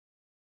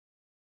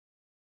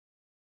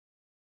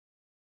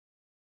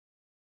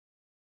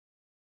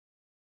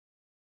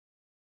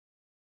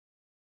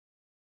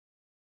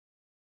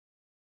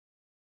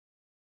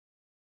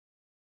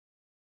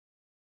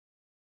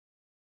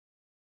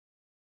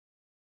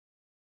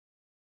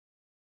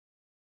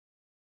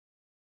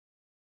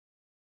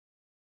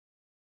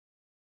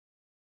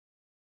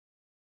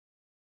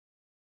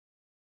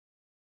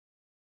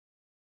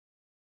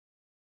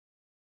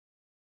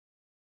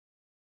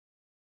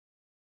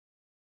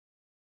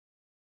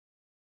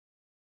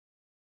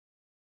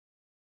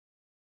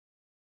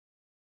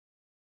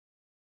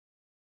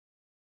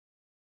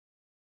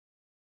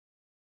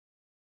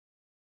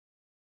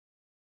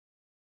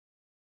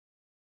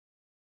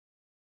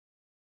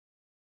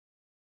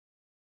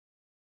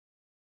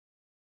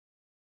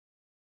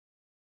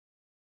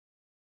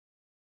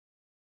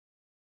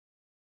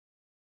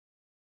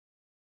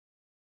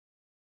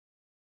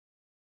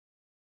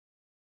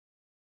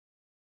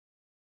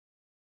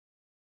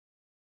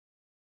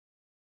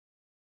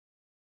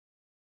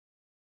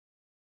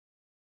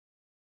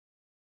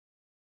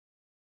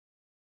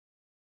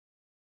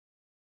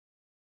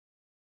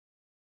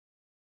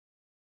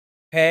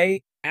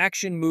Hey,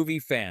 action movie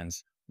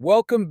fans,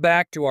 welcome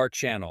back to our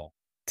channel.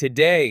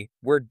 Today,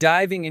 we're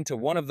diving into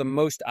one of the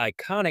most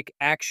iconic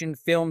action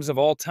films of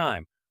all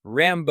time,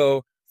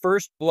 Rambo: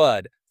 First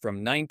Blood from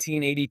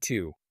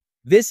 1982.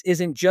 This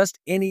isn't just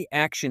any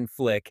action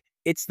flick,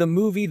 it's the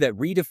movie that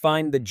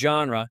redefined the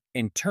genre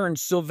and turned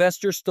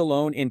Sylvester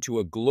Stallone into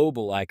a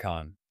global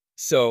icon.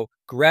 So,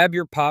 grab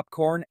your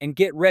popcorn and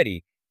get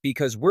ready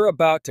because we're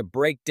about to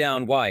break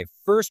down why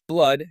First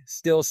Blood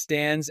still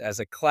stands as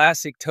a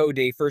classic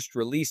today. First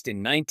released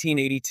in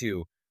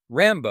 1982,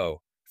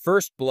 Rambo: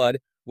 First Blood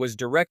was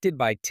directed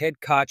by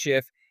Ted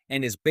Kotcheff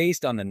and is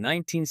based on the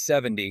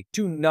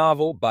 1972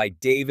 novel by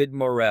David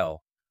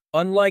Morrell.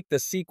 Unlike the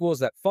sequels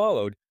that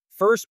followed,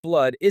 First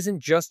Blood isn't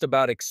just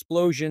about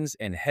explosions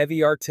and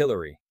heavy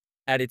artillery.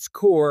 At its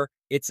core,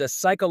 it's a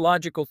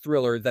psychological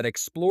thriller that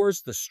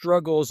explores the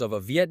struggles of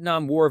a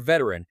Vietnam War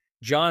veteran,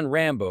 John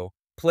Rambo,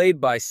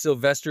 played by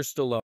Sylvester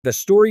Stallone. The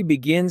story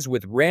begins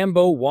with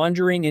Rambo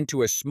wandering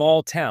into a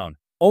small town,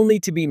 only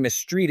to be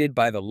mistreated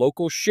by the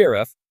local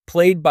sheriff,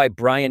 played by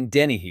Brian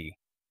Dennehy.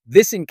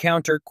 This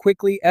encounter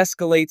quickly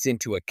escalates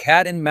into a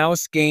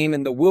cat-and-mouse game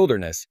in the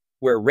wilderness,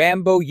 where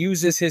Rambo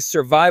uses his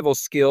survival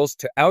skills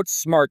to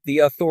outsmart the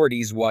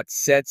authorities. What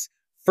sets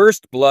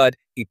First Blood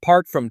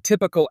apart from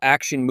typical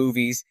action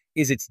movies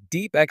is its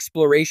deep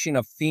exploration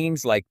of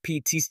themes like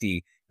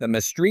PTSD, the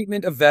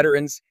mistreatment of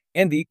veterans,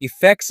 and the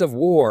effects of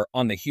war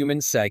on the human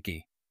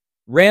psyche.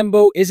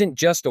 Rambo isn't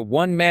just a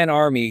one-man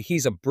army,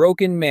 he's a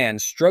broken man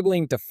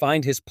struggling to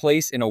find his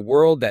place in a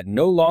world that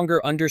no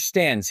longer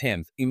understands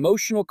him. The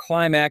emotional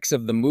climax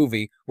of the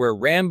movie, where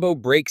Rambo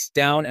breaks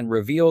down and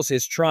reveals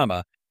his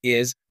trauma,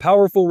 is a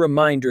powerful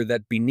reminder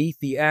that beneath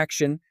the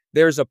action,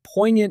 there's a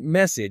poignant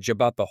message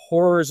about the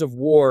horrors of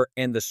war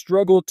and the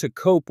struggle to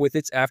cope with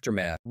its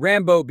aftermath.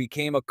 Rambo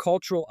became a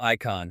cultural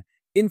icon,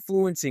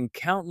 influencing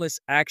countless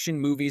action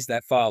movies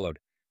that followed.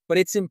 But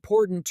it's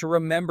important to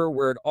remember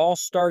where it all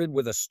started,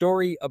 with a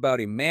story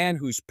about a man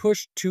who's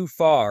pushed too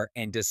far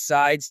and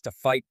decides to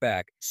fight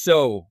back.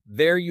 So,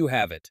 there you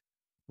have it.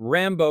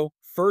 Rambo: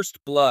 First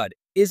Blood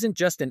isn't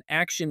just an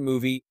action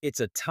movie,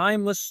 it's a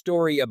timeless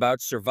story about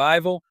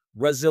survival,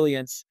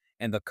 resilience,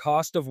 and the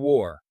cost of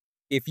war.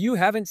 If you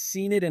haven't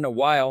seen it in a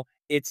while,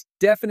 it's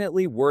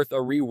definitely worth a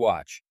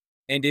rewatch.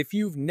 And if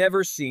you've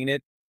never seen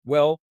it,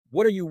 well,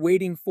 what are you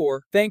waiting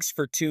for? Thanks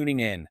for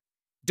tuning in.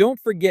 Don't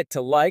forget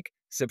to like,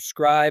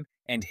 subscribe,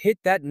 and hit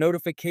that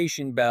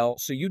notification bell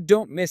so you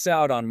don't miss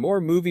out on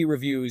more movie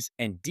reviews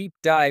and deep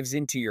dives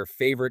into your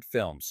favorite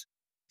films.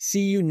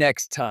 See you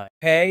next time.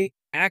 Hey,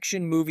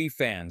 action movie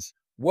fans,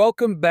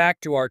 welcome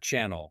back to our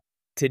channel.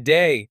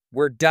 Today,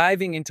 we're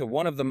diving into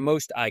one of the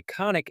most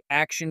iconic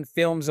action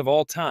films of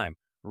all time,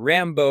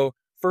 Rambo: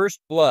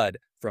 First Blood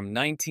from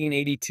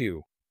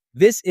 1982.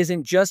 This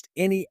isn't just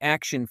any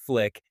action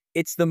flick,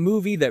 it's the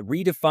movie that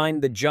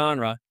redefined the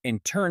genre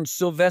and turned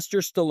Sylvester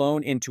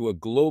Stallone into a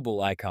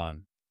global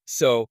icon.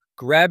 So,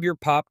 grab your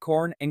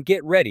popcorn and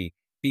get ready,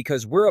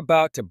 because we're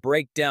about to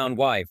break down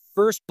why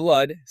First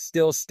Blood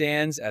still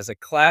stands as a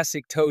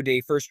classic today.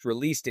 First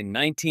released in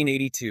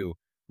 1982,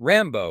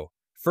 Rambo: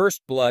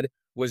 First Blood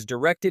was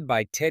directed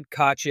by Ted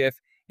Kotcheff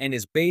and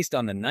is based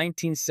on the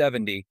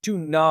 1972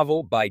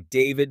 novel by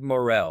David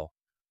Morrell.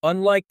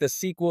 Unlike the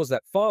sequels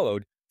that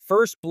followed,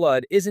 First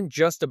Blood isn't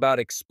just about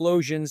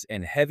explosions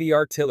and heavy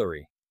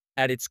artillery.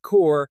 At its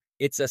core,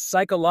 it's a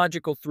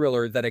psychological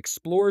thriller that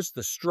explores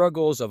the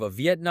struggles of a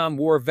Vietnam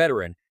War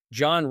veteran,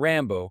 John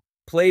Rambo,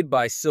 played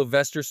by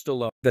Sylvester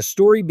Stallone. The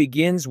story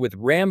begins with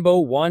Rambo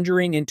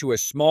wandering into a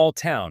small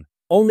town,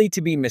 only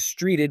to be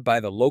mistreated by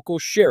the local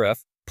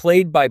sheriff,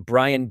 played by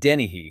Brian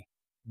Dennehy.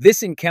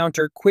 This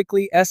encounter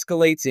quickly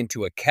escalates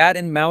into a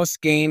cat-and-mouse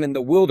game in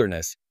the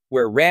wilderness,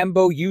 where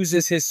Rambo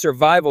uses his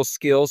survival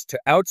skills to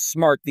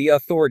outsmart the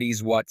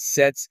authorities. What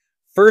sets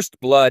First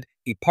Blood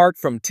apart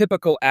from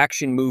typical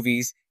action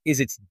movies is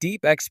its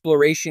deep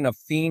exploration of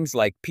themes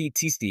like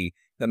PTSD,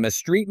 the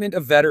mistreatment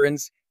of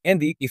veterans, and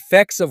the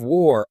effects of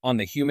war on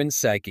the human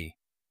psyche.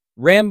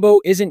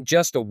 Rambo isn't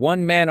just a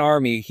one-man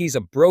army, he's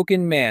a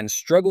broken man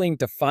struggling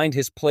to find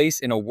his place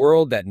in a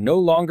world that no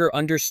longer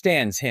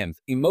understands him.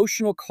 The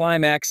emotional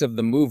climax of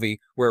the movie,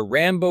 where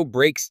Rambo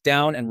breaks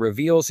down and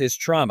reveals his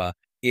trauma,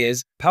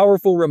 is a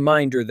powerful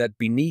reminder that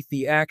beneath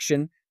the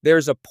action,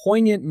 there's a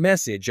poignant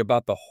message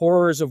about the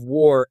horrors of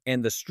war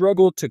and the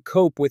struggle to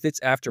cope with its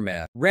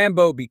aftermath.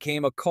 Rambo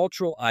became a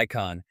cultural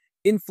icon,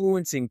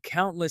 influencing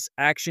countless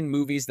action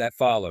movies that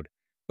followed.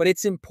 But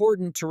it's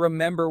important to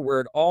remember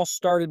where it all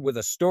started, with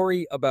a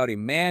story about a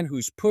man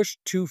who's pushed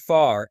too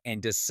far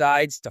and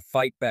decides to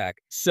fight back.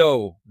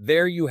 So,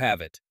 there you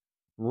have it.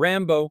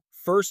 Rambo: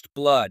 First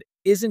Blood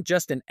isn't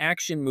just an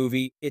action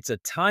movie, it's a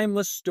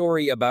timeless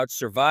story about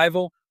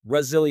survival,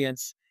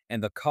 resilience,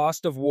 and the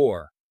cost of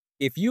war.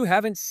 If you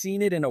haven't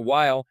seen it in a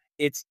while,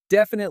 it's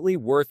definitely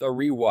worth a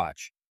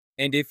rewatch.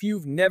 And if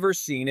you've never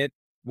seen it,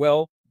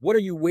 well, what are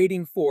you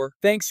waiting for?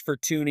 Thanks for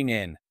tuning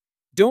in.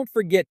 Don't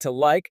forget to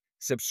like,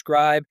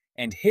 subscribe,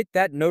 and hit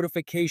that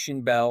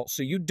notification bell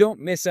so you don't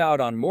miss out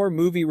on more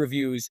movie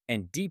reviews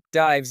and deep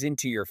dives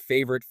into your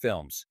favorite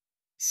films.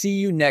 See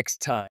you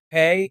next time.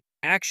 Hey,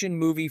 action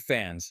movie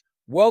fans,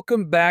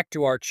 welcome back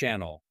to our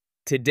channel.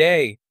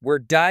 Today, we're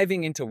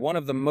diving into one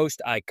of the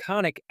most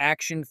iconic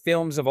action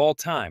films of all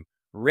time,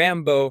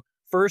 Rambo: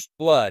 First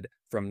Blood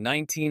from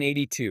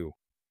 1982.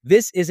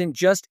 This isn't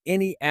just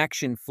any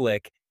action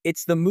flick,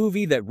 it's the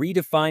movie that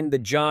redefined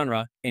the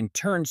genre and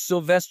turned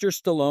Sylvester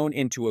Stallone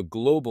into a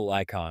global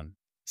icon.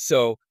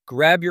 So,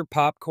 grab your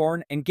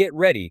popcorn and get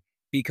ready,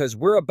 because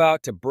we're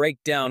about to break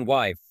down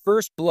why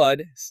First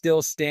Blood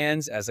still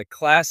stands as a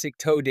classic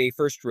today.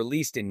 First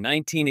released in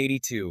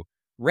 1982,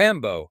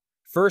 Rambo: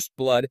 First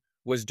Blood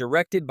was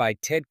directed by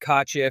Ted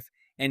Kotcheff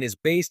and is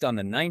based on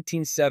the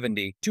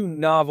 1972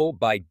 novel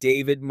by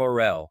David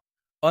Morrell.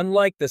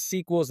 Unlike the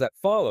sequels that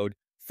followed,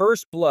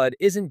 First Blood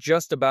isn't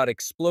just about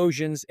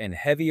explosions and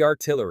heavy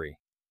artillery.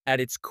 At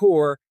its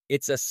core,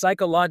 it's a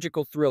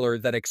psychological thriller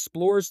that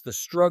explores the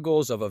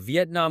struggles of a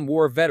Vietnam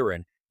War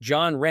veteran,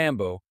 John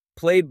Rambo,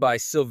 played by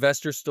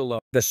Sylvester Stallone.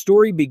 The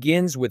story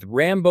begins with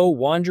Rambo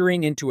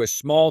wandering into a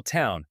small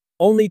town,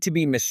 only to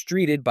be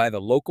mistreated by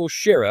the local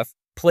sheriff,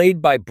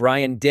 played by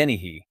Brian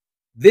Dennehy.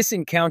 This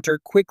encounter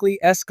quickly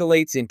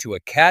escalates into a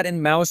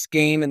cat-and-mouse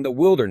game in the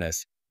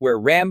wilderness, where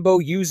Rambo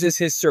uses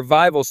his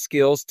survival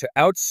skills to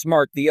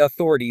outsmart the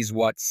authorities.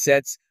 What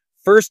sets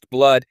First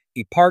Blood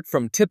apart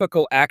from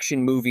typical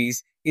action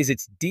movies is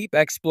its deep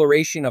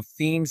exploration of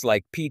themes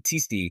like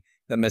PTSD,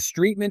 the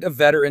mistreatment of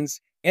veterans,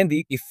 and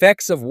the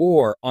effects of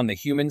war on the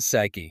human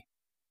psyche.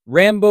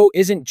 Rambo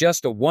isn't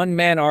just a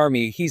one-man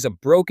army, he's a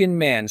broken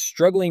man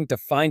struggling to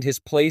find his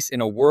place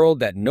in a world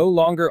that no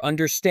longer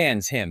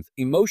understands him.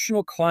 The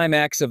emotional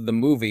climax of the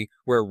movie,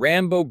 where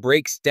Rambo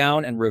breaks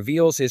down and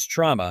reveals his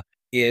trauma,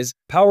 is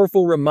a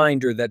powerful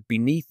reminder that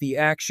beneath the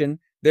action,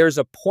 there's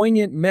a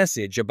poignant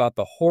message about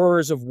the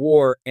horrors of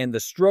war and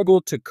the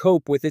struggle to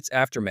cope with its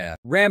aftermath.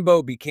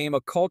 Rambo became a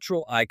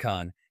cultural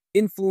icon,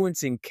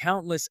 influencing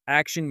countless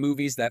action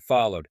movies that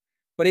followed.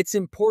 But it's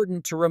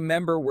important to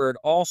remember where it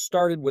all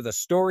started, with a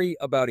story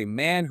about a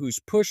man who's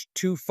pushed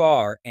too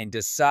far and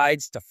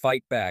decides to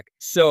fight back.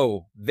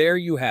 So, there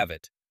you have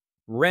it.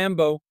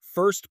 Rambo: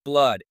 First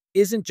Blood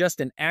isn't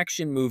just an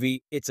action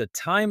movie, it's a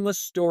timeless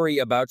story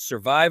about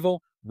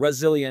survival,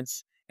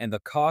 resilience, and the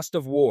cost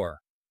of war.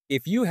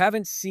 If you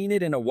haven't seen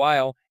it in a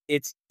while,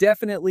 it's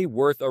definitely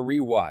worth a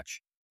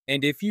rewatch.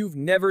 And if you've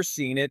never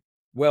seen it,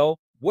 well,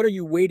 what are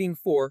you waiting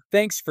for?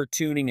 Thanks for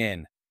tuning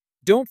in.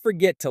 Don't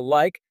forget to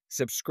like,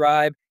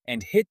 subscribe,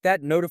 and hit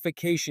that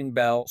notification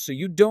bell so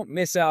you don't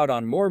miss out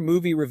on more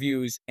movie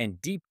reviews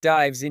and deep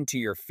dives into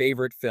your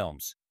favorite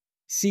films.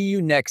 See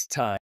you next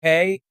time.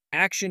 Hey,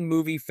 action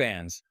movie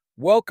fans,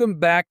 welcome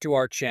back to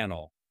our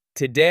channel.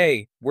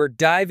 Today, we're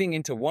diving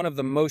into one of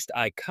the most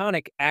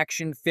iconic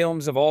action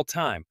films of all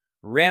time,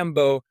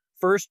 Rambo: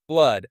 First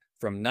Blood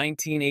from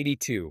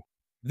 1982.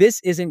 This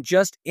isn't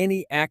just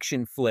any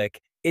action flick,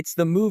 it's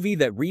the movie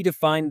that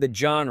redefined the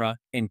genre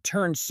and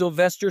turned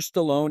Sylvester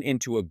Stallone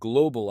into a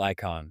global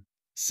icon.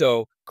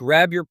 So,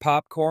 grab your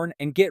popcorn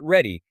and get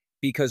ready,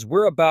 because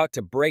we're about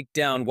to break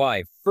down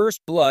why First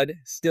Blood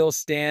still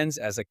stands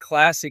as a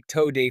classic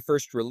today.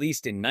 First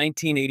released in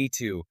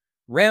 1982,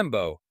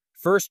 Rambo: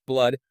 First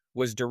Blood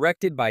was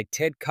directed by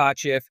Ted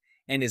Kotcheff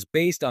and is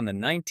based on the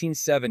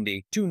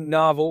 1972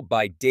 novel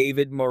by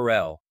David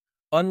Morrell.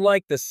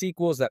 Unlike the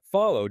sequels that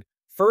followed,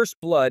 First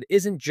Blood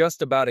isn't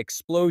just about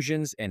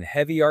explosions and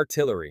heavy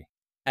artillery.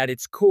 At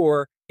its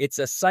core, it's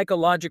a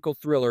psychological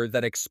thriller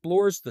that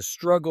explores the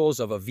struggles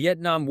of a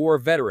Vietnam War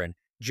veteran,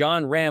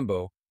 John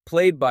Rambo,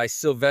 played by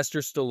Sylvester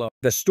Stallone.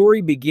 The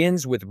story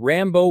begins with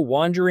Rambo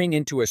wandering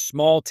into a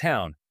small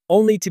town,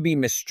 only to be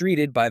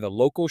mistreated by the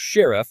local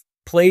sheriff,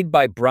 played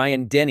by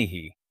Brian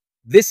Dennehy.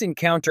 This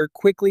encounter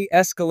quickly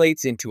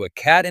escalates into a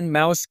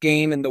cat-and-mouse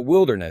game in the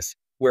wilderness,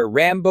 where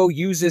Rambo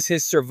uses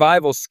his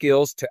survival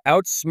skills to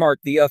outsmart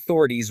the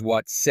authorities.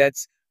 What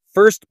sets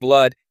First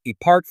Blood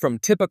apart from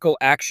typical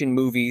action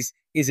movies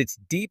is its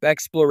deep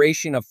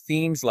exploration of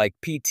themes like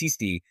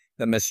PTSD,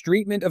 the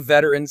mistreatment of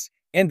veterans,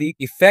 and the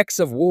effects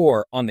of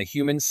war on the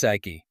human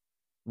psyche.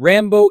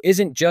 Rambo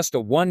isn't just a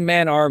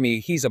one-man army,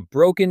 he's a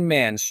broken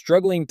man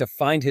struggling to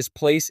find his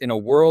place in a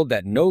world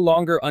that no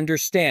longer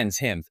understands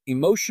him. The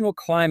emotional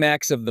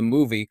climax of the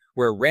movie,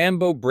 where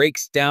Rambo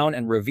breaks down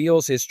and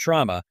reveals his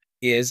trauma,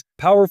 is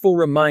a powerful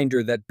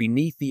reminder that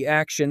beneath the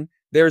action,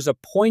 there's a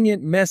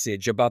poignant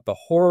message about the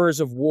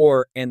horrors of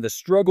war and the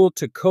struggle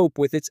to cope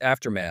with its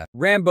aftermath.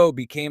 Rambo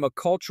became a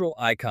cultural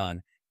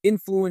icon,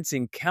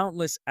 influencing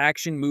countless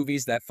action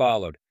movies that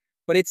followed.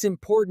 But it's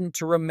important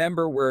to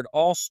remember where it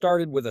all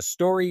started, with a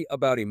story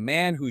about a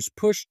man who's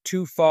pushed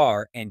too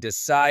far and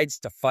decides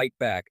to fight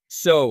back.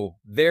 So,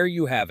 there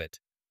you have it.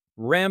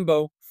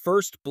 Rambo: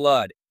 First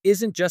Blood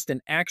isn't just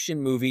an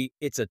action movie,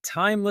 it's a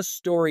timeless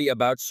story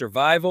about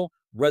survival,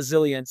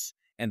 resilience,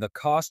 and the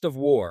cost of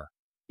war.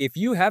 If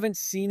you haven't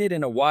seen it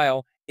in a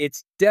while,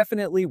 it's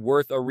definitely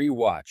worth a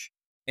rewatch.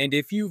 And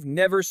if you've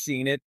never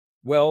seen it,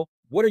 well,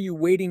 what are you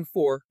waiting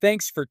for?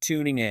 Thanks for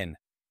tuning in.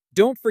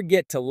 Don't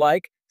forget to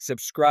like,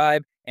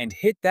 subscribe, and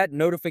hit that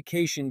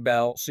notification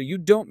bell so you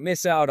don't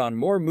miss out on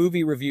more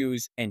movie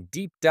reviews and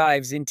deep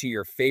dives into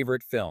your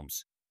favorite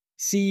films.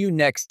 See you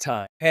next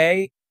time.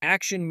 Hey,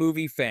 action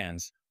movie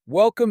fans,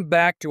 welcome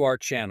back to our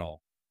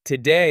channel.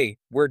 Today,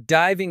 we're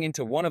diving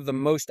into one of the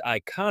most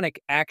iconic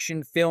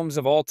action films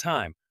of all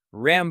time,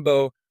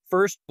 Rambo: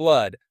 First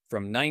Blood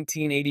from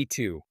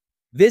 1982.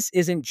 This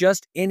isn't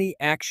just any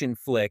action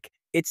flick,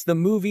 it's the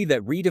movie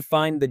that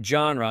redefined the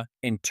genre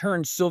and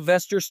turned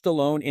Sylvester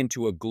Stallone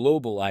into a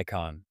global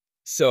icon.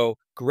 So,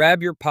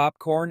 grab your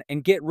popcorn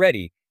and get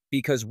ready,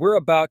 because we're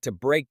about to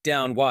break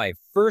down why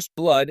First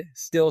Blood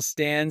still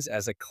stands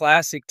as a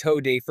classic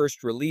today.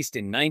 First released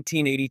in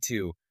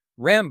 1982,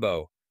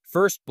 Rambo: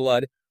 First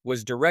Blood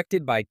was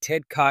directed by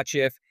Ted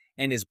Kotcheff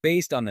and is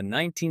based on the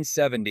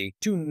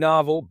 1972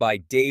 novel by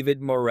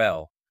David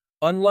Morrell.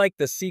 Unlike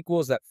the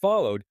sequels that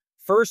followed,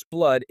 First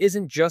Blood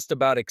isn't just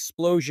about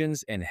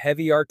explosions and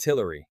heavy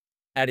artillery.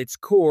 At its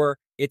core,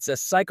 it's a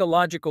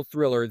psychological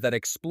thriller that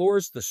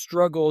explores the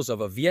struggles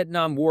of a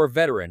Vietnam War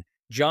veteran,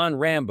 John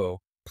Rambo,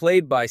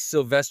 played by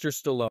Sylvester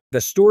Stallone. The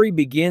story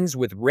begins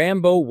with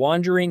Rambo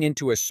wandering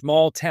into a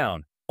small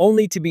town,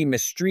 only to be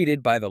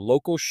mistreated by the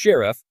local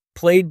sheriff,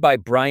 played by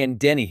Brian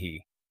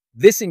Dennehy.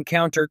 This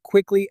encounter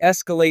quickly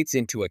escalates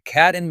into a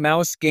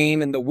cat-and-mouse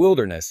game in the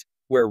wilderness,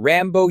 where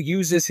Rambo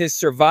uses his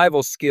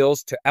survival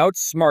skills to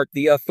outsmart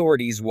the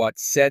authorities. What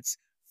sets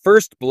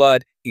First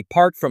Blood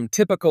apart from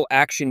typical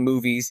action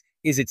movies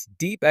is its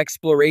deep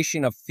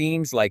exploration of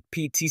themes like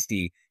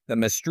PTSD, the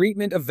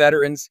mistreatment of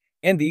veterans,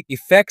 and the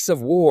effects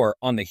of war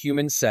on the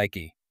human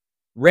psyche.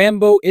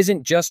 Rambo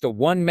isn't just a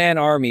one-man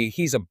army,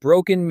 he's a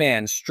broken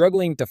man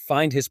struggling to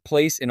find his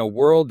place in a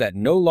world that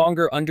no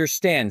longer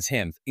understands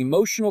him. The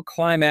emotional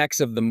climax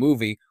of the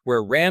movie,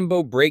 where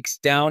Rambo breaks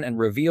down and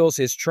reveals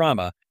his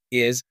trauma,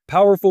 is a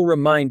powerful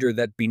reminder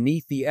that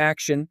beneath the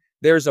action,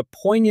 there's a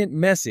poignant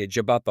message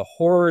about the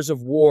horrors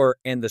of war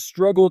and the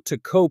struggle to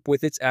cope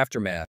with its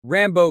aftermath.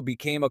 Rambo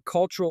became a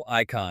cultural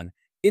icon,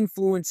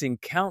 influencing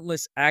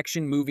countless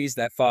action movies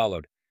that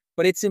followed.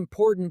 But it's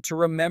important to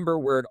remember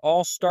where it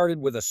all started,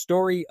 with a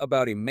story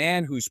about a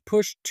man who's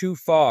pushed too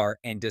far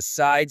and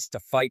decides to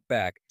fight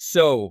back.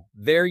 So,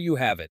 there you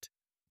have it.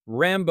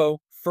 Rambo: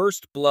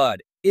 First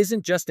Blood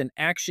isn't just an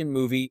action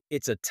movie,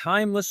 it's a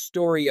timeless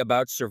story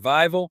about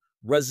survival,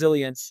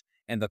 resilience,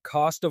 and the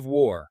cost of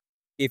war.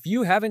 If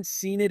you haven't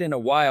seen it in a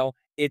while,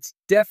 it's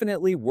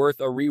definitely worth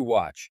a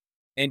rewatch.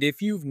 And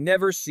if you've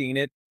never seen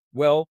it,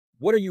 well,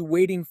 what are you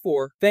waiting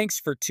for? Thanks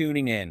for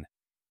tuning in.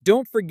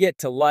 Don't forget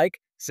to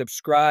like,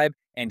 subscribe,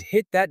 and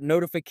hit that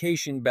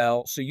notification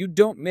bell so you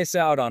don't miss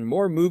out on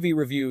more movie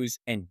reviews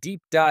and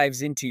deep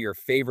dives into your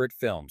favorite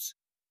films.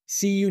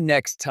 See you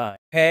next time.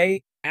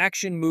 Hey,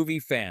 action movie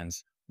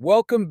fans,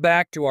 welcome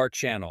back to our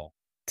channel.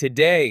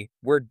 Today,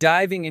 we're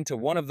diving into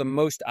one of the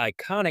most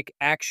iconic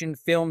action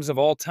films of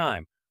all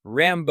time,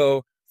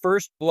 Rambo: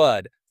 First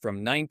Blood from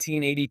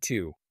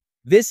 1982.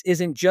 This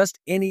isn't just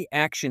any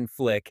action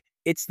flick,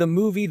 it's the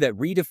movie that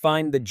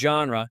redefined the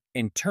genre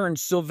and turned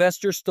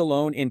Sylvester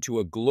Stallone into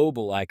a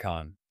global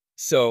icon.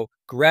 So,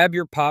 grab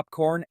your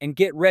popcorn and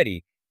get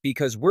ready,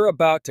 because we're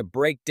about to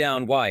break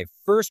down why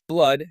First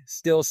Blood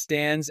still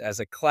stands as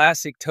a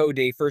classic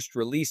today. First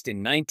released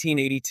in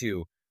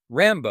 1982,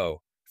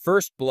 Rambo: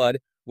 First Blood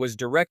was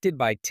directed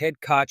by Ted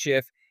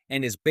Kotcheff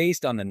and is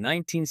based on the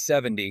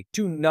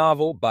 1972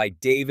 novel by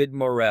David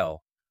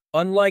Morrell.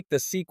 Unlike the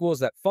sequels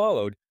that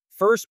followed,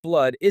 First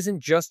Blood isn't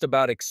just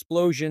about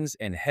explosions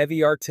and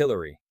heavy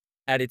artillery.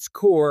 At its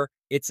core,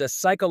 it's a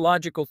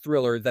psychological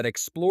thriller that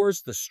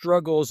explores the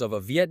struggles of a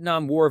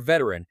Vietnam War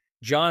veteran,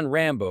 John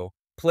Rambo,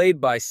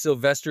 played by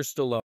Sylvester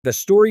Stallone. The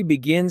story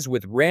begins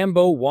with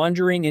Rambo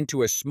wandering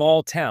into a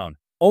small town,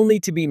 only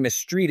to be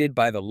mistreated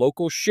by the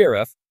local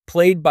sheriff,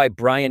 played by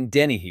Brian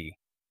Dennehy.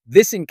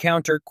 This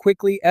encounter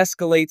quickly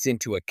escalates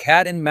into a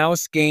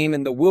cat-and-mouse game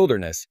in the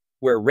wilderness,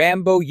 where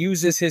Rambo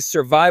uses his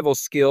survival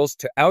skills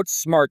to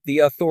outsmart the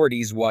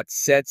authorities. What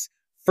sets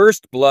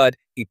First Blood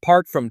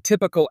apart from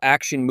typical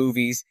action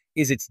movies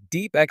is its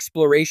deep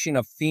exploration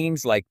of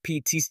themes like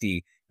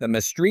PTSD, the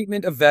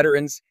mistreatment of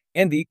veterans,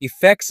 and the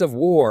effects of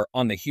war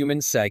on the human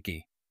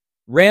psyche.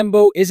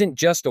 Rambo isn't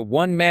just a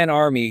one-man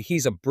army,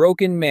 he's a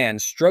broken man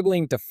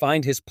struggling to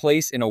find his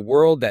place in a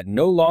world that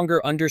no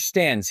longer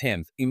understands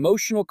him. The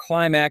emotional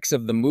climax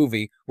of the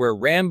movie, where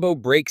Rambo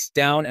breaks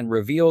down and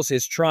reveals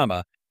his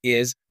trauma,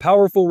 is a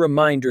powerful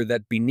reminder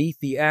that beneath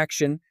the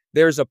action,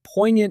 there's a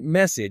poignant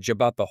message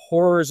about the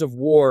horrors of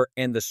war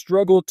and the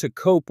struggle to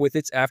cope with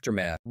its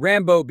aftermath.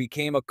 Rambo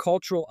became a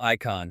cultural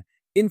icon,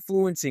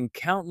 influencing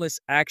countless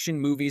action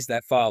movies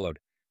that followed.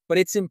 But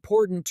it's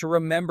important to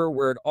remember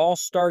where it all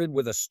started,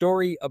 with a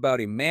story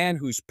about a man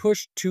who's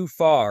pushed too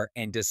far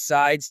and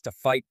decides to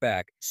fight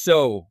back.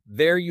 So,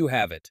 there you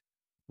have it.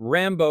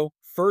 Rambo: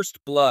 First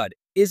Blood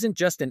isn't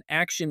just an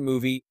action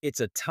movie,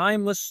 it's a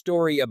timeless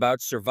story about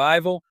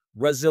survival,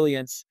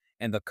 resilience,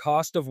 and the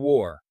cost of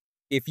war.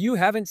 If you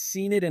haven't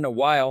seen it in a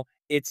while,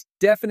 it's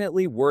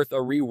definitely worth a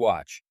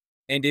rewatch.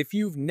 And if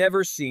you've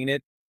never seen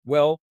it,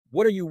 well,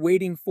 what are you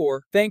waiting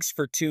for? Thanks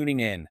for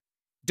tuning in.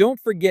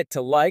 Don't forget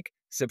to like,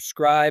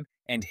 subscribe,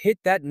 and hit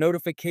that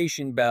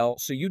notification bell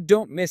so you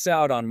don't miss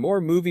out on more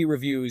movie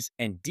reviews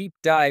and deep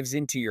dives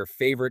into your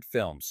favorite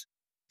films.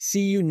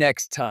 See you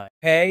next time.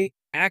 Hey,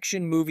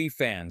 action movie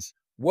fans,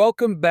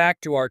 welcome back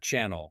to our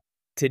channel.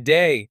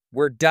 Today,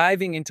 we're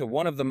diving into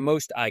one of the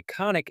most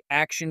iconic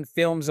action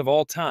films of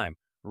all time,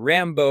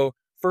 Rambo: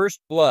 First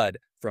Blood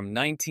from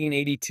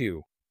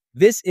 1982.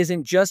 This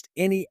isn't just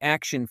any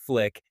action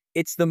flick,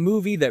 it's the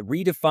movie that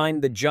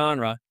redefined the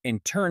genre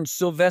and turned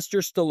Sylvester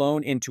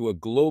Stallone into a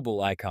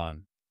global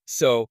icon.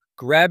 So,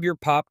 grab your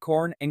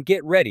popcorn and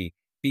get ready,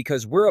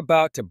 because we're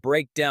about to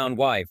break down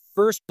why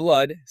First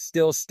Blood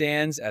still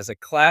stands as a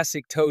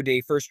classic today.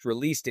 First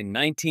released in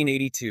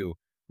 1982,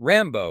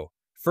 Rambo: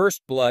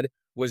 First Blood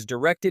was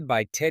directed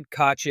by Ted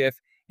Kotcheff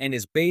and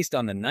is based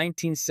on the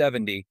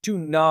 1972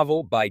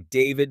 novel by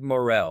David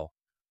Morrell.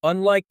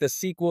 Unlike the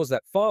sequels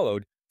that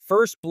followed,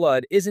 First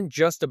Blood isn't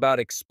just about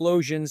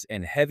explosions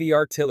and heavy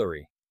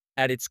artillery.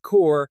 At its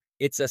core,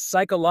 it's a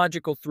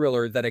psychological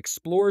thriller that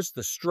explores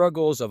the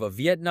struggles of a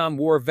Vietnam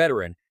War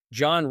veteran,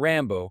 John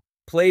Rambo,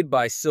 played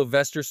by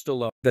Sylvester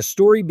Stallone. The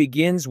story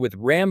begins with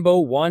Rambo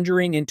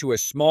wandering into a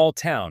small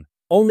town,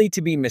 only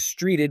to be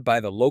mistreated by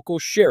the local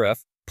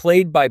sheriff,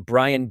 played by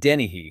Brian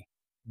Dennehy.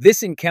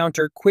 This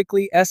encounter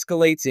quickly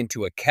escalates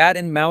into a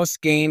cat-and-mouse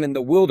game in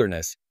the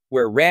wilderness,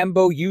 where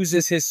Rambo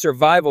uses his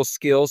survival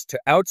skills to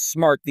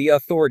outsmart the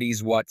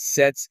authorities. What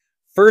sets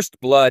First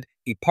Blood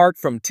apart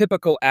from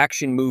typical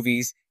action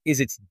movies is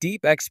its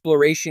deep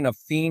exploration of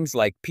themes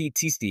like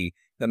PTSD,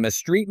 the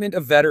mistreatment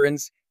of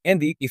veterans,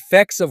 and the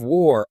effects of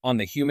war on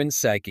the human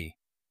psyche.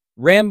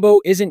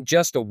 Rambo isn't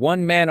just a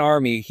one-man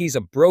army, he's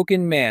a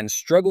broken man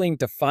struggling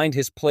to find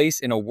his place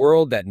in a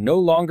world that no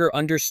longer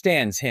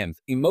understands him.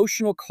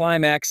 Emotional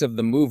climax of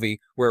the movie,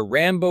 where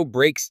Rambo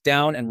breaks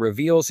down and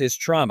reveals his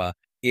trauma,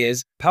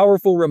 is a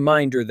powerful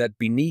reminder that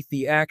beneath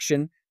the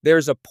action,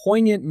 there's a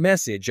poignant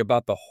message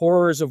about the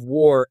horrors of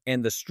war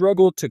and the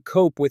struggle to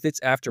cope with its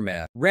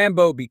aftermath.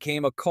 Rambo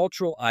became a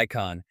cultural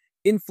icon,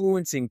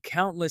 influencing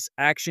countless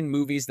action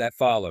movies that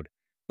followed.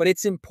 But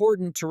it's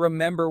important to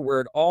remember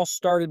where it all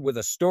started, with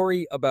a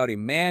story about a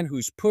man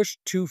who's pushed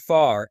too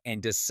far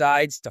and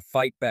decides to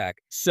fight back.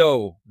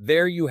 So,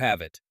 there you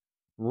have it.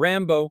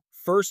 Rambo: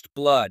 First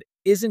Blood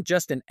isn't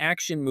just an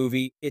action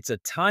movie, it's a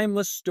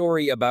timeless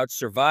story about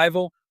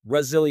survival,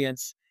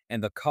 resilience,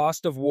 and the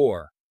cost of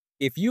war.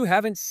 If you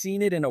haven't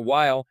seen it in a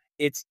while,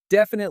 it's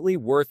definitely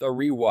worth a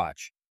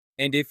rewatch.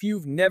 And if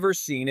you've never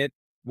seen it,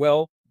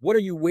 well, what are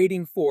you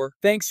waiting for?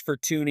 Thanks for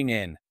tuning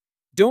in.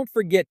 Don't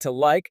forget to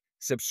like,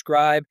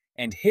 subscribe,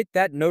 and hit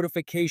that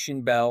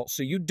notification bell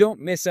so you don't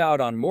miss out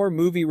on more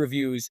movie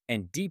reviews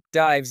and deep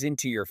dives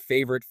into your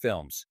favorite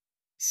films.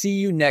 See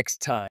you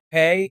next time.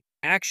 Hey,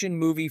 action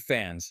movie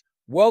fans,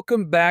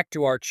 welcome back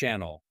to our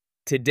channel.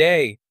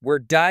 Today, we're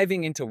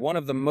diving into one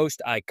of the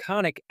most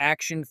iconic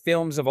action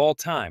films of all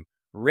time,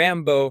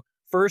 Rambo: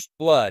 First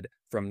Blood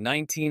from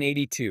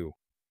 1982.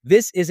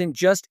 This isn't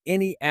just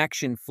any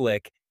action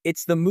flick,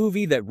 it's the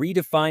movie that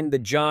redefined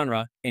the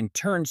genre and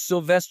turned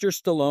Sylvester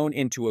Stallone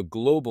into a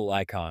global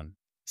icon.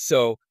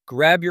 So,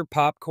 grab your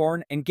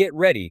popcorn and get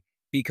ready,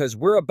 because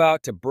we're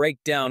about to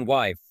break down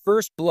why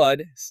First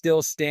Blood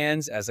still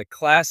stands as a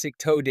classic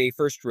today.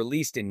 First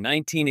released in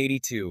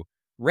 1982,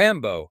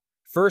 Rambo: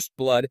 First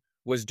Blood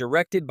was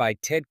directed by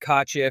Ted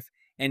Kotcheff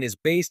and is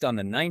based on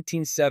the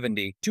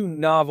 1972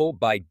 novel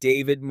by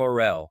David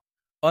Morrell.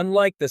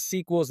 Unlike the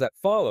sequels that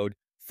followed,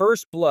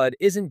 First Blood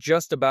isn't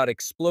just about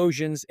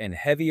explosions and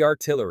heavy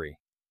artillery.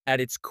 At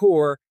its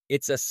core,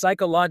 it's a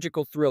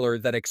psychological thriller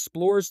that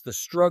explores the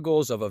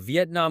struggles of a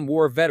Vietnam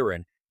War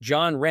veteran,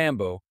 John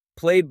Rambo,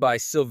 played by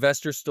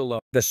Sylvester Stallone.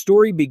 The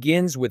story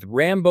begins with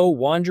Rambo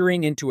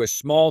wandering into a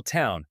small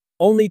town,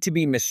 only to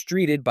be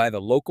mistreated by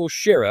the local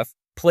sheriff,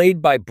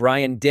 played by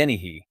Brian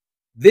Dennehy.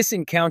 This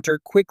encounter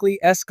quickly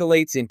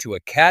escalates into a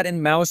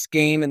cat-and-mouse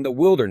game in the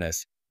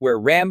wilderness, where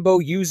Rambo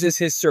uses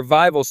his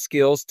survival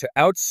skills to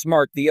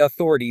outsmart the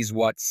authorities.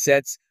 What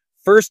sets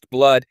First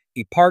Blood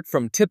apart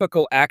from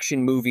typical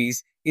action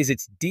movies is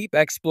its deep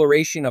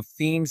exploration of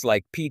themes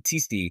like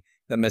PTSD,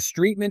 the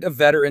mistreatment of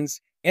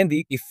veterans, and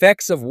the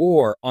effects of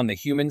war on the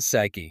human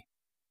psyche.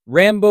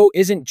 Rambo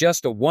isn't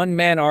just a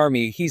one-man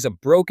army, he's a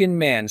broken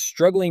man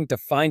struggling to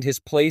find his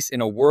place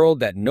in a world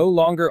that no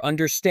longer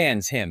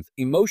understands him.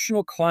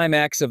 Emotional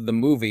climax of the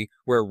movie,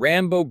 where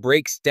Rambo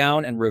breaks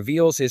down and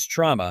reveals his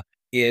trauma,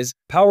 is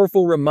a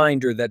powerful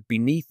reminder that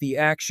beneath the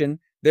action,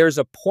 there's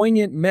a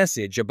poignant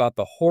message about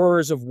the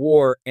horrors of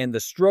war and the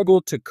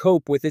struggle to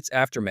cope with its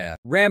aftermath.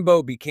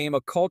 Rambo became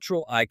a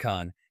cultural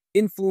icon,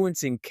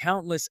 influencing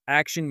countless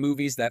action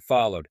movies that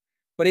followed.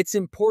 But it's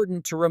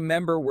important to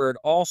remember where it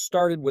all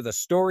started, with a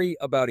story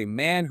about a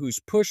man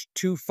who's pushed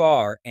too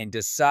far and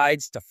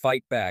decides to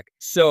fight back.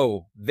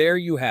 So, there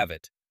you have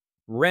it.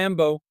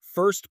 Rambo: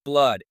 First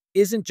Blood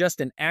isn't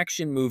just an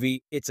action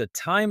movie, it's a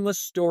timeless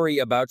story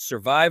about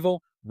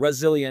survival,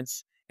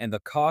 resilience, and the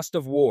cost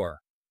of war.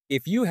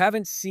 If you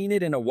haven't seen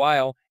it in a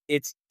while,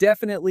 it's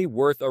definitely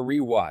worth a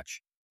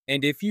rewatch.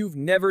 And if you've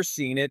never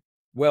seen it,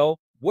 well,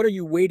 what are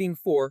you waiting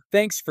for?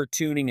 Thanks for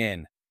tuning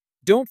in.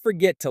 Don't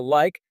forget to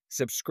like,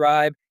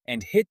 subscribe,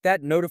 and hit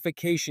that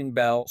notification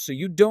bell so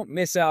you don't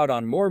miss out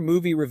on more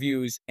movie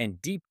reviews and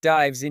deep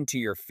dives into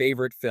your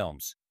favorite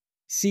films.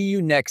 See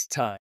you next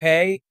time.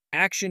 Hey,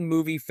 action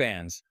movie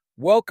fans,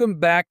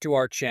 welcome back to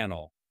our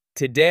channel.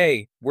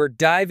 Today, we're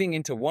diving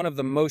into one of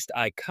the most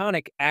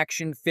iconic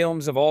action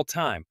films of all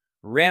time,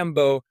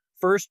 Rambo: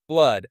 First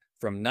Blood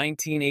from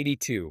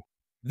 1982.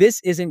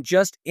 This isn't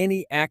just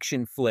any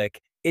action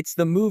flick, it's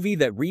the movie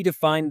that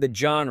redefined the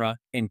genre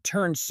and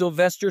turned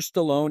Sylvester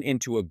Stallone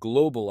into a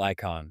global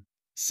icon.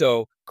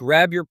 So,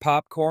 grab your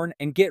popcorn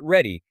and get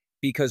ready,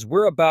 because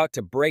we're about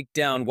to break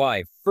down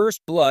why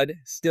First Blood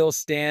still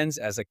stands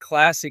as a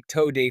classic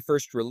today.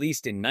 First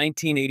released in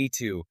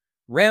 1982,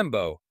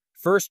 Rambo: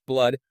 First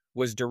Blood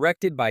was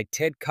directed by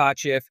Ted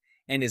Kotcheff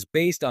and is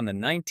based on the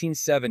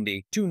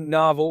 1972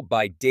 novel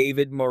by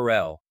David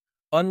Morrell.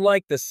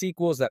 Unlike the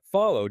sequels that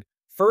followed,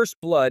 First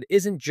Blood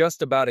isn't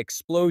just about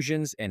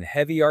explosions and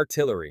heavy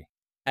artillery.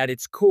 At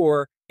its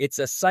core, it's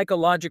a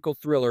psychological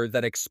thriller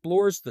that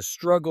explores the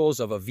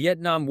struggles of a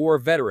Vietnam War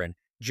veteran,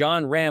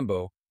 John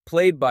Rambo,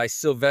 played by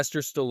Sylvester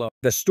Stallone.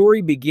 The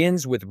story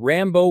begins with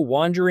Rambo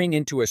wandering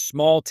into a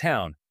small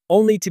town,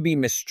 only to be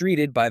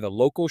mistreated by the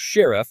local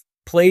sheriff,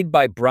 played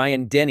by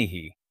Brian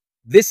Dennehy.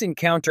 This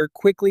encounter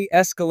quickly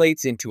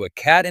escalates into a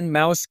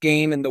cat-and-mouse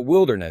game in the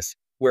wilderness,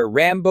 where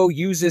Rambo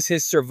uses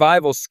his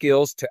survival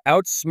skills to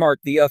outsmart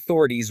the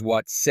authorities.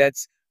 What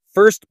sets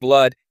First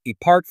Blood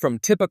apart from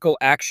typical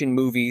action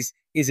movies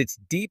is its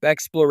deep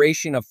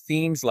exploration of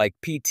themes like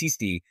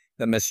PTSD,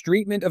 the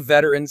mistreatment of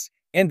veterans,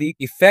 and the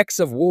effects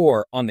of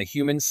war on the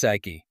human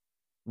psyche.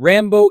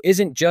 Rambo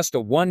isn't just a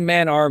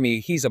one-man army,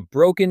 he's a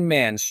broken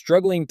man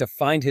struggling to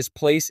find his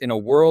place in a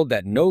world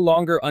that no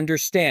longer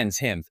understands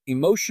him. The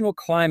emotional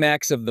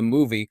climax of the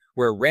movie,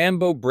 where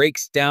Rambo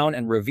breaks down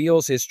and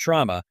reveals his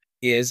trauma,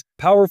 is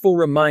a powerful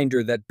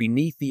reminder that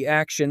beneath the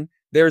action,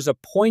 there's a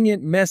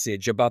poignant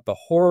message about the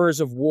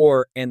horrors of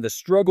war and the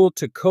struggle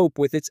to cope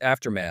with its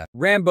aftermath.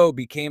 Rambo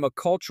became a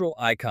cultural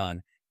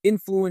icon,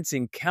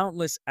 influencing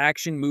countless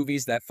action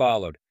movies that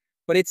followed.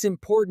 But it's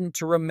important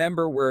to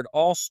remember where it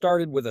all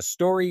started, with a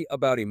story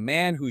about a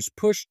man who's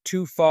pushed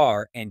too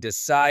far and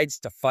decides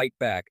to fight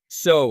back.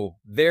 So,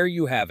 there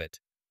you have it.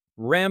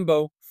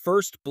 Rambo: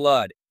 First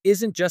Blood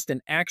isn't just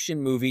an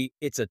action movie,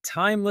 it's a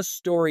timeless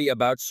story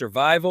about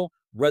survival,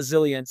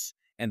 resilience,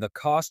 and the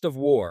cost of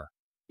war.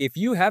 If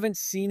you haven't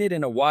seen it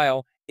in a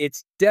while,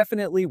 it's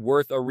definitely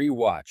worth a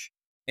rewatch.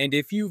 And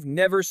if you've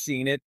never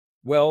seen it,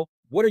 well,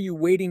 what are you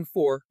waiting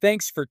for?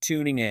 Thanks for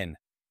tuning in.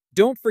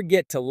 Don't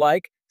forget to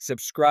like,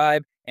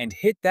 subscribe, and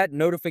hit that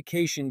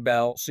notification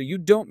bell so you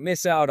don't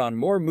miss out on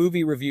more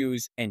movie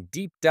reviews and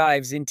deep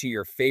dives into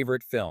your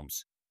favorite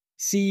films.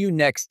 See you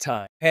next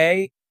time.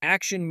 Hey,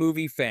 action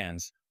movie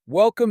fans,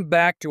 welcome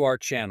back to our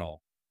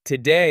channel.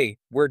 Today,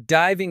 we're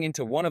diving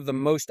into one of the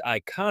most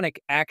iconic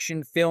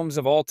action films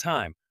of all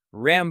time,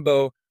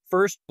 Rambo: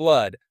 First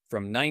Blood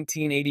from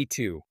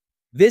 1982.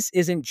 This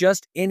isn't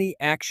just any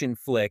action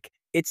flick,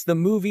 it's the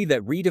movie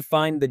that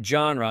redefined the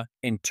genre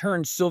and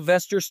turned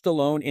Sylvester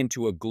Stallone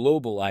into a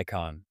global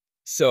icon.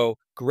 So,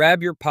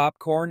 grab your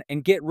popcorn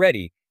and get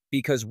ready,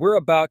 because we're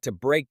about to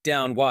break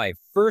down why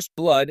First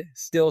Blood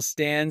still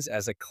stands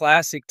as a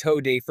classic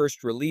today.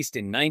 First released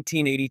in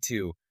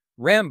 1982,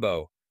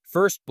 Rambo: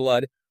 First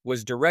Blood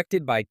was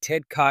directed by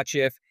Ted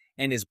Kotcheff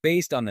and is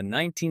based on the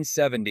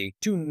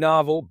 1972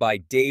 novel by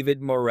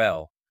David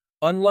Morrell.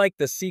 Unlike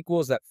the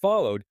sequels that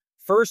followed,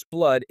 First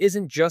Blood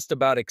isn't just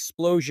about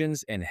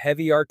explosions and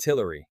heavy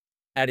artillery.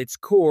 At its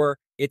core,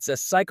 it's a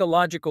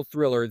psychological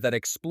thriller that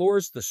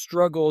explores the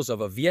struggles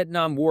of a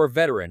Vietnam War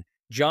veteran,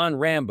 John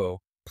Rambo,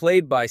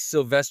 played by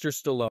Sylvester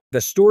Stallone. The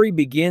story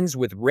begins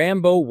with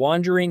Rambo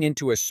wandering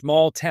into a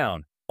small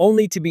town,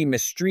 only to be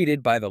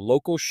mistreated by the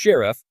local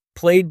sheriff,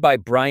 played by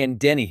Brian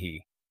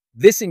Dennehy.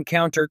 This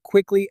encounter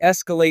quickly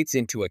escalates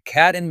into a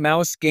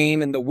cat-and-mouse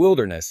game in the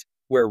wilderness,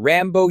 where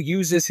Rambo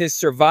uses his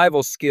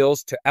survival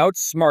skills to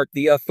outsmart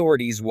the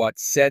authorities. What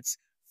sets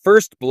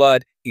First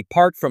Blood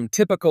apart from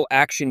typical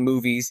action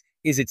movies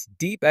is its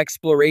deep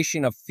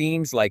exploration of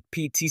themes like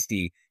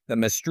PTSD, the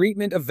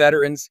mistreatment of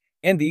veterans,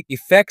 and the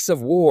effects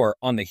of war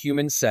on the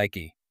human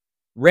psyche.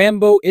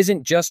 Rambo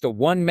isn't just a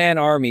one-man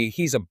army,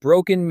 he's a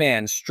broken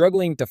man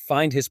struggling to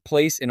find his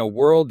place in a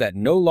world that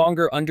no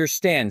longer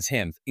understands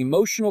him. The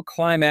emotional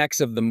climax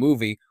of the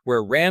movie,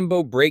 where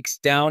Rambo breaks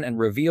down and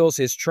reveals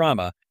his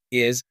trauma,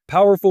 is a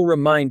powerful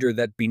reminder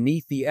that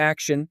beneath the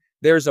action,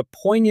 there's a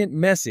poignant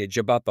message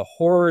about the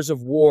horrors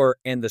of war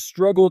and the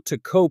struggle to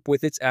cope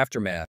with its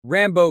aftermath.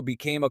 Rambo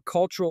became a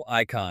cultural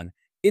icon,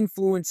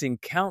 influencing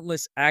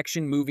countless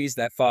action movies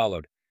that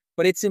followed.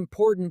 But it's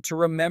important to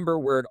remember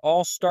where it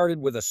all started,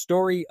 with a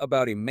story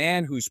about a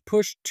man who's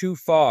pushed too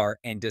far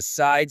and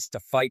decides to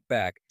fight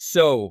back.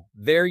 So,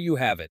 there you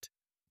have it.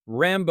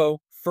 Rambo: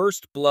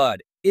 First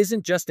Blood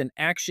isn't just an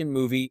action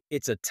movie,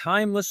 it's a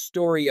timeless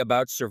story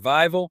about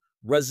survival,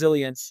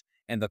 resilience,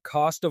 and the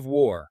cost of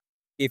war.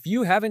 If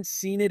you haven't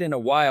seen it in a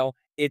while,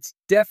 it's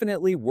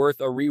definitely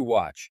worth a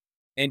rewatch.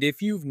 And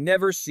if you've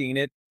never seen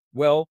it,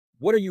 well,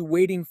 what are you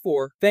waiting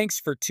for? Thanks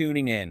for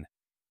tuning in.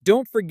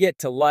 Don't forget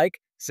to like,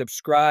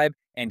 subscribe,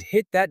 and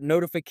hit that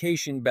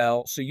notification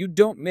bell so you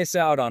don't miss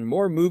out on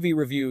more movie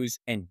reviews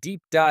and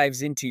deep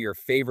dives into your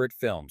favorite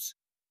films.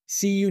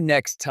 See you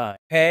next time.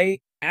 Hey,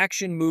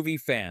 action movie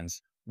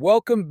fans,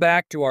 welcome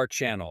back to our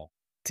channel.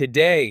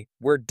 Today,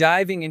 we're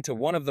diving into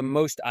one of the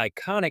most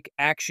iconic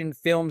action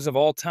films of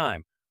all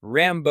time,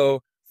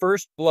 Rambo: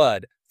 First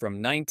Blood from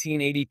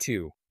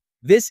 1982.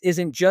 This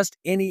isn't just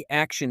any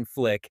action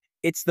flick,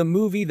 it's the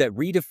movie that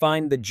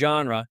redefined the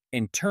genre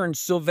and turned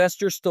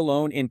Sylvester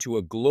Stallone into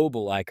a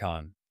global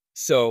icon.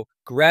 So,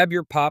 grab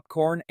your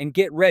popcorn and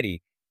get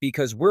ready,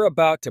 because we're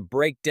about to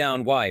break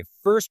down why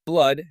First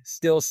Blood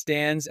still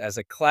stands as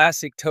a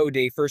classic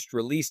today. First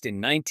released in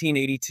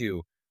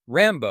 1982,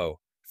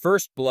 Rambo: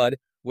 First Blood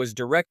was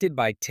directed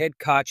by Ted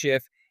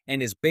Kotcheff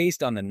and is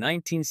based on the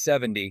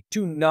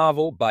 1972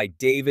 novel by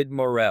David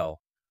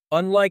Morrell.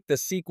 Unlike the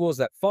sequels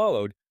that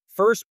followed,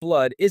 First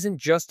Blood isn't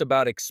just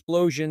about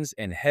explosions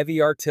and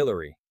heavy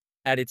artillery.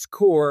 At its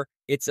core,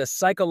 it's a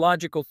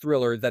psychological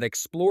thriller that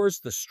explores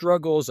the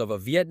struggles of a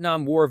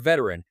Vietnam War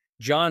veteran,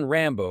 John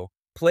Rambo,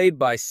 played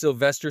by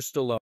Sylvester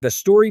Stallone. The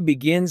story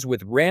begins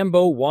with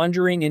Rambo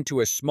wandering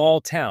into a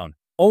small town,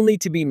 only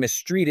to be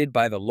mistreated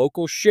by the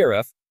local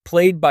sheriff,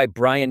 played by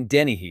Brian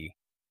Dennehy.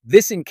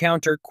 This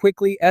encounter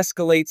quickly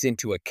escalates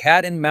into a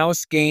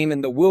cat-and-mouse game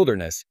in the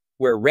wilderness,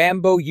 where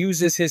Rambo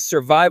uses his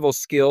survival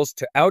skills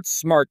to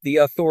outsmart the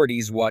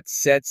authorities. What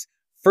sets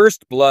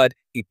First Blood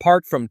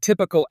apart from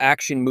typical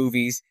action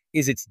movies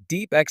is its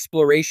deep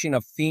exploration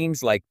of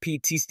themes like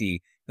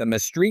PTSD, the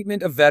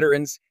mistreatment of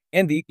veterans,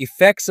 and the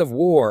effects of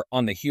war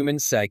on the human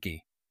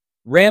psyche.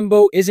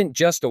 Rambo isn't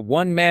just a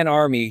one-man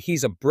army,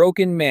 he's a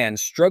broken man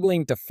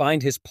struggling to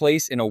find his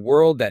place in a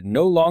world that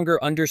no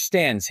longer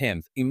understands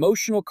him. The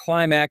emotional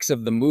climax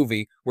of the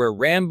movie, where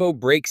Rambo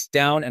breaks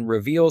down and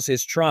reveals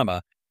his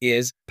trauma,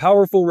 is a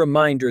powerful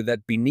reminder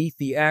that beneath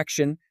the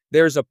action,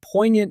 there's a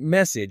poignant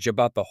message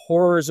about the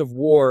horrors of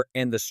war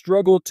and the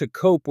struggle to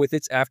cope with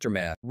its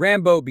aftermath.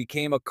 Rambo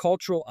became a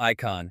cultural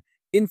icon,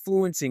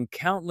 influencing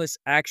countless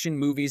action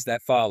movies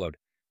that followed.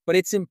 But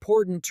it's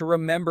important to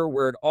remember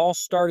where it all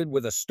started,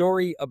 with a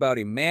story about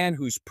a man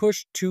who's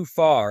pushed too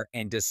far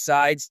and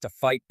decides to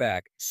fight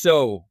back.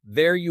 So,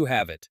 there you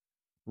have it.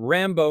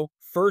 Rambo: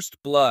 First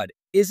Blood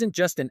isn't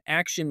just an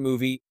action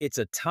movie, it's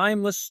a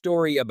timeless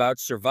story about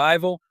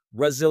survival,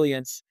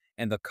 resilience,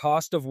 and the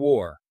cost of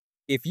war.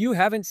 If you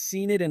haven't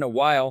seen it in a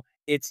while,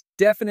 it's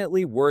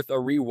definitely worth a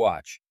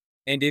rewatch.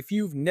 And if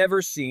you've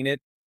never seen it,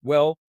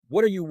 well,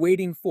 what are you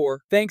waiting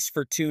for? Thanks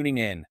for tuning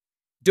in.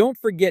 Don't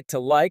forget to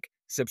like,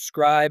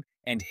 subscribe,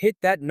 and hit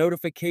that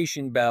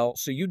notification bell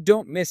so you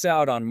don't miss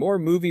out on more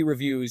movie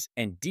reviews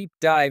and deep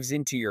dives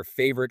into your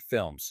favorite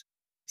films.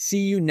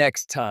 See you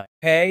next time.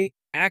 Hey,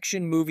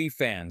 action movie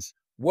fans,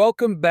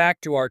 welcome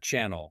back to our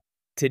channel.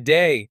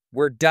 Today,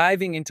 we're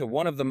diving into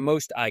one of the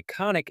most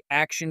iconic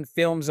action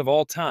films of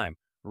all time,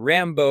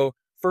 Rambo: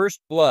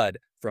 First Blood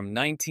from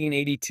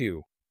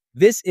 1982.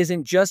 This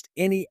isn't just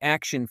any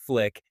action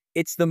flick,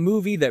 it's the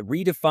movie that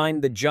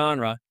redefined the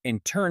genre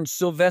and turned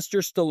Sylvester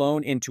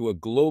Stallone into a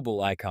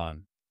global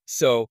icon.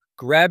 So,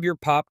 grab your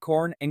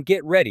popcorn and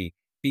get ready,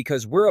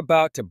 because we're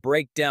about to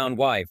break down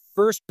why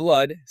First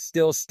Blood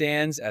still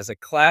stands as a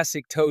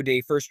classic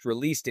today. First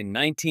released in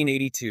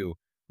 1982,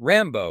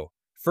 Rambo: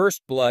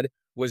 First Blood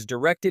was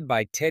directed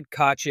by Ted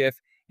Kotcheff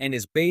and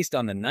is based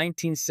on the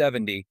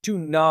 1972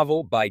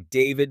 novel by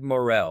David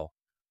Morrell.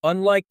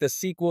 Unlike the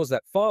sequels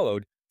that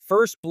followed,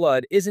 First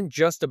Blood isn't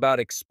just about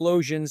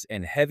explosions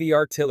and heavy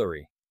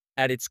artillery.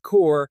 At its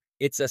core,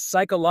 it's a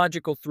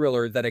psychological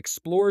thriller that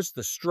explores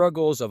the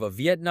struggles of a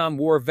Vietnam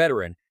War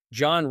veteran,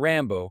 John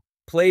Rambo,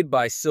 played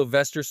by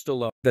Sylvester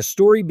Stallone. The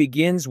story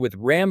begins with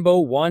Rambo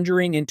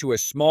wandering into a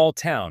small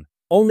town,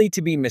 only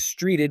to be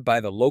mistreated by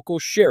the local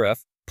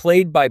sheriff,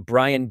 played by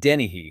Brian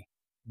Dennehy.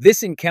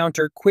 This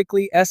encounter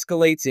quickly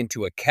escalates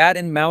into a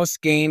cat-and-mouse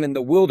game in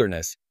the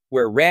wilderness,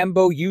 where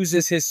Rambo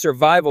uses his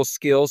survival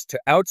skills to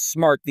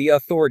outsmart the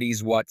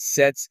authorities. What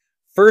sets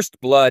First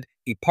Blood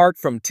apart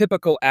from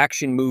typical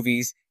action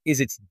movies is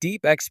its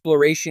deep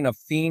exploration of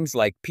themes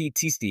like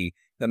PTSD,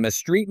 the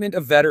mistreatment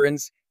of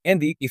veterans,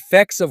 and the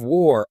effects of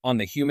war on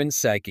the human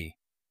psyche.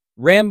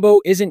 Rambo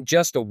isn't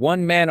just a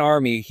one-man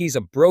army, he's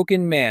a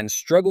broken man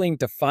struggling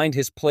to find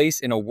his place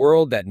in a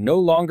world that no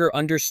longer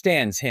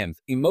understands him.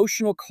 The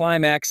emotional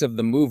climax of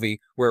the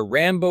movie, where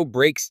Rambo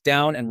breaks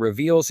down and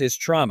reveals his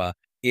trauma,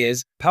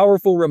 is a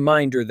powerful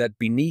reminder that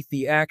beneath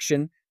the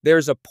action,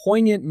 there's a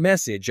poignant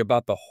message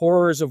about the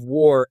horrors of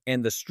war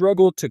and the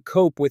struggle to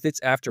cope with its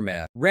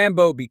aftermath.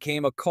 Rambo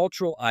became a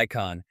cultural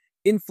icon,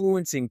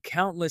 influencing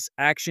countless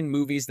action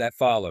movies that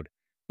followed.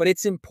 But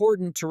it's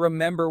important to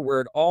remember where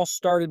it all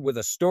started, with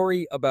a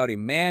story about a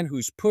man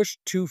who's pushed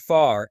too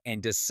far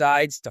and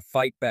decides to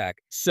fight back.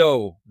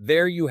 So,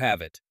 there you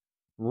have it.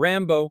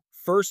 Rambo: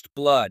 First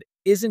Blood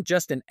isn't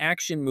just an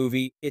action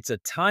movie, it's a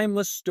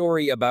timeless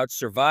story about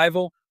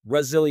survival,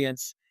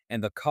 resilience,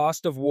 and the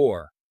cost of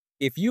war.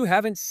 If you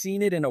haven't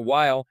seen it in a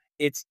while,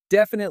 it's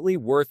definitely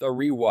worth a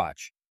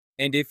rewatch.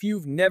 And if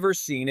you've never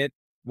seen it,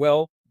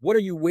 well, what are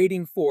you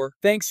waiting for?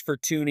 Thanks for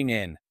tuning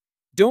in.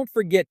 Don't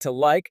forget to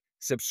like,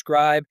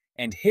 subscribe,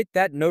 and hit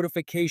that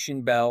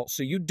notification bell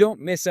so you don't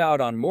miss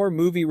out on more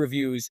movie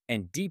reviews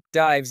and deep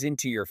dives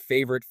into your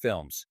favorite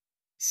films.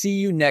 See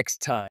you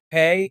next time.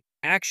 Hey,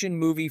 action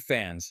movie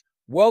fans,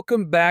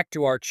 welcome back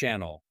to our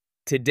channel.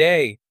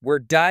 Today, we're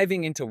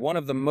diving into one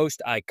of the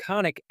most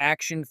iconic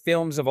action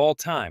films of all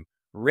time,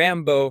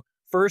 Rambo: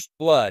 First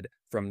Blood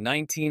from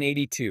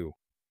 1982.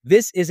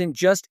 This isn't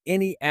just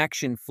any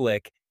action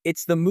flick,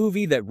 it's the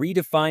movie that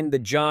redefined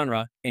the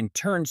genre and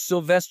turned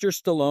Sylvester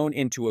Stallone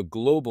into a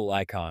global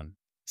icon.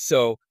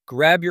 So,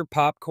 grab your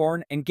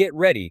popcorn and get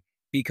ready,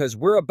 because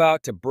we're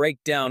about to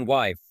break down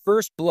why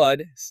First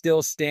Blood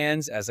still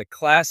stands as a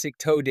classic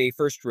today.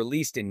 First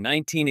released in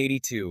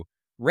 1982,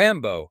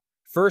 Rambo: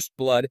 First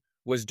Blood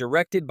was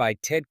directed by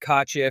Ted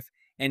Kotcheff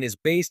and is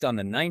based on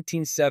the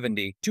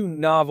 1972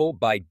 novel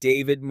by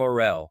David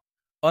Morrell.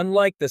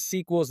 Unlike the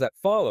sequels that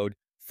followed,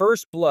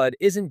 First Blood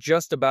isn't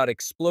just about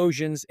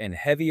explosions and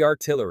heavy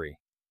artillery.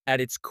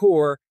 At its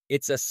core,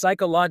 it's a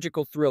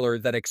psychological thriller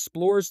that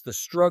explores the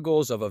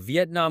struggles of a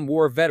Vietnam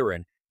War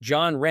veteran,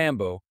 John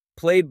Rambo,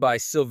 played by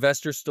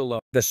Sylvester Stallone.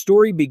 The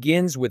story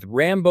begins with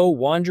Rambo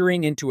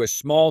wandering into a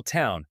small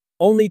town,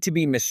 only to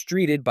be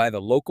mistreated by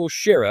the local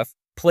sheriff,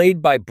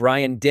 played by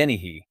Brian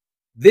Dennehy.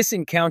 This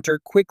encounter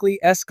quickly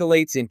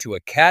escalates into a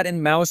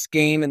cat-and-mouse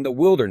game in the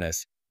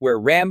wilderness, where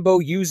Rambo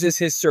uses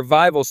his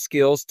survival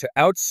skills to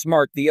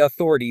outsmart the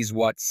authorities.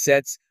 What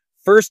sets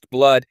First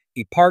Blood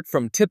apart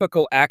from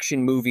typical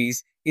action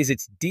movies is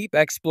its deep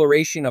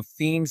exploration of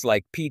themes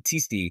like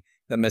PTSD,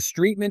 the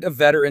mistreatment of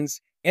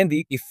veterans, and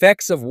the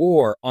effects of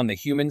war on the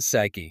human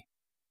psyche.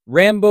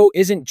 Rambo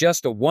isn't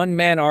just a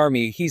one-man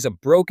army, he's a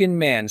broken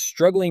man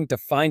struggling to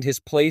find his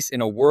place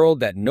in a world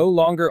that no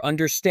longer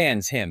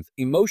understands him.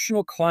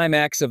 Emotional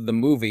climax of the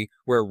movie,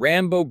 where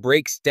Rambo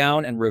breaks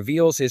down and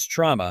reveals his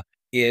trauma,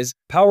 is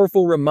a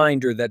powerful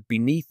reminder that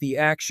beneath the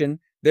action,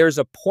 there's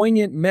a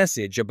poignant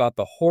message about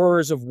the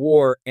horrors of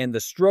war and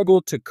the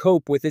struggle to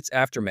cope with its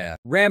aftermath.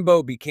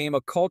 Rambo became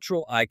a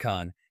cultural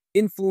icon,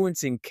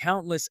 influencing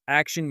countless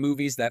action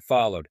movies that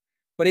followed.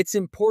 But it's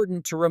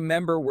important to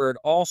remember where it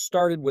all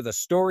started, with a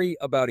story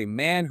about a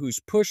man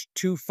who's pushed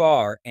too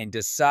far and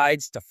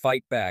decides to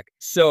fight back.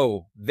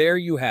 So, there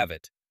you have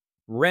it.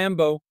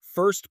 Rambo: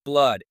 First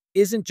Blood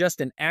isn't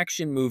just an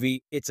action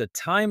movie, it's a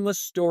timeless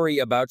story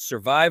about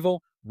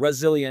survival,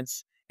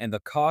 resilience, and the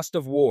cost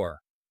of war.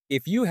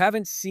 If you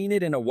haven't seen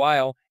it in a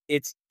while,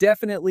 it's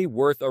definitely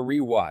worth a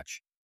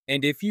rewatch.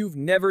 And if you've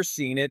never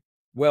seen it,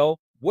 well,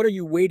 what are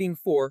you waiting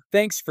for?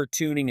 Thanks for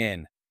tuning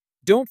in.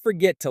 Don't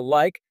forget to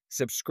like,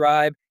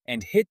 subscribe,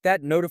 and hit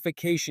that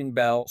notification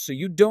bell so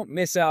you don't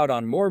miss out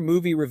on more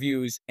movie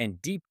reviews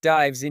and deep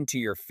dives into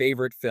your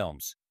favorite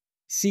films.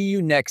 See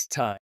you next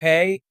time.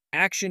 Hey,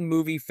 action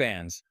movie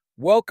fans,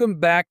 welcome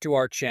back to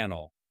our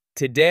channel.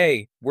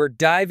 Today, we're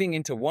diving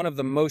into one of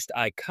the most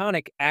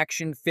iconic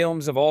action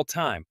films of all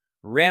time,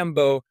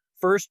 Rambo: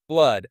 First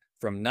Blood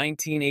from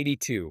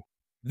 1982.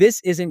 This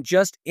isn't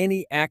just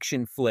any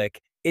action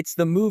flick, it's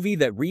the movie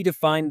that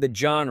redefined the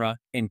genre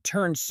and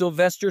turned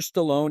Sylvester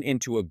Stallone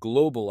into a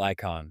global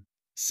icon.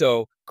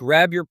 So,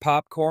 grab your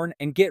popcorn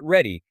and get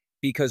ready,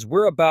 because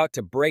we're about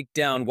to break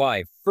down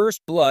why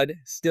First Blood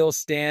still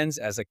stands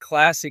as a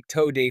classic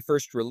today.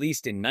 First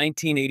released in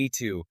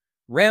 1982,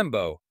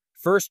 Rambo: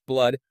 First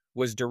Blood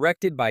was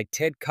directed by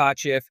Ted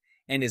Kotcheff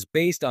and is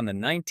based on the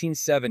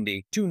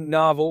 1972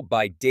 novel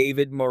by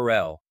David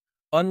Morrell.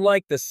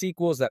 Unlike the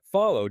sequels that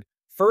followed,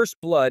 First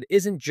Blood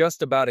isn't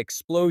just about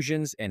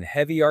explosions and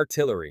heavy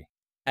artillery.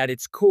 At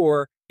its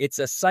core, it's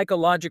a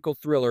psychological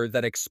thriller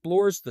that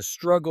explores the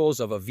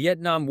struggles of a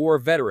Vietnam War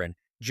veteran,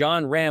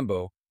 John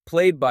Rambo,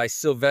 played by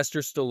Sylvester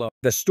Stallone.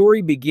 The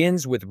story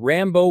begins with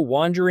Rambo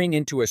wandering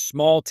into a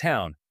small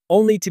town,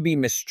 only to be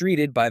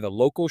mistreated by the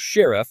local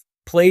sheriff,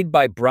 played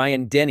by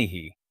Brian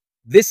Dennehy.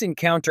 This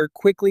encounter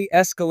quickly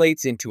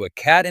escalates into a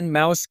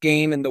cat-and-mouse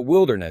game in the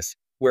wilderness,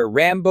 where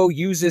Rambo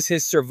uses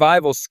his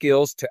survival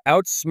skills to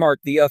outsmart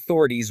the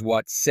authorities.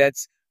 What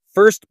sets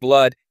First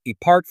Blood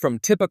apart from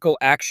typical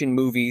action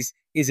movies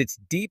is its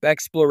deep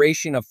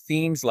exploration of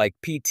themes like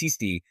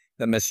PTSD,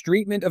 the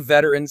mistreatment of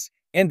veterans,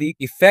 and the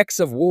effects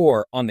of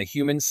war on the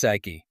human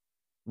psyche.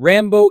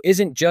 Rambo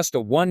isn't just a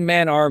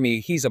one-man army,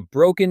 he's a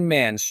broken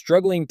man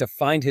struggling to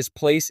find his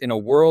place in a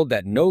world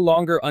that no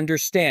longer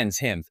understands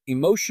him.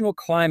 Emotional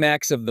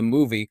climax of the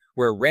movie,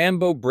 where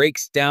Rambo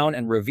breaks down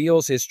and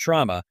reveals his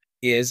trauma,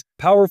 is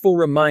a powerful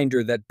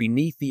reminder that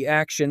beneath the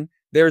action,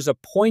 there's a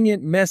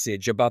poignant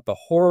message about the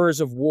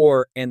horrors of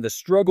war and the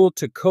struggle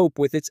to cope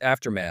with its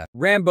aftermath.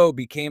 Rambo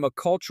became a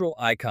cultural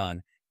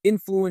icon,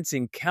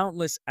 influencing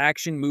countless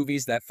action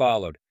movies that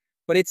followed.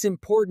 But it's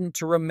important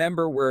to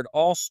remember where it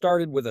all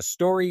started, with a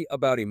story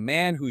about a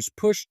man who's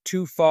pushed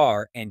too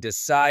far and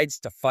decides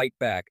to fight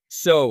back.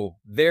 So,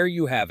 there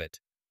you have it.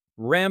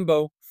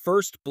 Rambo: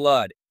 First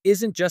Blood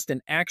isn't just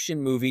an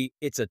action movie,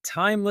 it's a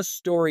timeless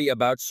story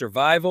about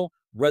survival,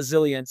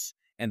 resilience,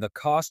 and the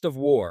cost of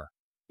war.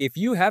 If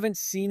you haven't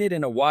seen it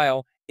in a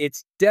while,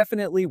 it's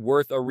definitely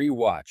worth a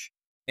rewatch.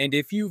 And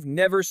if you've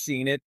never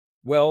seen it,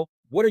 well,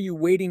 what are you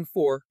waiting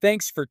for?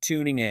 Thanks for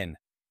tuning in.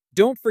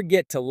 Don't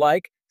forget to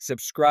like,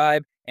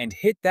 subscribe, and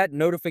hit that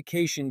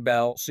notification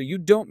bell so you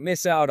don't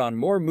miss out on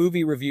more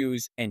movie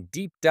reviews and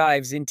deep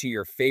dives into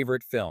your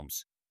favorite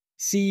films.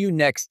 See you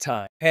next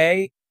time.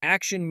 Hey,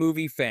 action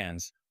movie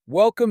fans,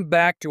 welcome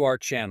back to our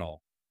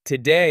channel.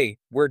 Today,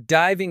 we're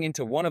diving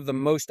into one of the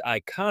most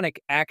iconic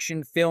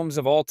action films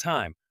of all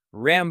time,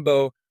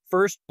 Rambo: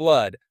 First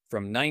Blood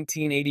from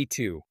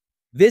 1982.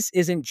 This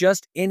isn't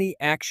just any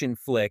action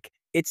flick,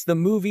 it's the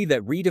movie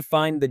that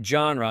redefined the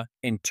genre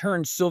and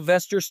turned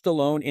Sylvester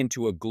Stallone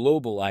into a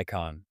global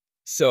icon.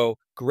 So,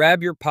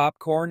 grab your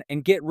popcorn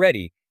and get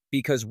ready,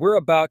 because we're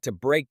about to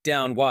break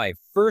down why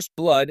First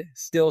Blood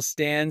still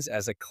stands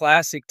as a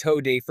classic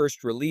today.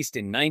 First released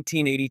in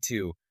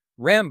 1982,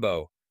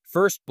 Rambo: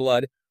 First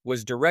Blood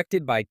was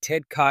directed by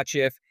Ted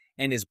Kotcheff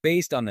and is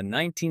based on the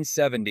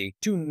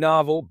 1972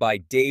 novel by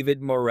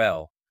David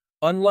Morrell.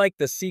 Unlike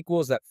the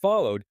sequels that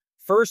followed,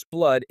 First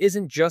Blood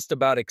isn't just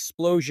about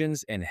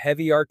explosions and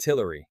heavy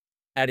artillery.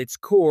 At its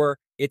core,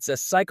 it's a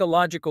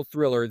psychological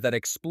thriller that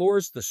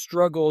explores the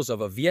struggles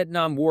of a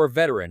Vietnam War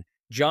veteran,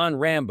 John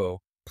Rambo,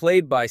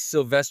 played by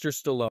Sylvester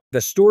Stallone. The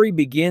story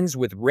begins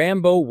with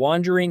Rambo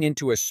wandering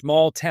into a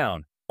small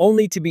town,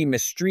 only to be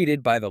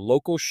mistreated by the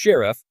local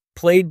sheriff,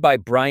 played by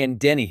Brian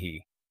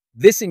Dennehy.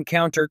 This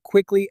encounter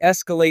quickly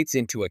escalates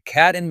into a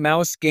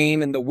cat-and-mouse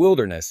game in the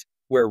wilderness,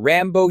 where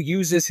Rambo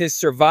uses his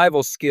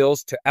survival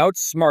skills to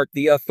outsmart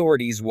the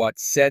authorities. What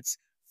sets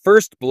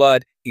First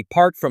Blood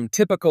apart from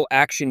typical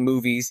action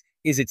movies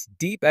is its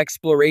deep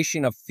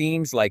exploration of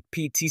themes like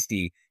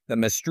PTSD, the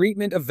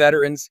mistreatment of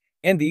veterans,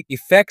 and the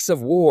effects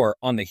of war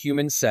on the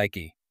human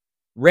psyche.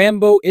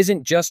 Rambo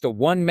isn't just a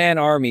one-man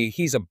army,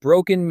 he's a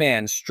broken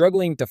man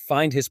struggling to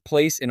find his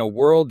place in a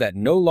world that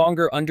no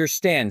longer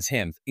understands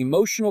him. The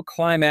emotional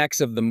climax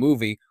of the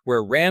movie,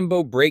 where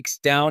Rambo breaks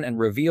down and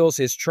reveals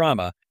his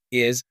trauma,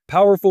 is a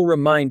powerful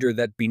reminder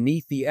that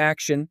beneath the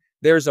action,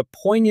 there's a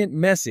poignant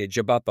message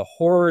about the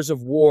horrors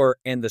of war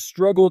and the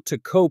struggle to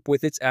cope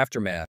with its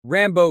aftermath.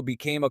 Rambo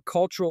became a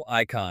cultural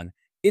icon,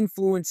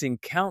 influencing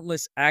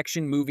countless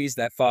action movies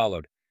that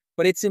followed.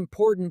 But it's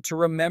important to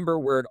remember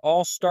where it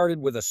all started,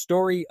 with a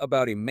story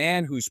about a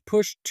man who's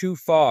pushed too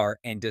far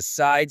and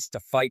decides to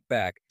fight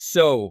back.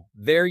 So,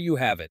 there you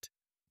have it.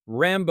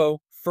 Rambo: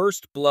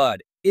 First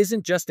Blood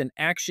isn't just an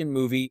action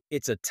movie,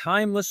 it's a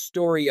timeless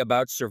story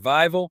about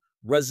survival,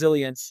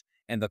 resilience,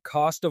 and the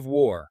cost of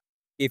war.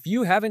 If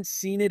you haven't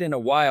seen it in a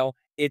while,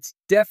 it's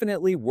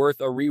definitely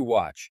worth a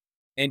rewatch.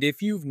 And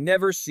if you've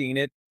never seen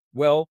it,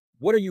 well,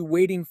 what are you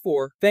waiting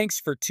for? Thanks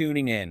for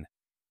tuning in.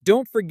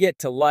 Don't forget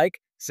to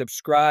like,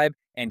 subscribe,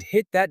 and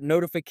hit that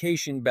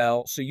notification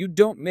bell so you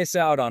don't miss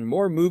out on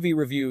more movie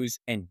reviews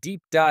and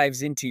deep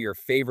dives into your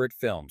favorite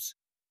films.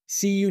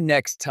 See you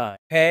next time.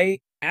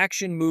 Hey,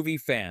 action movie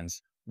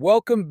fans,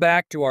 welcome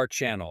back to our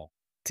channel.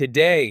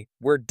 Today,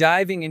 we're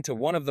diving into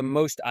one of the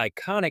most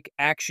iconic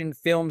action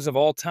films of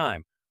all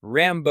time,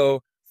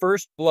 Rambo: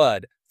 First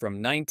Blood from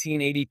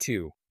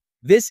 1982.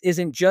 This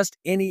isn't just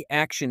any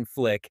action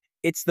flick,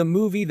 it's the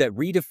movie that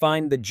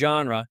redefined the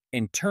genre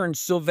and turned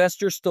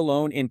Sylvester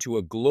Stallone into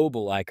a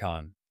global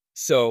icon.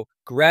 So,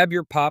 grab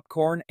your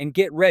popcorn and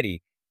get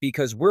ready,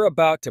 because we're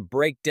about to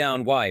break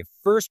down why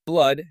First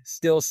Blood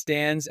still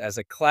stands as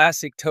a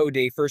classic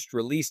today. First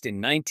released in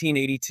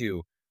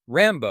 1982,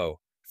 Rambo: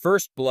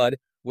 First Blood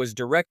was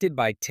directed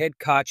by Ted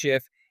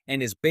Kotcheff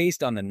and is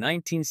based on the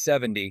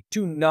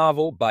 1972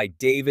 novel by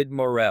David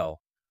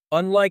Morrell.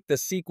 Unlike the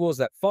sequels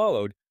that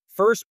followed,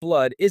 First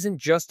Blood isn't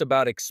just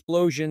about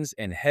explosions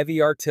and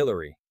heavy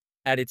artillery.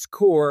 At its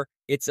core,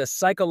 it's a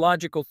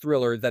psychological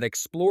thriller that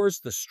explores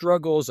the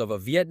struggles of a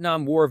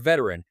Vietnam War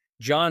veteran,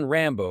 John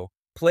Rambo,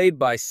 played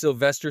by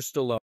Sylvester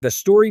Stallone. The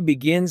story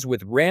begins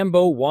with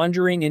Rambo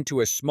wandering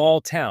into a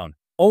small town,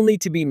 only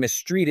to be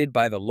mistreated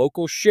by the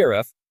local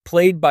sheriff,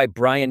 played by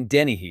Brian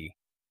Dennehy.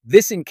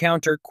 This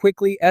encounter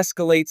quickly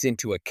escalates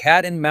into a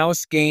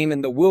cat-and-mouse game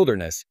in the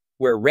wilderness,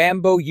 where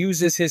Rambo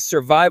uses his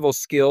survival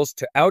skills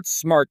to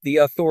outsmart the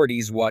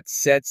authorities. What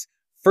sets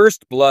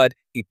First Blood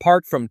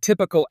apart from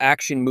typical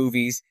action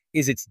movies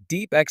is its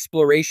deep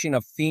exploration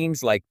of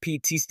themes like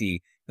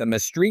PTSD, the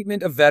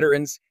mistreatment of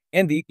veterans,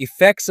 and the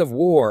effects of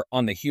war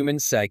on the human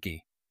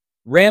psyche.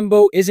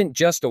 Rambo isn't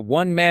just a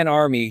one-man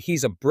army,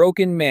 he's a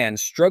broken man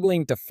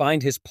struggling to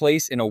find his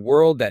place in a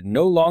world that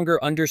no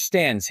longer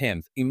understands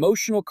him. The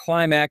emotional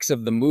climax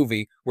of the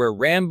movie, where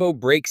Rambo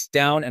breaks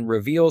down and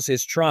reveals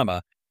his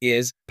trauma,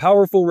 is a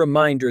powerful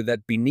reminder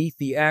that beneath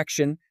the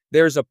action,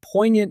 there's a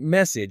poignant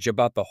message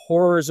about the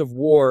horrors of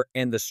war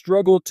and the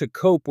struggle to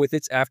cope with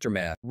its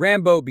aftermath.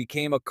 Rambo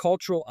became a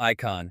cultural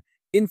icon,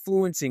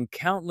 influencing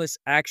countless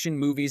action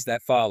movies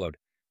that followed.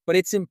 But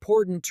it's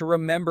important to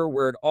remember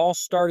where it all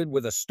started,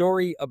 with a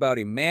story about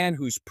a man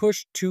who's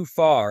pushed too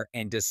far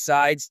and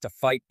decides to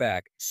fight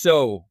back.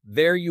 So,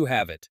 there you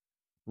have it.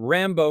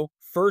 Rambo: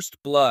 First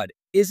Blood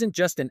isn't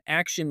just an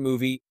action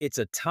movie, it's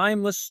a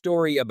timeless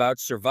story about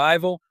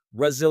survival,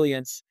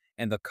 resilience,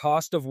 and the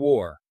cost of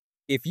war.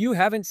 If you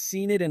haven't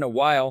seen it in a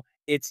while,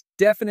 it's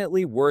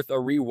definitely worth a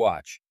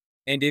rewatch.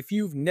 And if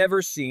you've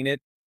never seen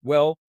it,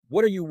 well,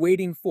 what are you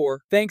waiting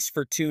for? Thanks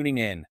for tuning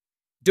in.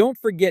 Don't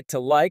forget to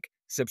like,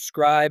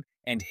 subscribe,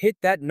 and hit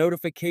that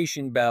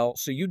notification bell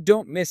so you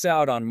don't miss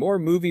out on more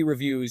movie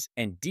reviews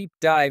and deep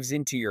dives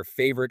into your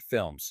favorite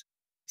films.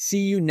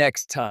 See you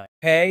next time.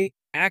 Hey,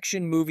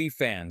 action movie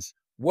fans,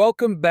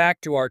 welcome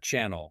back to our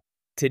channel.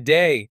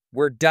 Today,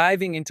 we're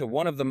diving into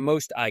one of the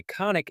most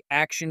iconic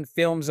action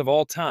films of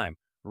all time,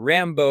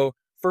 Rambo: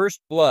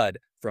 First Blood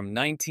from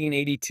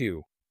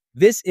 1982.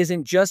 This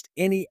isn't just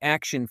any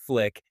action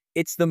flick,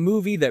 it's the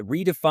movie that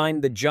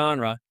redefined the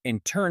genre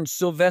and turned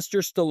Sylvester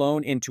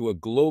Stallone into a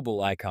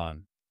global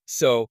icon.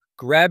 So,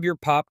 grab your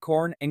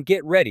popcorn and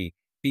get ready,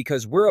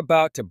 because we're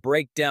about to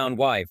break down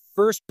why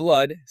First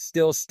Blood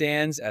still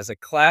stands as a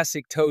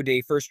classic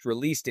today. First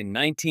released in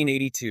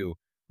 1982,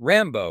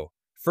 Rambo: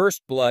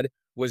 First Blood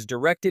was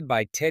directed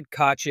by Ted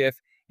Kotcheff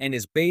and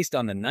is based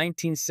on the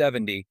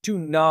 1972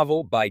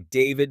 novel by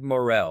David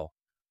Morrell.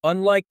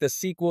 Unlike the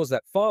sequels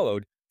that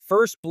followed,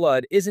 First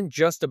Blood isn't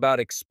just about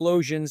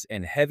explosions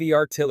and heavy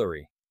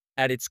artillery.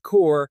 At its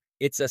core,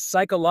 it's a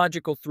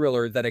psychological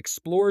thriller that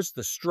explores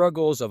the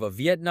struggles of a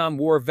Vietnam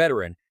War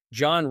veteran,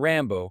 John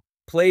Rambo,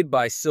 played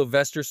by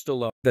Sylvester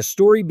Stallone. The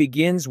story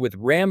begins with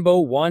Rambo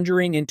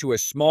wandering into a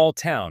small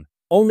town,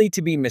 only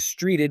to be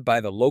mistreated by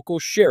the local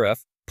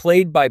sheriff,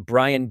 played by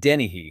Brian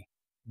Dennehy.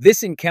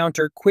 This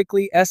encounter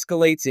quickly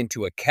escalates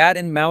into a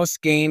cat-and-mouse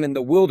game in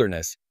the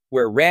wilderness,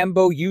 where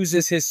Rambo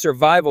uses his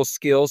survival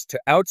skills to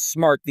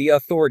outsmart the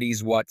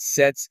authorities. What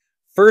sets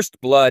First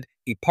Blood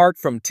apart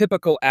from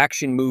typical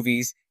action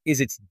movies is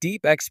its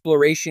deep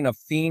exploration of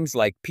themes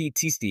like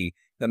PTSD,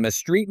 the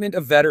mistreatment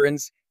of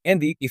veterans,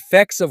 and the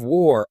effects of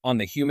war on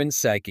the human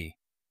psyche.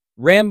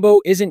 Rambo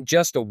isn't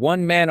just a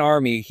one-man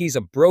army, he's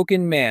a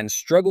broken man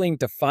struggling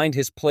to find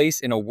his place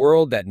in a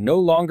world that no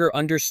longer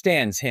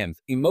understands him.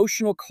 The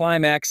emotional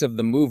climax of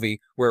the movie,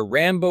 where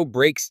Rambo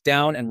breaks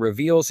down and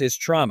reveals his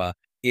trauma,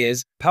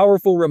 is a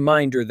powerful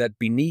reminder that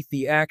beneath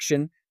the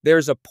action,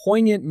 there's a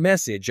poignant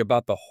message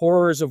about the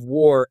horrors of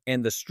war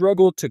and the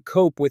struggle to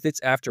cope with its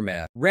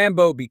aftermath.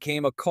 Rambo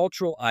became a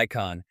cultural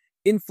icon,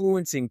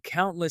 influencing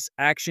countless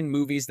action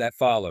movies that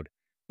followed.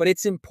 But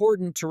it's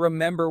important to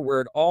remember where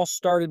it all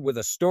started, with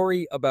a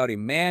story about a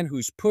man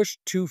who's pushed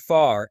too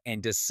far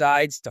and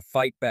decides to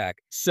fight back.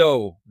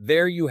 So,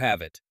 there you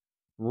have it.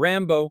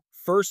 Rambo: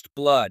 First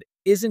Blood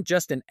isn't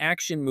just an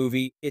action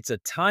movie, it's a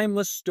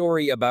timeless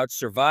story about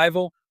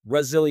survival,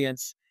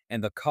 resilience,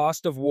 and the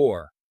cost of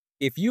war.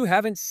 If you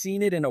haven't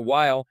seen it in a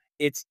while,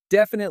 it's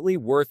definitely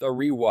worth a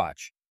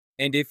rewatch.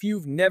 And if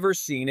you've never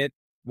seen it,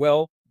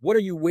 well, what are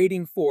you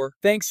waiting for?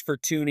 Thanks for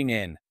tuning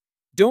in.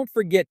 Don't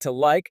forget to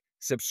like,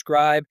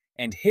 subscribe,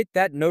 and hit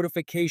that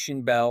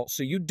notification bell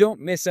so you don't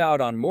miss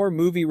out on more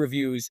movie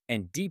reviews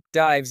and deep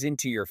dives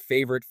into your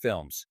favorite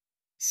films.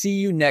 See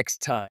you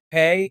next time.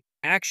 Hey,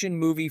 action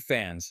movie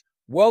fans,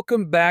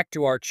 welcome back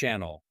to our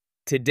channel.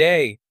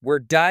 Today, we're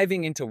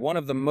diving into one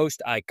of the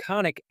most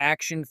iconic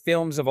action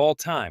films of all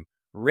time,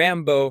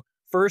 Rambo: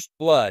 First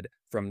Blood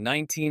from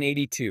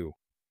 1982.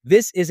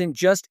 This isn't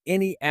just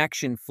any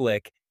action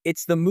flick,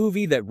 it's the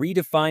movie that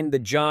redefined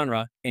the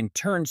genre and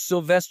turned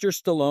Sylvester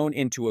Stallone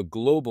into a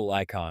global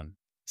icon.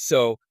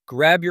 So,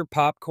 grab your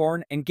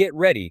popcorn and get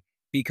ready,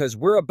 because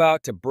we're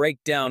about to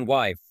break down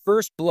why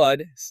First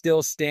Blood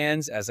still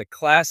stands as a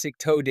classic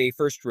today.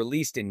 First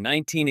released in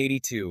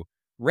 1982,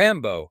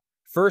 Rambo: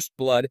 First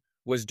Blood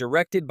was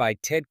directed by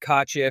Ted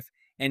Kotcheff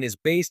and is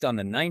based on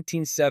the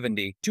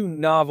 1972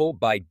 novel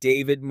by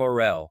David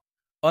Morrell.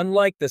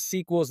 Unlike the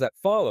sequels that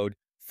followed,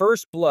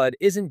 First Blood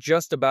isn't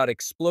just about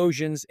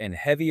explosions and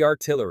heavy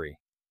artillery.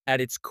 At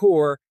its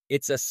core,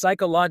 it's a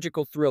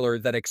psychological thriller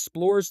that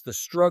explores the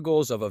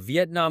struggles of a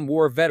Vietnam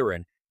War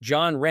veteran,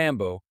 John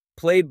Rambo,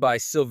 played by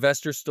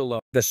Sylvester Stallone.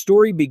 The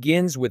story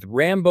begins with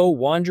Rambo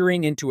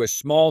wandering into a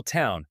small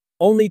town,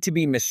 only to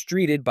be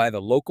mistreated by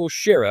the local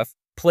sheriff,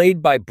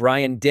 played by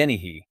Brian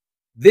Dennehy.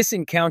 This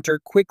encounter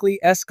quickly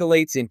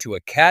escalates into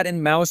a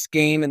cat-and-mouse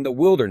game in the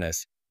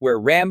wilderness, where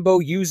Rambo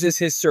uses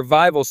his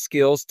survival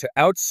skills to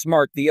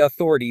outsmart the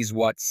authorities.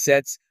 What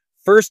sets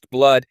First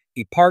Blood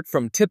apart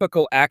from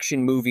typical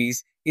action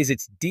movies is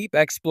its deep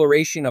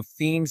exploration of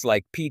themes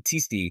like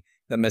PTSD,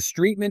 the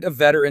mistreatment of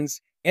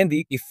veterans, and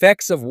the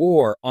effects of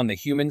war on the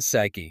human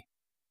psyche.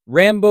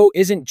 Rambo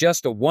isn't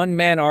just a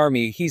one-man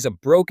army, he's a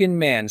broken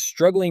man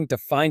struggling to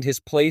find his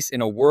place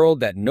in a world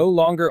that no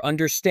longer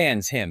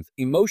understands him.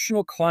 The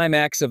emotional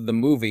climax of the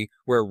movie,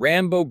 where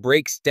Rambo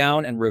breaks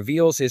down and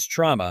reveals his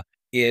trauma,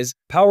 is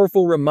a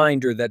powerful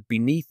reminder that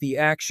beneath the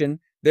action,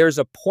 there's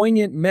a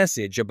poignant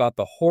message about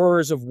the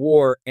horrors of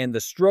war and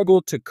the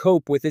struggle to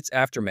cope with its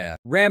aftermath.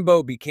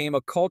 Rambo became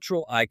a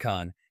cultural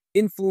icon,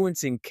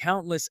 influencing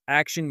countless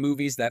action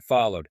movies that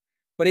followed.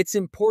 But it's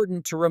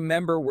important to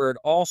remember where it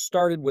all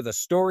started, with a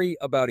story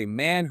about a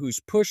man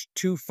who's pushed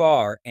too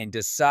far and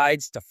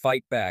decides to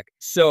fight back.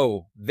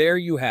 So, there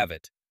you have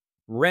it.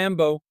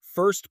 Rambo: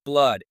 First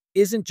Blood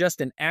isn't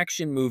just an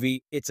action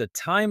movie, it's a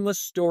timeless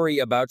story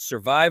about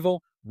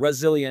survival,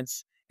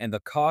 resilience, and the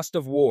cost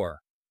of war.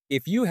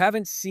 If you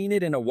haven't seen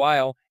it in a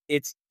while,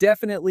 it's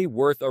definitely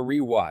worth a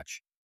rewatch.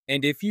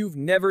 And if you've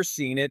never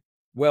seen it,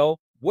 well,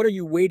 what are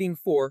you waiting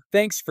for?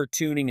 Thanks for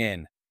tuning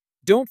in.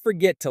 Don't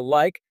forget to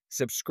like,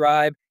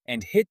 subscribe,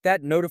 and hit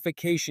that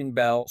notification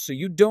bell so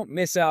you don't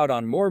miss out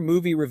on more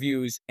movie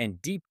reviews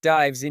and deep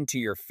dives into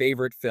your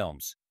favorite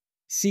films.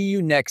 See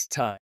you next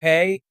time.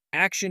 Hey,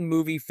 action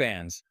movie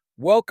fans,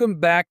 welcome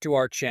back to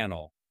our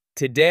channel.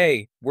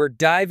 Today, we're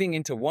diving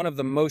into one of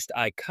the most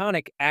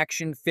iconic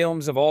action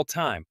films of all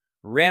time,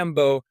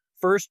 Rambo: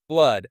 First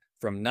Blood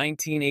from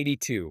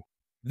 1982.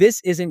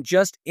 This isn't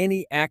just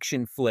any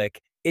action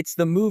flick, it's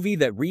the movie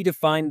that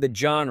redefined the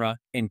genre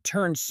and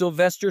turned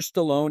Sylvester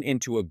Stallone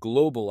into a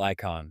global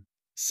icon.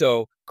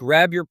 So,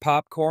 grab your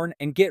popcorn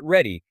and get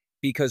ready,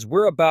 because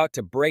we're about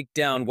to break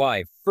down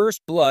why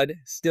First Blood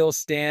still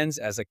stands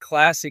as a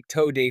classic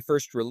today.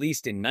 First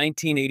released in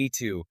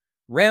 1982,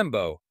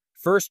 Rambo: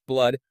 First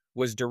Blood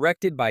was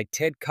directed by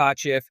Ted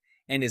Kotcheff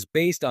and is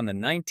based on the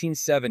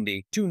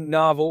 1972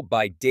 novel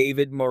by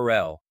David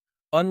Morrell.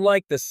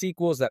 Unlike the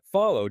sequels that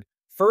followed,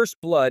 First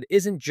Blood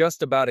isn't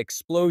just about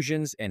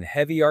explosions and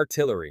heavy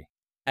artillery.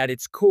 At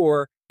its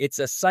core, it's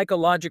a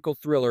psychological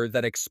thriller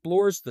that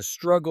explores the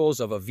struggles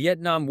of a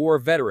Vietnam War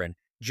veteran,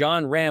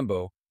 John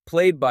Rambo,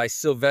 played by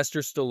Sylvester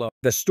Stallone.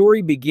 The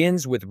story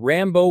begins with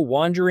Rambo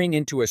wandering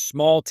into a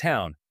small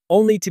town,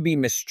 only to be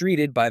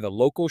mistreated by the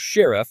local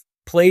sheriff,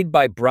 played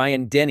by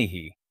Brian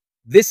Dennehy.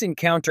 This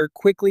encounter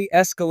quickly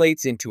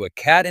escalates into a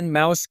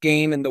cat-and-mouse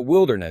game in the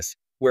wilderness,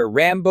 where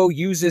Rambo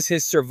uses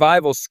his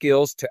survival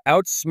skills to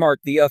outsmart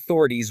the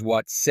authorities.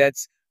 What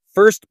sets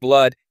First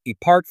Blood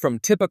apart from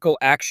typical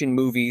action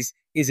movies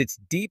is its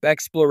deep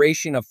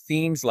exploration of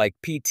themes like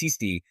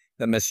PTSD,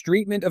 the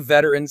mistreatment of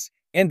veterans,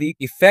 and the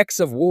effects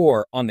of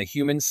war on the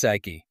human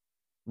psyche.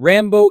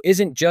 Rambo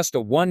isn't just a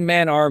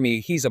one-man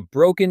army, he's a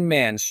broken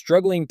man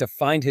struggling to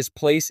find his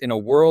place in a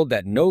world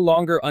that no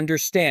longer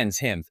understands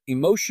him. The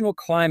emotional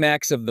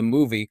climax of the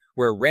movie,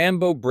 where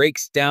Rambo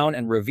breaks down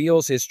and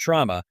reveals his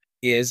trauma,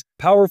 is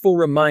a powerful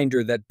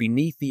reminder that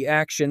beneath the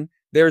action,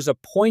 there's a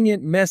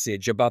poignant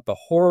message about the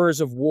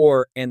horrors of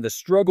war and the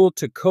struggle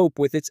to cope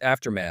with its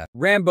aftermath.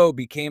 Rambo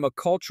became a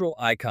cultural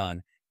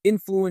icon,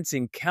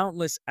 influencing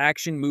countless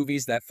action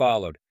movies that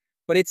followed.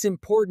 But it's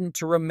important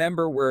to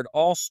remember where it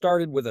all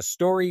started, with a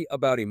story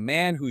about a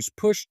man who's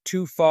pushed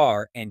too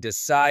far and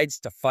decides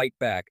to fight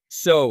back.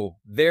 So,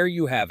 there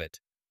you have it.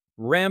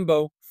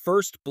 Rambo: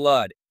 First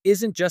Blood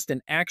isn't just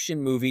an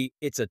action movie,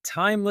 it's a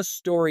timeless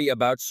story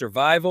about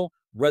survival,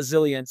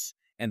 resilience,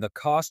 and the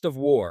cost of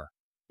war.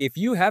 If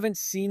you haven't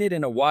seen it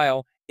in a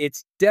while,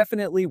 it's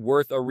definitely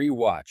worth a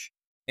rewatch.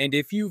 And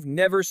if you've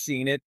never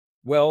seen it,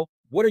 well,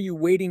 what are you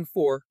waiting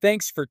for?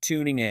 Thanks for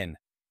tuning in.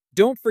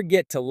 Don't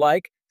forget to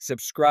like,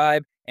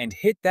 subscribe, and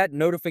hit that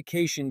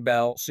notification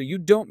bell so you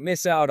don't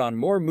miss out on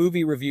more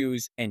movie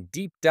reviews and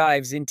deep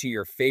dives into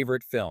your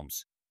favorite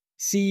films.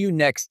 See you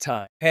next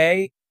time.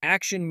 Hey,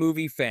 action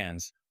movie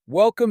fans,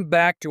 welcome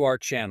back to our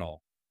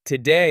channel.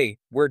 Today,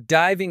 we're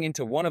diving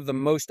into one of the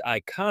most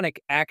iconic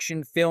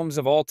action films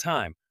of all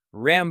time,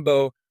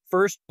 Rambo: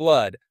 First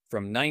Blood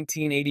from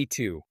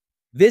 1982.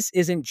 This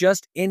isn't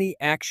just any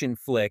action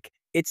flick,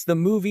 it's the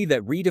movie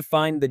that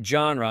redefined the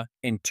genre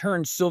and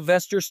turned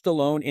Sylvester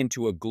Stallone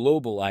into a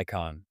global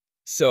icon.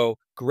 So,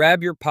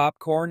 grab your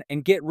popcorn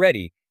and get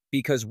ready,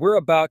 because we're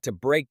about to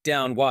break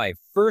down why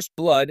First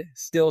Blood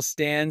still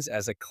stands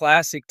as a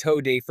classic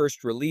today.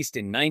 First released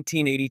in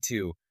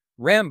 1982,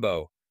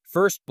 Rambo: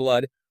 First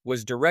Blood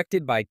was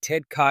directed by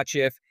Ted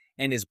Kotcheff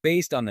and is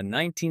based on the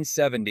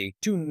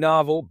 1972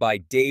 novel by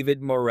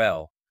David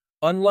Morrell.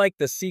 Unlike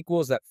the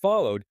sequels that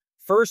followed,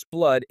 First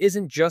Blood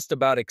isn't just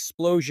about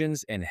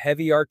explosions and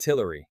heavy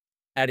artillery.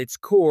 At its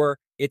core,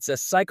 it's a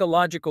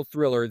psychological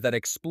thriller that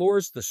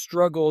explores the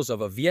struggles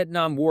of a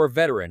Vietnam War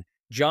veteran,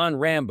 John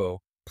Rambo,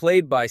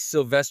 played by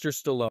Sylvester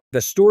Stallone.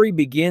 The story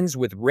begins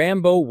with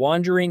Rambo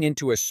wandering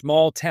into a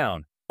small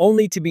town,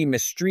 only to be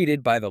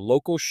mistreated by the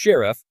local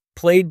sheriff,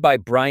 played by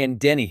Brian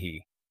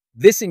Dennehy.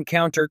 This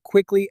encounter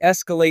quickly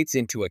escalates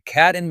into a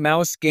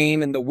cat-and-mouse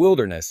game in the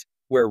wilderness,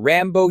 where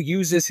Rambo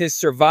uses his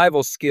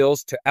survival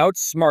skills to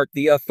outsmart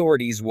the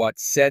authorities. What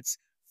sets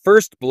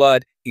First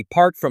Blood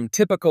apart from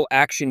typical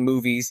action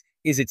movies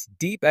is its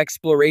deep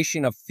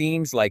exploration of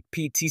themes like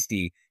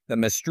PTSD, the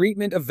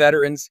mistreatment of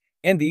veterans,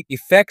 and the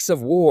effects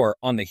of war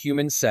on the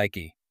human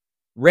psyche.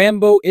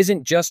 Rambo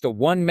isn't just a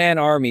one-man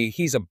army,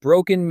 he's a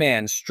broken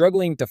man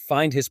struggling to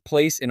find his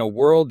place in a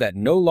world that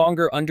no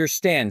longer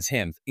understands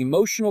him. The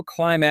emotional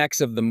climax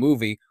of the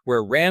movie,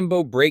 where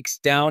Rambo breaks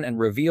down and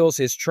reveals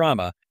his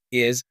trauma,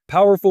 is a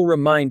powerful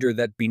reminder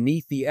that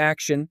beneath the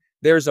action,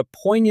 there's a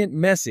poignant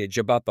message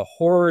about the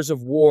horrors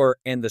of war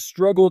and the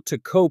struggle to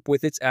cope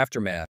with its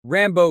aftermath.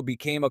 Rambo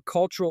became a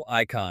cultural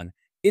icon,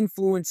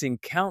 influencing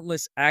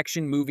countless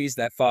action movies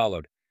that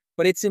followed.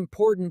 But it's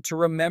important to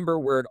remember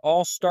where it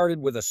all started,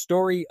 with a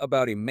story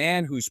about a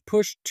man who's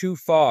pushed too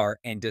far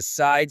and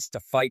decides to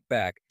fight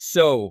back.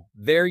 So,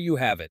 there you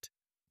have it.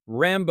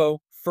 Rambo: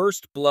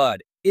 First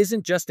Blood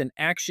isn't just an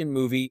action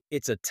movie,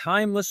 it's a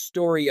timeless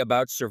story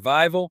about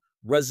survival,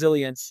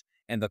 resilience,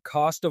 and the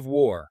cost of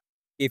war.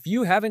 If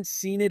you haven't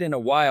seen it in a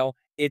while,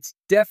 it's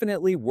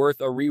definitely worth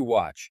a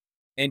rewatch.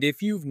 And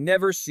if you've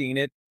never seen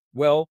it,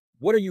 well,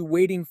 what are you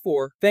waiting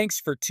for?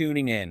 Thanks for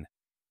tuning in.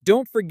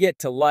 Don't forget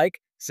to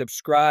like,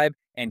 subscribe,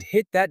 and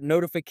hit that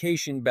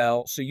notification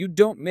bell so you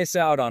don't miss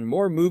out on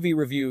more movie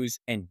reviews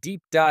and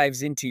deep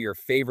dives into your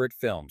favorite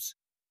films.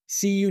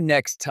 See you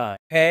next time.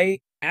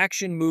 Hey,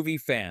 action movie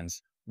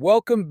fans,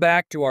 welcome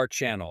back to our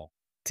channel.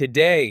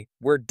 Today,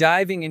 we're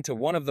diving into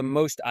one of the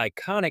most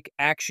iconic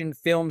action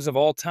films of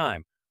all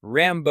time,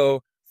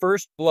 Rambo: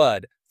 First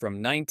Blood from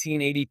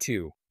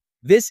 1982.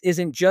 This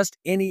isn't just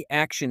any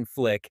action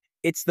flick,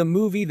 it's the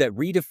movie that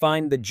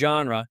redefined the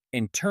genre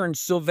and turned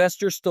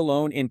Sylvester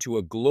Stallone into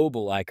a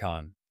global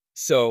icon.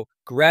 So,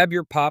 grab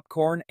your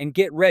popcorn and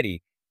get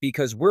ready,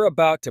 because we're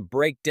about to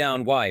break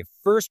down why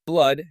First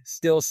Blood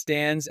still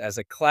stands as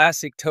a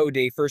classic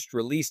today. First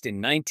released in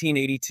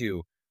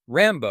 1982,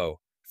 Rambo: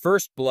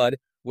 First Blood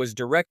was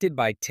directed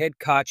by Ted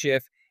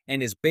Kotcheff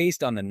and is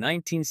based on the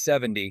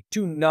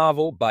 1972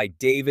 novel by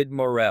David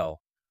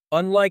Morrell.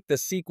 Unlike the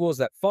sequels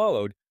that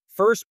followed,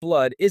 First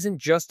Blood isn't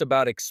just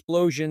about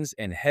explosions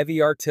and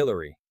heavy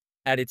artillery.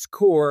 At its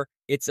core,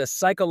 it's a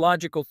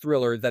psychological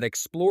thriller that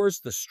explores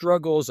the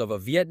struggles of a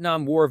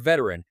Vietnam War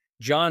veteran,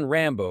 John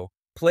Rambo,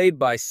 played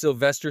by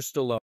Sylvester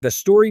Stallone. The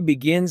story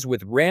begins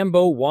with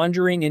Rambo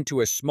wandering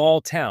into a small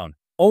town,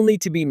 only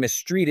to be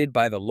mistreated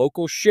by the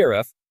local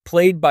sheriff,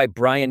 played by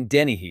Brian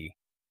Dennehy.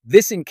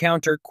 This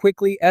encounter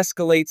quickly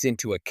escalates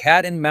into a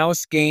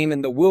cat-and-mouse game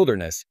in the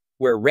wilderness,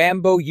 where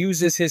Rambo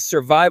uses his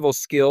survival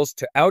skills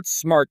to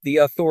outsmart the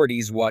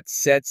authorities. What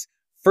sets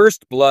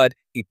First Blood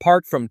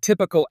apart from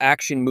typical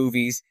action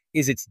movies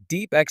is its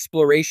deep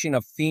exploration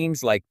of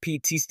themes like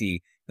PTSD,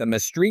 the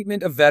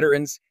mistreatment of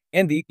veterans,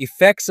 and the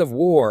effects of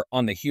war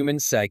on the human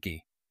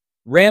psyche.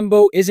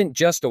 Rambo isn't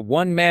just a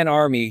one-man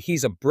army,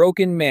 he's a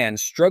broken man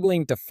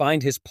struggling to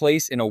find his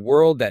place in a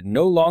world that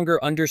no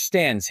longer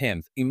understands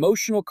him. The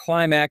emotional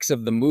climax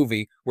of the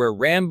movie, where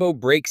Rambo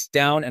breaks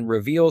down and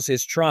reveals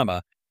his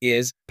trauma,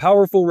 is a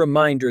powerful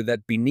reminder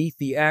that beneath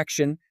the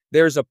action,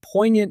 there's a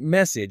poignant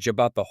message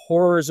about the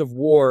horrors of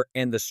war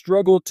and the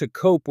struggle to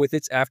cope with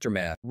its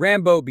aftermath.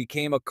 Rambo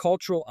became a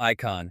cultural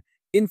icon,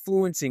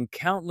 influencing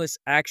countless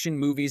action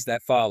movies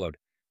that followed.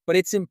 But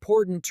it's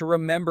important to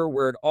remember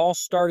where it all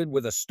started,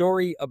 with a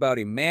story about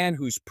a man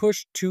who's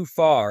pushed too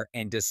far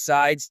and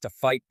decides to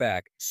fight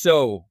back.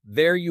 So,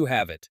 there you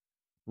have it.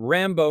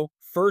 Rambo: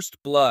 First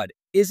Blood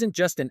isn't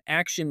just an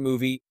action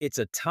movie, it's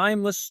a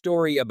timeless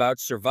story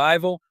about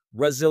survival,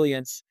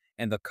 resilience,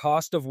 and the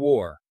cost of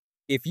war.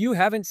 If you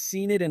haven't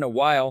seen it in a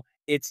while,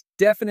 it's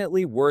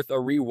definitely worth a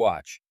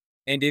rewatch.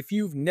 And if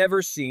you've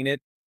never seen it,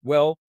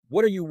 well,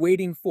 what are you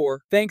waiting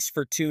for? Thanks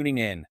for tuning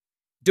in.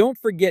 Don't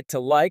forget to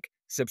like,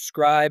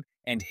 subscribe,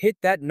 and hit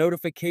that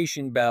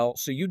notification bell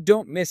so you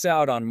don't miss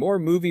out on more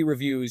movie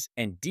reviews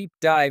and deep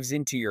dives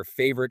into your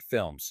favorite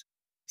films.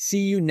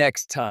 See you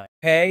next time.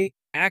 Hey,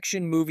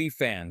 action movie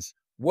fans,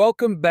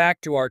 welcome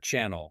back to our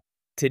channel.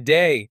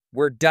 Today,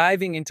 we're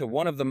diving into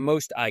one of the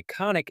most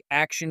iconic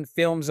action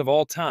films of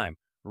all time,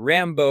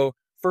 Rambo: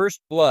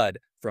 First Blood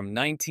from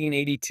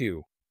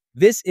 1982.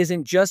 This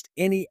isn't just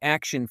any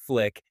action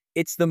flick,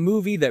 it's the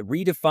movie that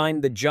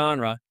redefined the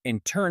genre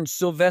and turned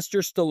Sylvester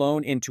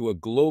Stallone into a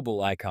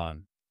global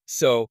icon.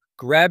 So,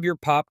 grab your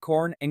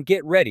popcorn and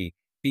get ready,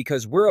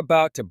 because we're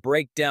about to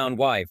break down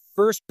why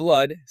First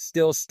Blood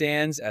still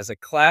stands as a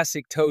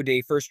classic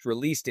today. First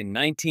released in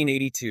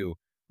 1982,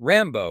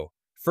 Rambo: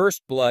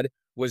 First Blood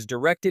was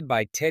directed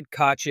by Ted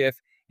Kotcheff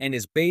and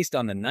is based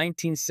on the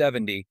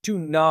 1972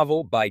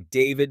 novel by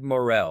David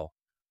Morrell.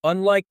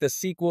 Unlike the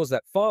sequels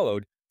that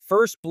followed,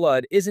 First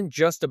Blood isn't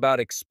just about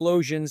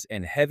explosions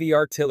and heavy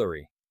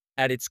artillery.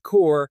 At its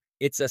core,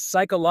 it's a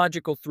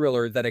psychological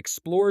thriller that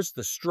explores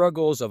the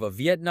struggles of a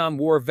Vietnam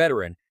War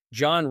veteran,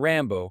 John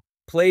Rambo,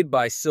 played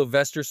by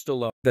Sylvester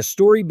Stallone. The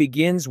story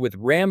begins with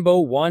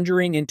Rambo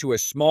wandering into a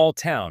small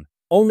town,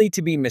 only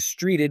to be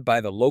mistreated by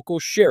the local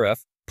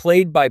sheriff,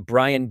 played by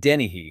Brian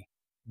Dennehy.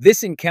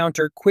 This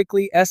encounter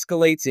quickly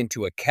escalates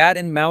into a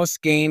cat-and-mouse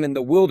game in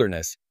the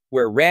wilderness,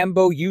 where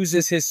Rambo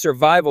uses his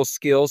survival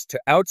skills to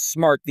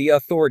outsmart the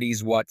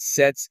authorities. What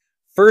sets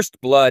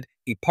First Blood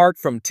apart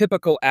from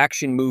typical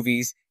action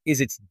movies is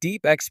its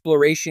deep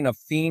exploration of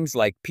themes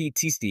like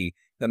PTSD,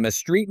 the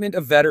mistreatment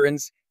of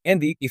veterans,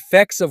 and the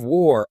effects of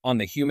war on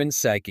the human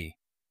psyche.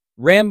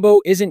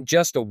 Rambo isn't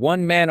just a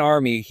one-man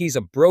army, he's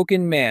a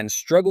broken man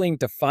struggling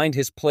to find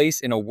his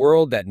place in a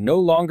world that no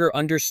longer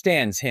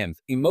understands him.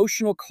 The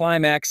emotional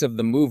climax of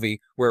the movie,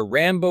 where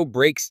Rambo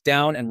breaks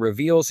down and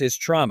reveals his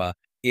trauma,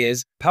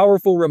 is a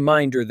powerful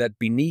reminder that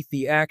beneath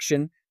the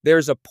action,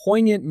 there's a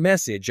poignant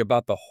message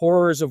about the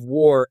horrors of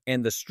war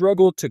and the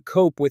struggle to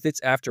cope with its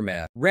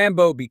aftermath.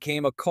 Rambo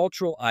became a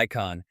cultural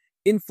icon,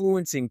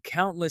 influencing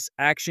countless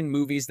action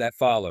movies that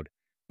followed.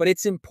 But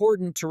it's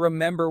important to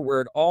remember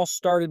where it all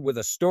started, with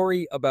a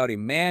story about a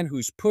man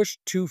who's pushed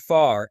too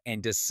far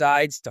and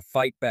decides to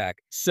fight back.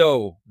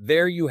 So,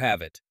 there you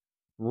have it.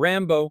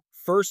 Rambo: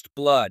 First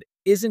Blood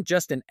isn't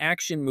just an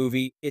action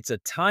movie, it's a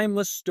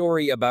timeless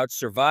story about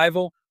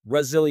survival,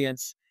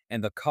 resilience,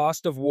 and the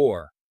cost of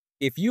war.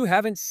 If you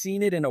haven't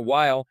seen it in a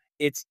while,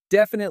 it's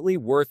definitely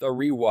worth a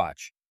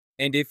rewatch.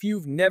 And if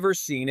you've never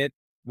seen it,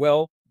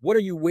 well, what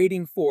are you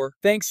waiting for?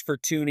 Thanks for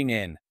tuning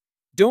in.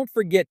 Don't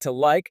forget to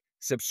like,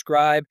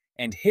 subscribe,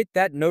 and hit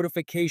that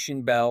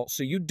notification bell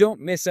so you don't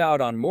miss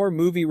out on more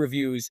movie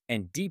reviews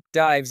and deep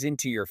dives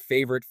into your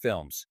favorite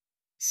films.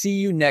 See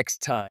you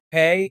next time.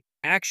 Hey,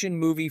 action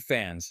movie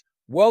fans,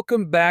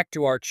 welcome back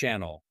to our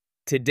channel.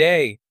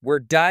 Today, we're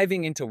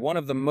diving into one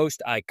of the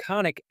most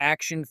iconic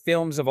action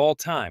films of all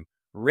time,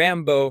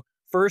 Rambo: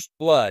 First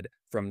Blood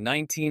from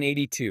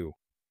 1982.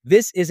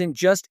 This isn't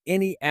just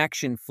any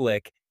action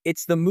flick,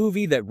 it's the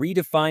movie that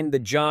redefined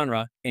the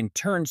genre and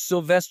turned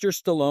Sylvester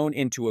Stallone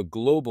into a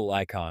global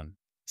icon.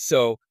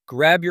 So,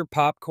 grab your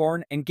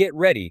popcorn and get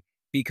ready,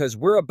 because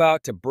we're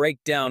about to break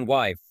down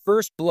why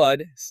First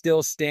Blood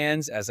still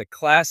stands as a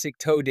classic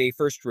today.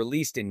 First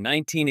released in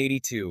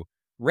 1982,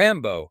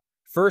 Rambo: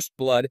 First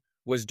Blood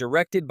was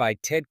directed by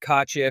Ted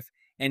Kotcheff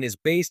and is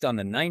based on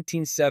the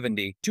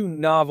 1972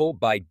 novel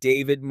by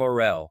David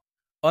Morrell.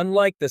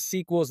 Unlike the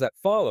sequels that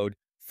followed,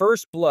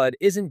 First Blood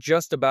isn't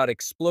just about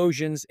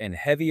explosions and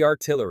heavy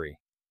artillery.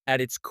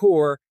 At its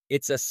core,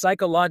 it's a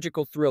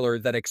psychological thriller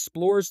that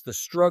explores the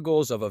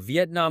struggles of a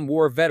Vietnam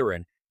War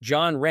veteran,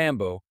 John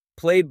Rambo,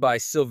 played by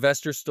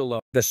Sylvester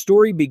Stallone. The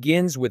story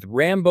begins with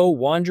Rambo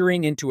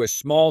wandering into a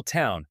small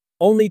town,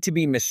 only to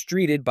be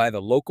mistreated by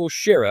the local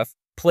sheriff,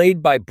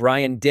 played by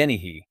Brian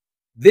Dennehy.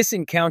 This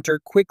encounter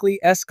quickly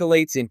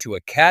escalates into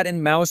a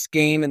cat-and-mouse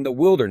game in the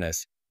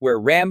wilderness, where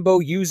Rambo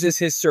uses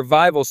his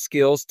survival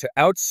skills to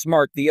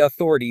outsmart the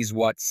authorities.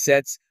 What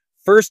sets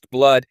First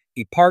Blood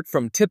apart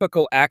from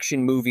typical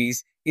action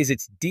movies is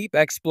its deep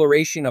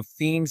exploration of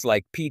themes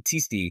like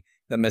PTSD,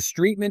 the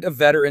mistreatment of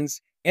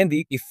veterans, and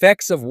the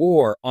effects of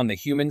war on the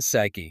human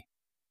psyche.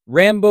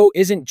 Rambo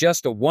isn't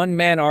just a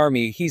one-man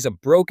army, he's a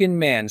broken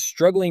man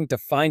struggling to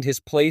find his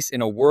place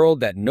in a world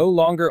that no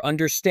longer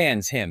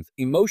understands him.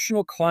 The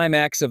emotional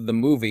climax of the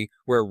movie,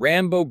 where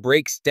Rambo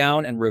breaks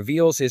down and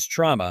reveals his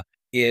trauma,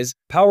 is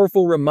a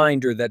powerful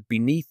reminder that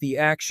beneath the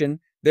action,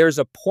 there's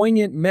a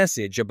poignant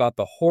message about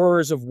the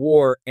horrors of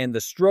war and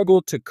the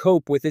struggle to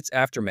cope with its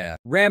aftermath.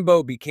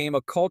 Rambo became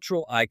a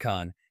cultural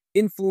icon,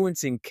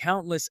 influencing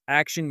countless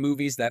action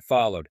movies that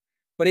followed.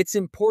 But it's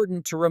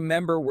important to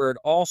remember where it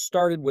all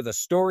started, with a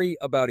story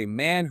about a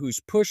man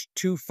who's pushed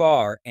too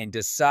far and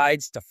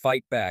decides to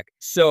fight back.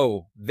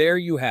 So, there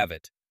you have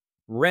it.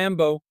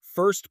 Rambo: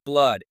 First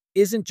Blood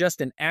isn't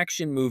just an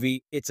action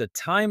movie, it's a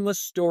timeless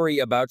story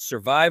about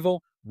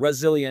survival,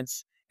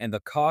 resilience, and the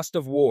cost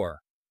of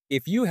war.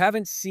 If you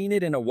haven't seen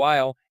it in a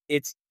while,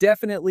 it's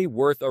definitely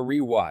worth a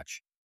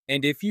rewatch.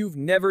 And if you've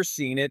never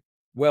seen it,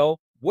 well,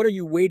 what are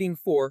you waiting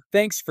for?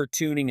 Thanks for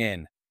tuning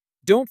in.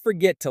 Don't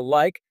forget to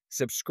like,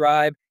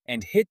 subscribe,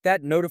 and hit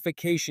that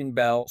notification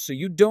bell so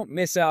you don't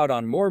miss out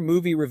on more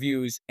movie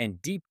reviews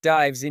and deep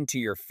dives into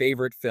your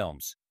favorite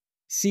films.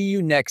 See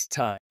you next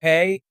time.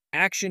 Hey,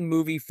 action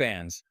movie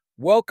fans,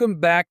 welcome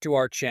back to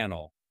our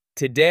channel.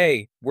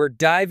 Today, we're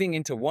diving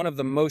into one of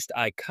the most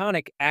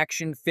iconic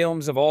action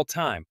films of all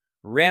time,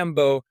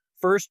 Rambo: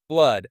 First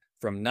Blood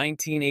from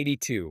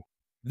 1982.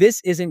 This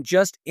isn't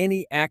just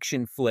any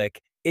action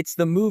flick, it's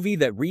the movie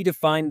that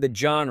redefined the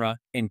genre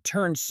and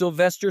turned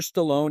Sylvester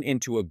Stallone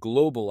into a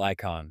global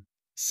icon.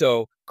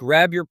 So,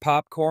 grab your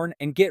popcorn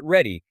and get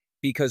ready,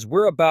 because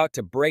we're about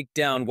to break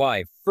down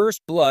why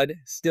First Blood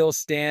still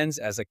stands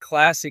as a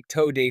classic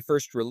today.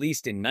 First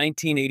released in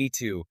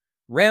 1982,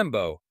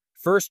 Rambo: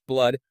 First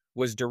Blood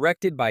was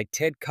directed by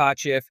Ted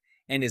Kotcheff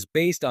and is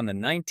based on the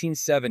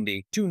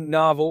 1972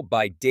 novel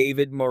by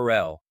David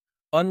Morrell.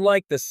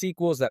 Unlike the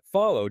sequels that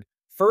followed,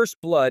 First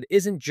Blood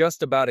isn't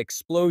just about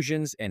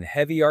explosions and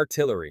heavy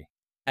artillery.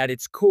 At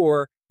its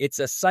core, it's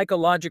a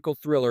psychological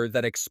thriller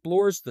that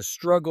explores the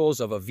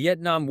struggles of a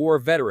Vietnam War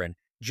veteran,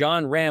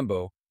 John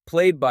Rambo,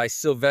 played by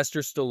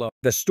Sylvester Stallone.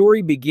 The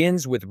story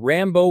begins with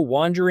Rambo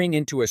wandering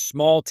into a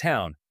small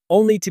town,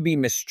 only to be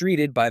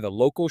mistreated by the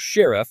local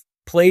sheriff,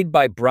 played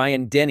by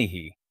Brian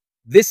Dennehy.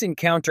 This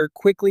encounter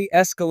quickly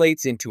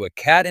escalates into a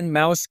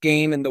cat-and-mouse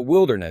game in the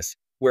wilderness,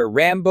 where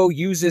Rambo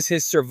uses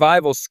his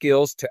survival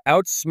skills to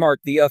outsmart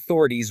the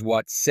authorities.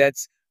 What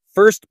sets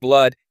First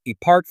Blood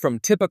apart from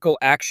typical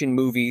action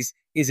movies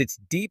is its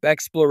deep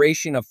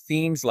exploration of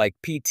themes like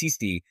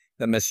PTSD,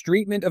 the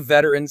mistreatment of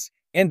veterans,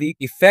 and the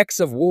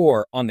effects of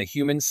war on the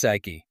human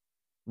psyche.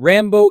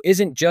 Rambo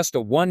isn't just a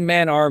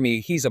one-man army,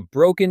 he's a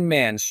broken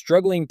man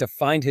struggling to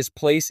find his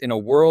place in a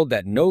world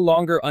that no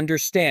longer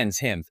understands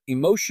him. The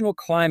emotional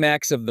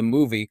climax of the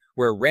movie,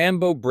 where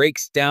Rambo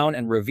breaks down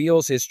and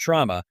reveals his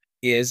trauma,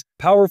 is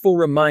a powerful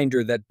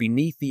reminder that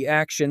beneath the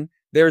action,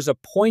 there's a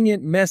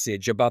poignant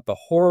message about the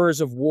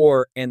horrors of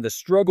war and the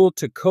struggle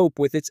to cope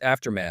with its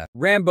aftermath.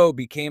 Rambo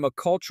became a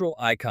cultural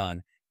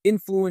icon,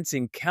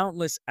 influencing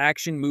countless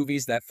action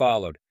movies that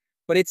followed.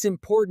 but it's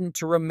important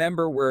to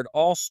remember where it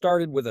all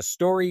started with a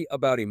story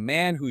about a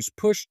man who's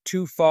pushed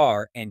too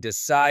far and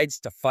decides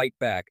to fight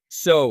back.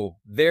 So,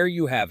 there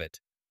you have it.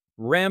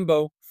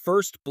 Rambo: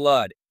 First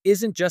Blood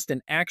isn't just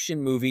an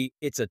action movie,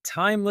 it's a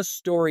timeless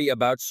story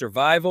about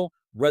survival,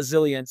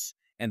 resilience,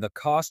 and the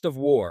cost of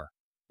war.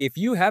 If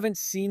you haven't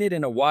seen it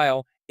in a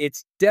while,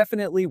 it's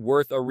definitely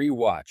worth a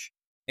rewatch.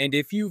 And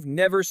if you've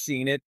never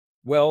seen it,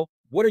 well,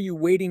 what are you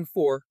waiting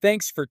for?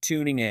 Thanks for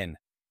tuning in.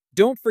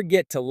 Don't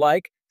forget to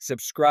like,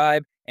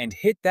 subscribe, and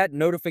hit that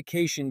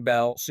notification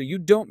bell so you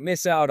don't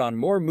miss out on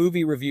more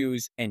movie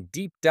reviews and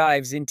deep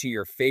dives into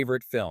your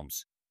favorite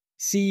films.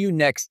 See you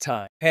next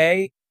time.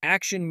 Hey,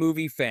 action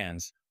movie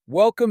fans,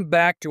 welcome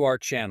back to our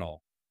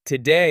channel.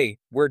 Today,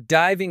 we're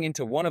diving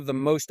into one of the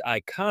most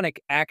iconic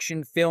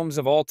action films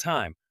of all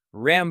time,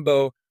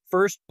 Rambo: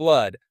 First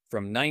Blood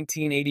from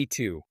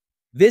 1982.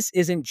 This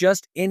isn't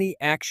just any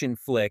action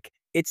flick,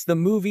 it's the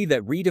movie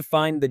that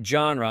redefined the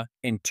genre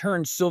and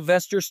turned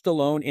Sylvester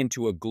Stallone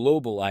into a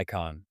global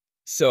icon.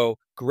 So,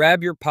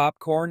 grab your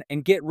popcorn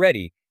and get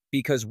ready,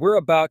 because we're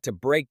about to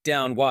break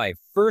down why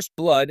First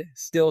Blood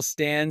still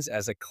stands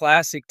as a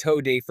classic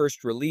today.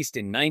 First released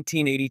in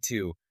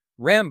 1982,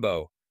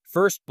 Rambo: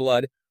 First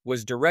Blood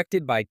was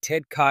directed by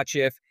Ted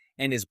Kotcheff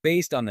and is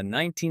based on the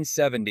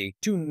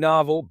 1972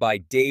 novel by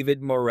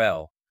David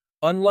Morrell.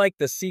 Unlike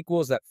the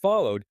sequels that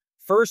followed,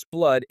 First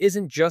Blood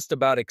isn't just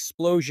about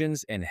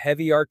explosions and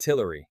heavy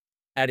artillery.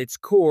 At its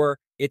core,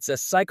 it's a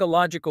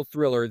psychological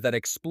thriller that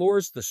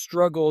explores the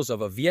struggles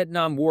of a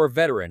Vietnam War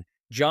veteran,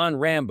 John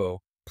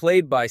Rambo,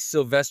 played by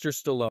Sylvester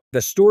Stallone.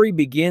 The story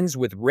begins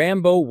with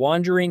Rambo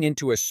wandering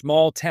into a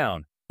small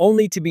town,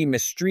 only to be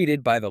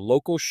mistreated by the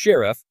local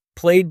sheriff,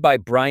 played by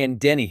Brian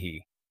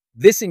Dennehy.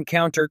 This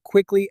encounter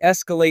quickly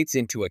escalates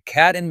into a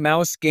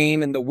cat-and-mouse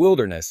game in the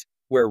wilderness,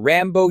 where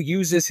Rambo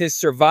uses his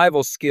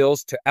survival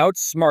skills to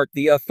outsmart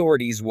the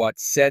authorities. What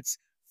sets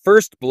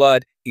First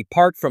Blood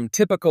apart from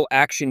typical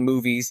action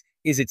movies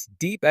is its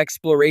deep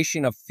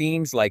exploration of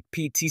themes like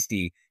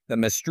PTSD, the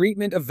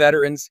mistreatment of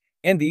veterans,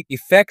 and the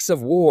effects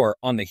of war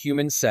on the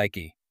human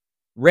psyche.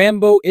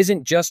 Rambo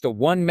isn't just a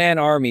one-man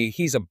army,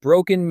 he's a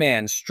broken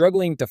man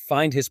struggling to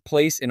find his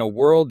place in a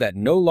world that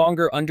no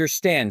longer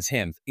understands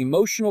him. The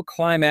emotional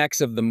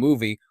climax of the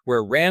movie,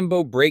 where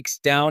Rambo breaks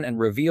down and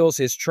reveals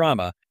his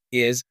trauma,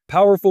 is a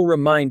powerful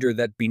reminder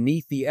that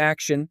beneath the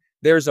action,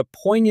 there's a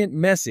poignant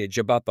message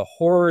about the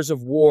horrors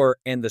of war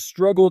and the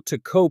struggle to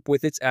cope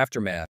with its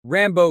aftermath.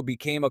 Rambo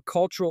became a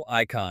cultural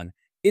icon,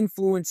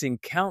 influencing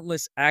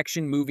countless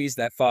action movies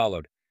that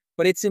followed.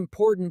 But it's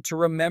important to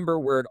remember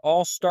where it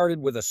all started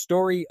with a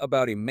story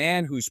about a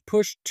man who's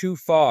pushed too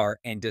far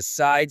and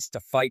decides to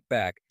fight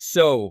back.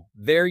 So,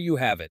 there you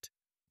have it.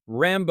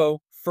 Rambo: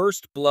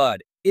 First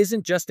Blood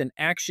isn't just an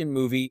action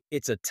movie,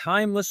 it's a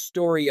timeless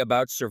story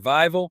about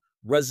survival,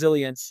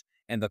 resilience,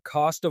 and the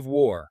cost of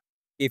war.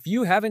 If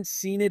you haven't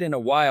seen it in a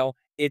while,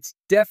 it's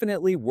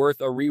definitely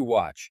worth a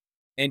rewatch.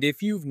 And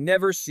if you've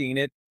never seen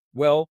it,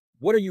 well,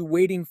 what are you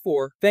waiting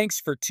for? Thanks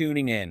for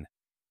tuning in.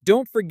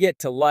 Don't forget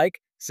to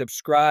like,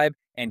 subscribe,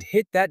 and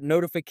hit that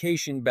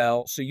notification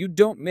bell so you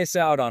don't miss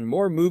out on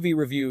more movie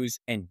reviews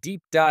and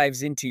deep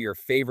dives into your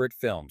favorite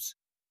films.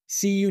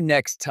 See you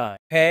next time.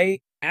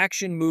 Hey,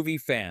 action movie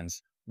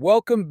fans,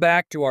 welcome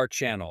back to our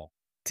channel.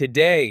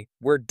 Today,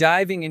 we're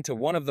diving into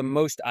one of the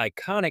most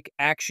iconic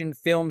action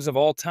films of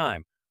all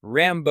time,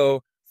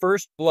 Rambo: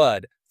 First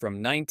Blood from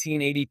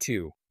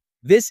 1982.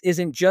 This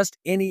isn't just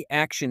any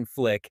action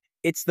flick,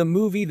 it's the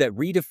movie that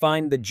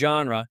redefined the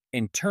genre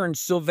and turned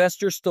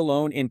Sylvester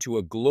Stallone into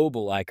a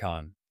global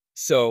icon.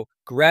 So,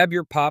 grab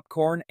your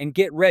popcorn and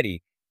get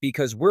ready,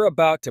 because we're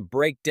about to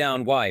break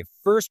down why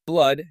First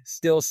Blood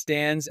still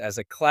stands as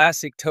a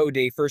classic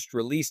today. First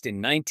released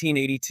in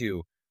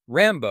 1982,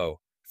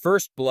 Rambo: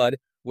 First Blood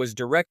was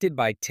directed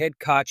by Ted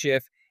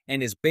Kotcheff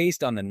and is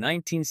based on the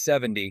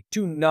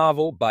 1972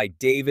 novel by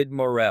David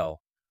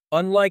Morrell.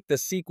 Unlike the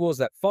sequels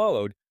that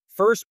followed,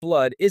 First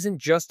Blood isn't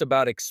just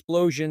about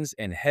explosions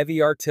and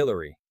heavy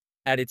artillery.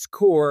 At its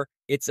core,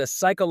 it's a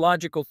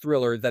psychological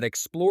thriller that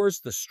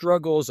explores the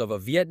struggles of a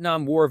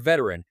Vietnam War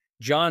veteran,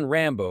 John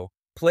Rambo,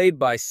 played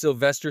by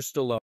Sylvester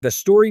Stallone. The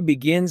story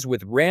begins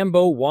with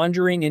Rambo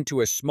wandering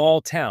into a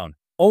small town,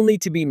 only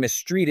to be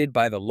mistreated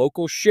by the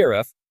local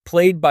sheriff,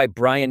 played by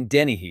Brian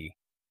Dennehy.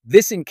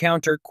 This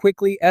encounter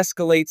quickly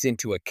escalates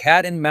into a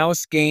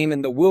cat-and-mouse game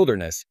in the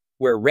wilderness,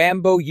 where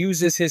Rambo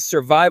uses his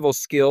survival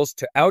skills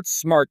to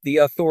outsmart the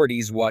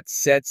authorities. What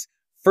sets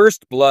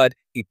First Blood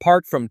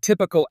apart from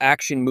typical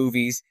action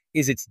movies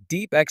is its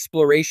deep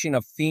exploration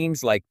of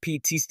themes like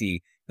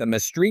PTSD, the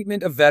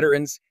mistreatment of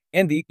veterans,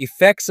 and the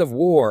effects of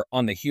war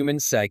on the human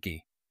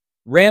psyche.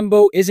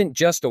 Rambo isn't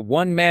just a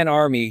one-man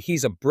army,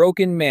 he's a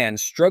broken man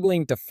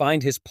struggling to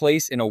find his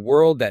place in a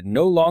world that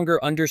no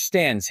longer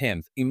understands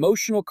him. The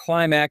emotional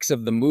climax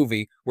of the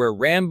movie, where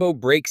Rambo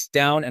breaks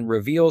down and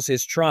reveals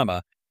his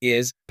trauma,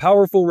 is a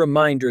powerful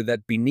reminder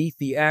that beneath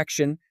the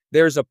action,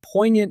 there's a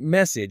poignant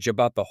message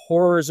about the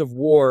horrors of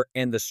war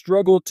and the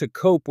struggle to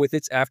cope with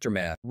its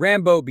aftermath.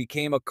 Rambo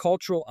became a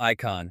cultural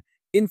icon,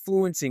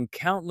 influencing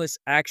countless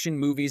action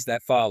movies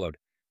that followed.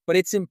 But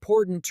it's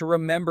important to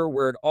remember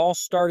where it all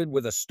started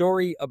with a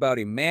story about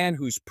a man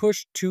who's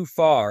pushed too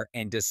far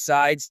and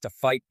decides to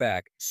fight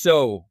back.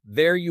 So,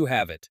 there you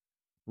have it.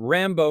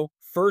 Rambo: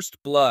 First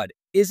Blood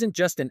isn't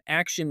just an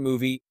action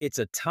movie, it's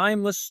a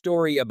timeless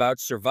story about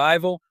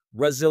survival,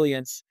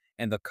 resilience,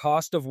 and the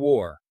cost of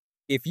war.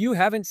 If you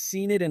haven't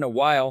seen it in a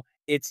while,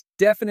 it's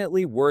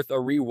definitely worth a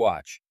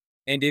rewatch.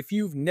 And if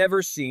you've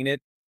never seen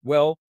it,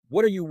 well,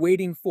 what are you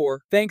waiting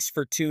for? Thanks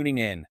for tuning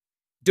in.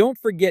 Don't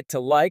forget to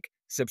like,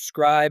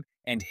 subscribe,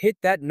 and hit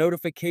that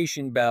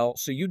notification bell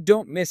so you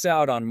don't miss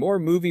out on more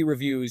movie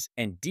reviews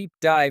and deep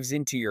dives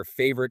into your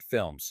favorite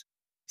films.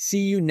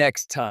 See you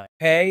next time.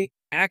 Hey,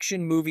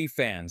 action movie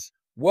fans,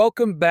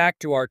 welcome back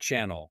to our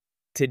channel.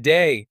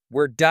 Today,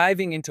 we're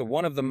diving into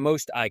one of the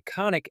most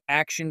iconic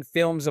action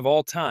films of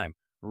all time,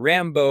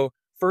 Rambo: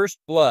 First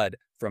Blood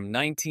from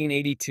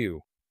 1982.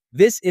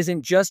 This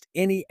isn't just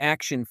any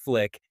action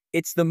flick,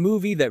 it's the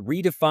movie that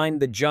redefined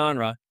the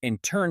genre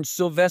and turned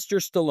Sylvester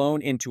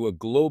Stallone into a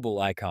global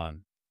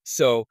icon.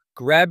 So,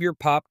 grab your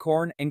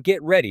popcorn and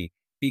get ready,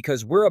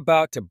 because we're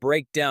about to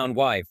break down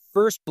why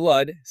First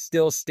Blood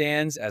still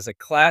stands as a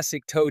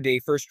classic today.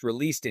 First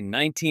released in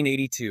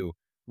 1982,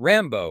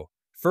 Rambo: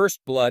 First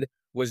Blood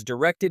was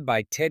directed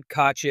by Ted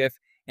Kotcheff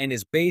and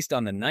is based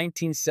on the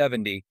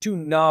 1972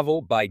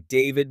 novel by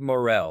David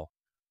Morrell.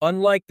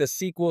 Unlike the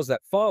sequels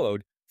that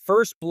followed,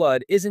 First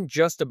Blood isn't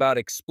just about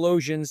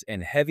explosions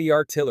and heavy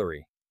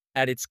artillery.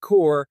 At its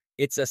core,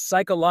 it's a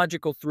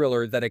psychological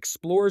thriller that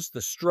explores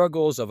the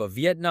struggles of a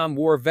Vietnam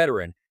War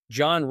veteran,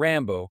 John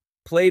Rambo,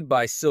 played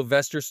by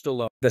Sylvester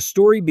Stallone. The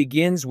story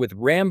begins with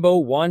Rambo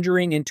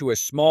wandering into a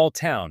small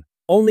town,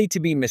 only to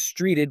be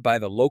mistreated by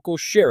the local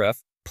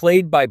sheriff,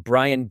 played by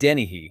Brian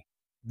Dennehy.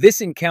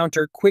 This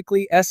encounter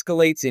quickly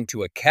escalates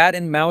into a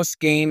cat-and-mouse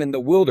game in the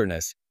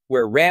wilderness,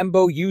 where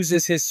Rambo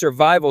uses his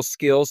survival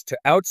skills to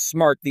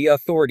outsmart the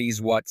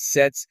authorities. What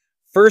sets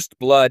First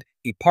Blood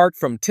apart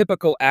from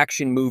typical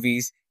action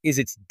movies is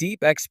its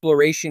deep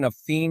exploration of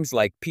themes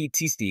like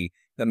PTSD,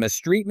 the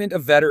mistreatment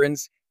of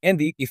veterans, and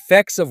the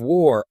effects of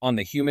war on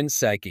the human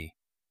psyche.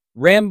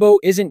 Rambo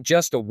isn't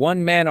just a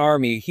one-man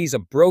army, he's a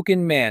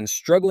broken man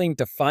struggling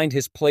to find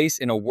his place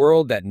in a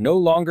world that no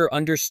longer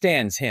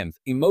understands him.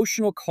 The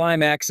emotional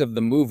climax of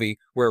the movie,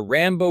 where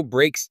Rambo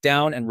breaks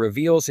down and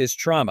reveals his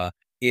trauma,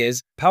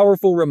 is a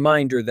powerful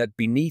reminder that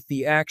beneath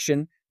the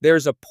action,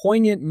 there's a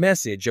poignant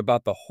message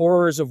about the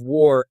horrors of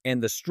war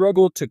and the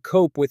struggle to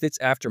cope with its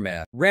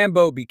aftermath.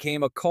 Rambo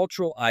became a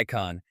cultural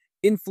icon,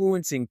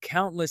 influencing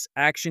countless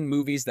action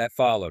movies that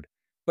followed.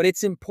 But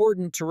it's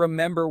important to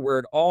remember where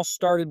it all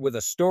started with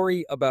a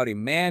story about a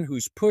man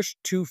who's pushed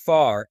too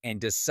far and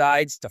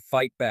decides to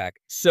fight back.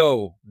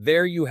 So,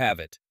 there you have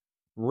it.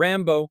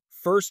 Rambo: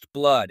 First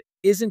Blood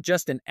isn't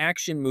just an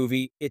action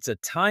movie, it's a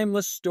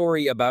timeless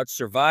story about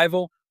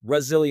survival,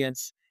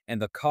 resilience,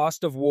 and the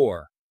cost of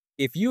war.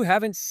 If you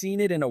haven't seen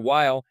it in a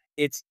while,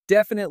 it's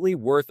definitely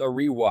worth a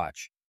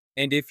rewatch.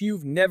 And if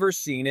you've never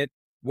seen it,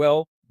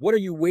 well, what are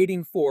you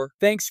waiting for?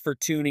 Thanks for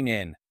tuning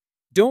in.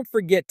 Don't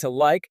forget to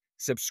like,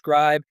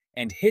 subscribe,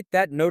 and hit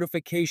that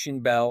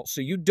notification bell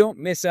so you don't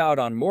miss out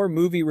on more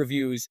movie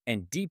reviews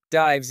and deep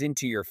dives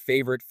into your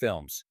favorite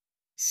films.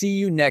 See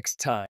you next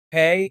time.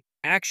 Hey,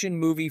 action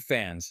movie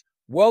fans,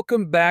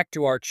 welcome back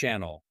to our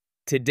channel.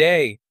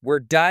 Today, we're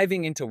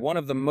diving into one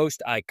of the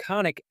most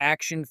iconic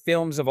action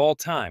films of all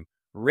time,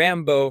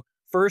 Rambo: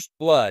 First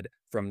Blood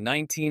from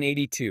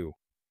 1982.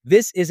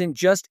 This isn't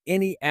just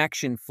any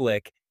action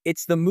flick,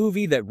 it's the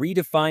movie that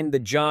redefined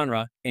the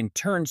genre and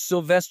turned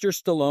Sylvester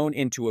Stallone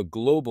into a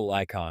global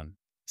icon.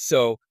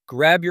 So,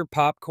 grab your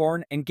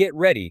popcorn and get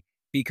ready,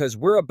 because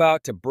we're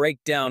about to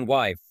break down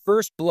why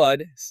First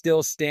Blood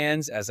still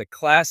stands as a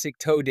classic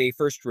today.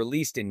 First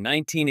released in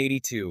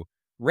 1982,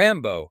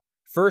 Rambo: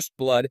 First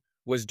Blood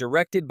was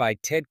directed by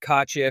Ted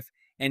Kotcheff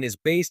and is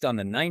based on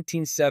the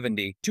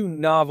 1972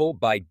 novel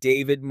by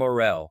David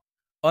Morrell.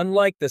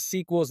 Unlike the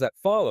sequels that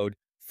followed,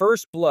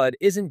 First Blood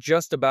isn't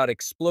just about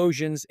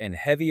explosions and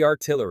heavy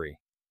artillery.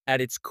 At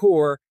its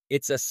core,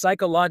 it's a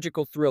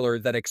psychological thriller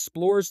that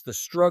explores the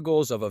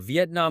struggles of a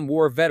Vietnam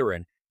War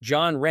veteran,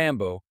 John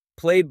Rambo,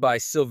 played by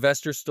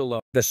Sylvester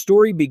Stallone. The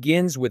story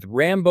begins with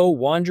Rambo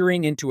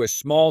wandering into a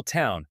small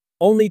town,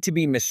 only to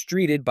be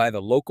mistreated by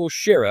the local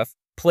sheriff,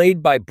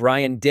 played by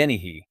Brian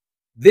Dennehy.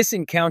 This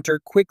encounter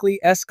quickly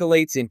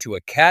escalates into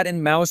a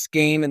cat-and-mouse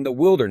game in the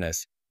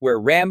wilderness, where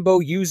Rambo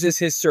uses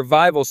his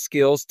survival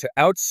skills to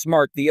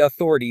outsmart the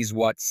authorities.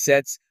 What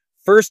sets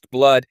First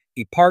Blood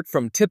apart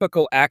from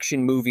typical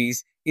action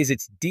movies is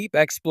its deep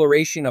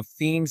exploration of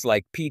themes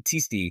like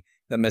PTSD,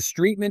 the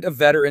mistreatment of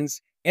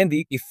veterans, and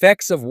the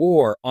effects of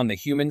war on the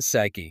human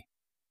psyche.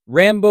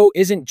 Rambo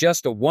isn't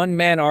just a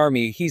one-man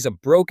army, he's a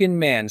broken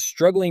man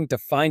struggling to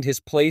find his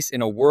place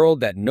in a world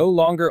that no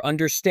longer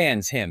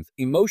understands him.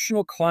 The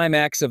emotional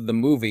climax of the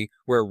movie,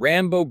 where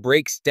Rambo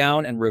breaks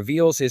down and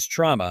reveals his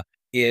trauma,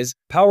 is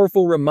a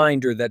powerful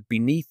reminder that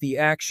beneath the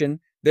action,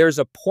 there's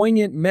a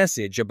poignant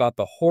message about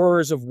the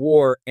horrors of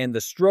war and the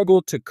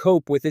struggle to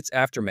cope with its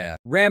aftermath.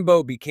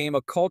 Rambo became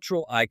a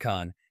cultural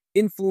icon,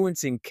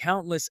 influencing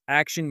countless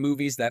action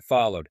movies that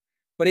followed.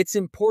 But it's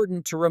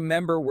important to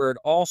remember where it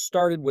all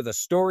started, with a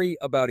story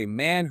about a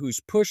man who's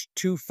pushed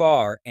too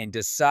far and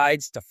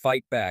decides to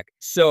fight back.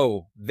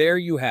 So, there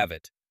you have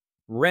it.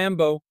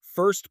 Rambo: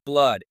 First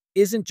Blood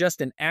isn't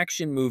just an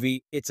action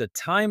movie, it's a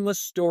timeless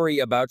story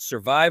about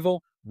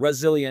survival,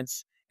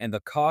 resilience, and the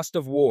cost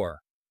of war.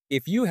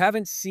 If you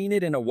haven't seen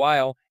it in a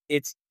while,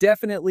 it's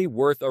definitely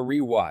worth a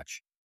rewatch.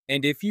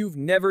 And if you've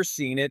never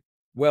seen it,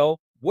 well,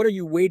 what are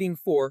you waiting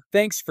for?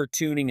 Thanks for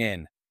tuning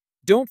in.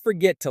 Don't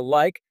forget to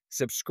like,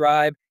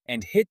 subscribe,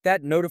 and hit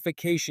that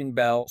notification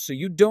bell so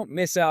you don't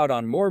miss out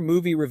on more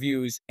movie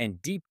reviews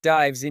and deep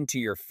dives into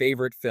your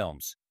favorite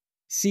films.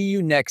 See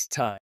you next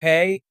time.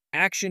 Hey,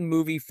 action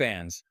movie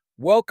fans,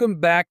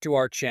 welcome back to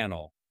our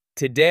channel.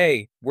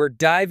 Today, we're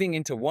diving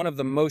into one of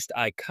the most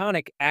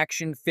iconic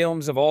action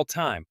films of all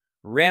time,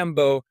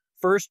 Rambo: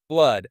 First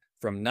Blood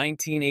from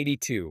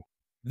 1982.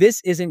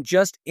 This isn't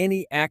just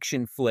any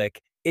action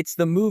flick, it's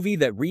the movie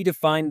that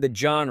redefined the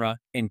genre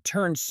and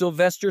turned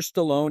Sylvester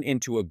Stallone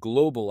into a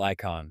global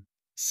icon.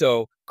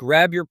 So,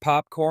 grab your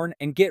popcorn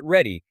and get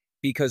ready,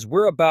 because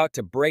we're about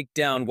to break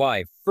down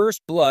why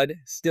First Blood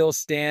still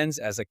stands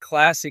as a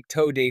classic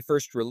today.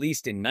 First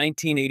released in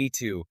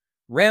 1982,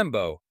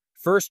 Rambo: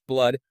 First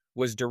Blood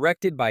was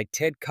directed by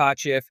Ted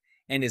Kotcheff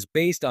and is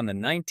based on the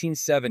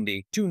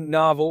 1972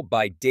 novel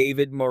by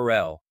David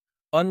Morrell.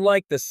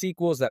 Unlike the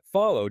sequels that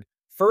followed,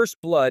 First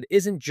Blood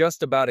isn't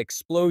just about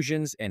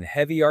explosions and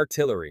heavy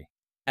artillery.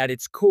 At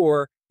its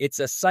core, it's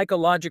a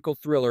psychological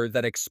thriller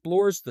that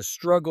explores the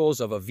struggles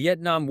of a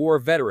Vietnam War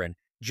veteran,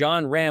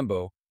 John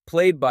Rambo,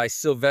 played by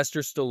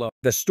Sylvester Stallone.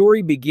 The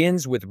story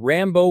begins with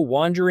Rambo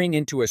wandering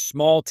into a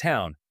small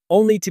town,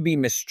 only to be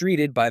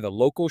mistreated by the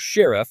local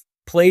sheriff,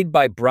 played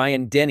by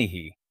Brian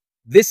Dennehy.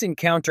 This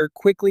encounter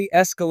quickly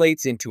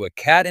escalates into a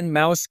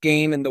cat-and-mouse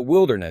game in the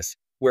wilderness,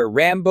 where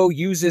Rambo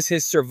uses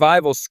his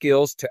survival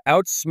skills to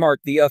outsmart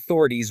the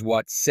authorities.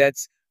 What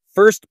sets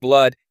First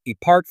Blood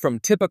apart from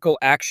typical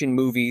action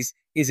movies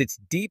is its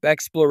deep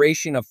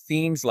exploration of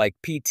themes like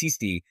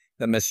PTSD,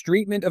 the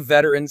mistreatment of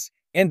veterans,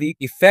 and the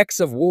effects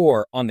of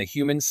war on the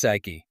human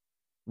psyche.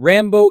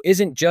 Rambo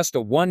isn't just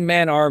a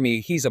one-man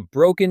army, he's a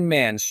broken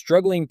man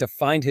struggling to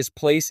find his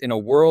place in a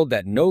world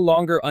that no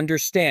longer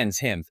understands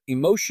him. The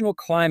emotional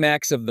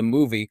climax of the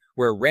movie,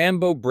 where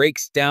Rambo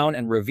breaks down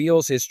and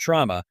reveals his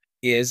trauma,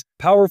 is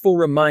a powerful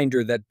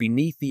reminder that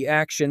beneath the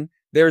action,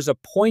 there's a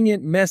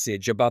poignant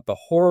message about the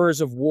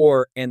horrors of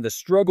war and the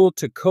struggle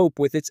to cope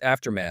with its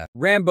aftermath.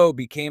 Rambo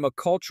became a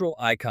cultural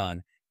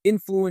icon,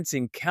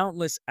 influencing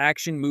countless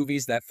action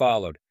movies that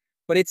followed.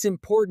 But it's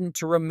important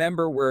to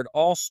remember where it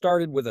all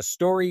started, with a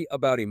story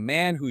about a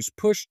man who's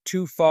pushed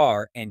too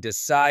far and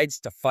decides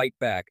to fight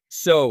back.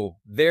 So,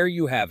 there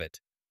you have it.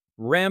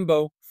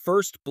 Rambo: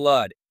 First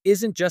Blood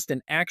isn't just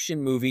an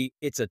action movie,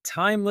 it's a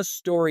timeless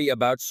story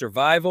about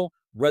survival,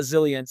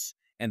 resilience,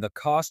 and the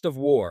cost of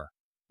war.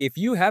 If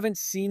you haven't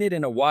seen it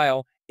in a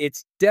while,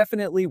 it's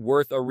definitely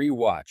worth a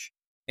rewatch.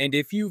 And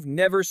if you've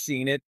never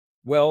seen it,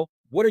 well,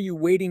 what are you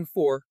waiting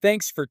for?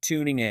 Thanks for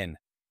tuning in.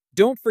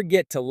 Don't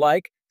forget to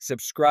like,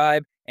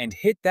 subscribe, and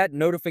hit that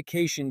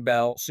notification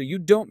bell so you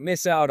don't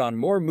miss out on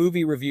more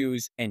movie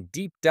reviews and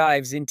deep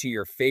dives into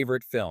your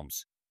favorite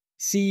films.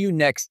 See you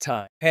next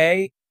time.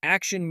 Hey,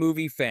 action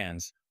movie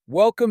fans,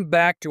 welcome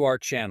back to our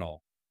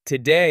channel.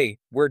 Today,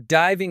 we're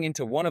diving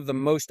into one of the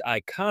most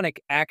iconic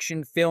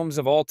action films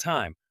of all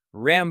time,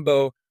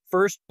 Rambo: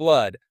 First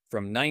Blood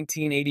from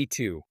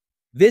 1982.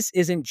 This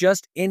isn't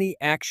just any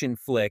action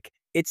flick,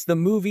 it's the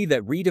movie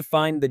that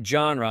redefined the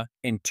genre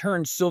and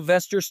turned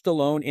Sylvester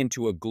Stallone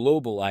into a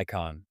global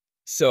icon.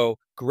 So,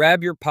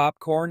 grab your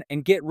popcorn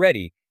and get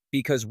ready,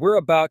 because we're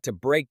about to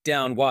break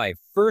down why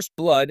First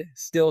Blood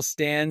still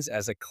stands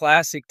as a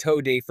classic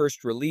today.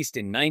 First released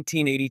in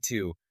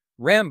 1982,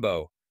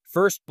 Rambo: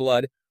 First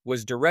Blood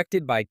was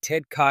directed by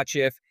Ted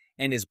Kotcheff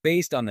and is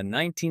based on the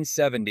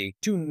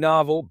 1972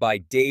 novel by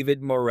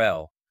David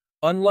Morrell.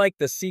 Unlike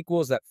the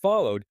sequels that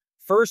followed,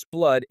 First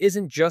Blood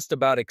isn't just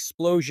about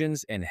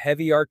explosions and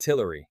heavy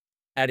artillery.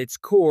 At its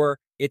core,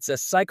 it's a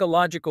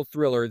psychological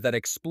thriller that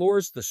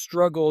explores the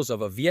struggles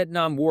of a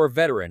Vietnam War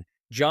veteran,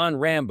 John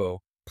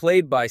Rambo,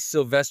 played by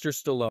Sylvester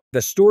Stallone.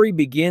 The story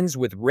begins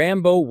with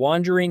Rambo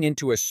wandering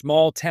into a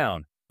small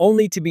town,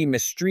 only to be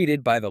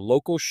mistreated by the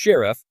local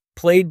sheriff,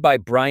 played by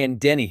Brian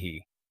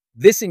Dennehy.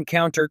 This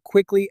encounter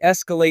quickly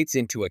escalates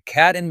into a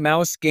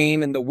cat-and-mouse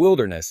game in the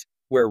wilderness,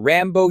 where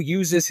Rambo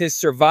uses his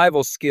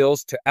survival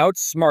skills to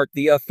outsmart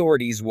the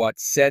authorities. What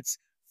sets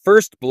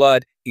First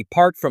Blood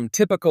apart from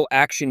typical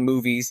action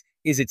movies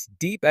is its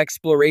deep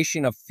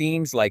exploration of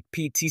themes like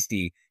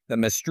PTSD, the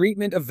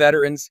mistreatment of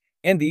veterans,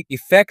 and the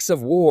effects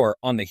of war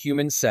on the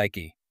human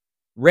psyche.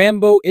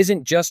 Rambo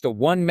isn't just a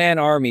one-man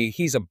army,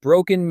 he's a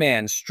broken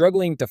man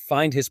struggling to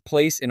find his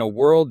place in a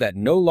world that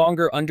no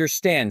longer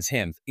understands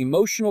him. The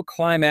emotional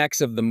climax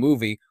of the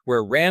movie,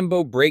 where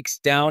Rambo breaks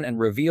down and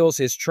reveals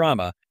his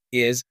trauma,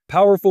 is a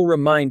powerful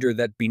reminder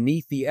that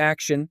beneath the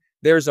action,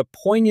 there's a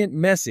poignant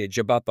message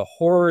about the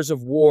horrors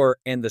of war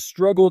and the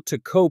struggle to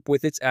cope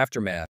with its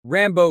aftermath.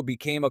 Rambo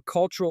became a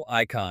cultural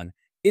icon,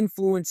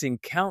 influencing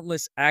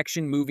countless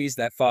action movies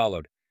that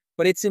followed.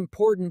 But it's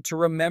important to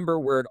remember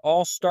where it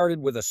all started,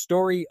 with a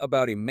story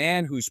about a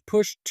man who's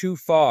pushed too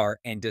far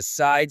and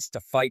decides to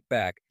fight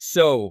back.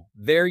 So,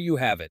 there you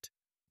have it.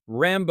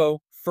 Rambo: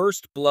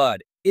 First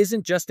Blood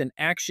isn't just an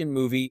action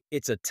movie,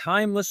 it's a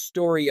timeless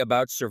story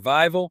about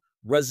survival,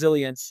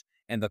 resilience,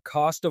 and the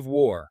cost of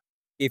war.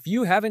 If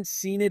you haven't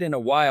seen it in a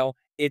while,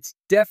 it's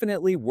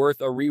definitely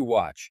worth a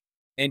rewatch.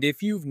 And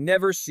if you've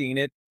never seen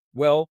it,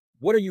 well,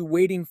 what are you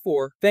waiting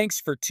for? Thanks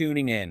for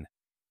tuning in.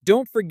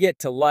 Don't forget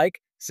to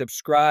like,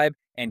 subscribe,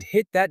 and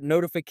hit that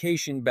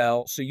notification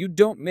bell so you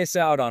don't miss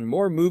out on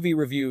more movie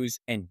reviews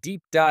and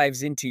deep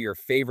dives into your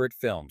favorite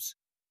films.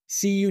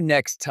 See you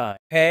next time.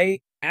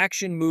 Hey,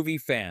 action movie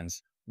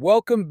fans,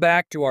 welcome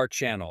back to our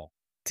channel.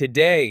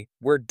 Today,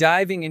 we're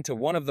diving into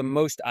one of the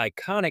most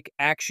iconic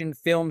action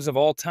films of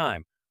all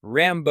time,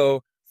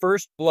 Rambo: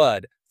 First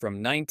Blood from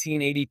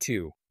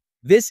 1982.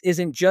 This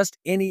isn't just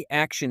any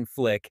action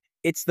flick,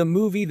 it's the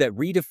movie that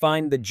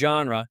redefined the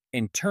genre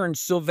and turned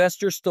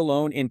Sylvester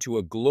Stallone into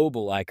a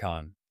global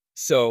icon.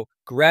 So,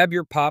 grab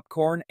your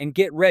popcorn and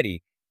get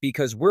ready,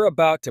 because we're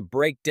about to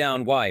break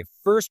down why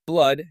First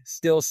Blood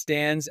still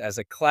stands as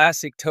a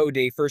classic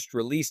today. First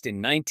released in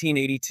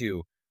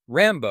 1982,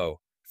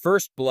 Rambo: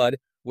 First Blood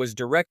was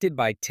directed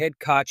by Ted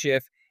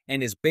Kotcheff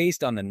and is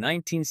based on the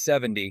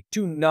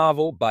 1972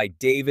 novel by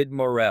David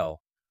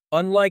Morrell.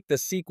 Unlike the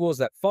sequels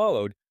that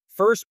followed,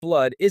 First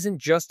Blood isn't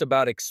just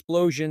about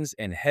explosions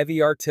and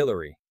heavy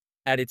artillery.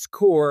 At its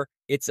core,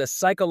 it's a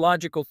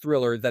psychological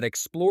thriller that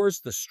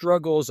explores the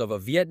struggles of a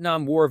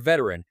Vietnam War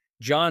veteran,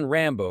 John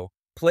Rambo,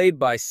 played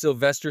by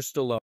Sylvester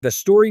Stallone. The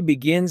story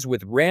begins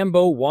with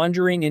Rambo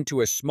wandering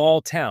into a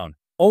small town,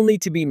 only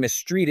to be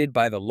mistreated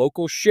by the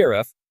local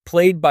sheriff,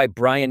 played by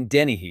Brian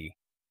Dennehy.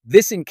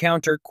 This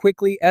encounter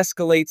quickly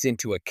escalates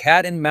into a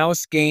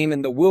cat-and-mouse game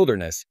in the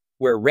wilderness,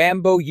 where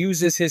Rambo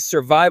uses his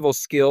survival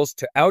skills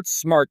to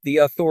outsmart the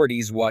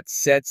authorities. What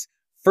sets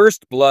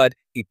First Blood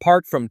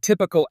apart from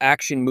typical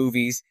action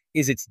movies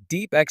is its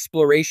deep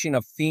exploration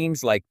of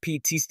themes like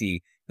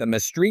PTSD, the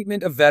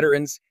mistreatment of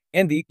veterans,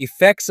 and the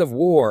effects of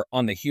war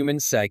on the human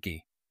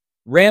psyche.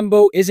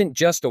 Rambo isn't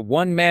just a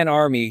one-man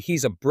army,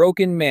 he's a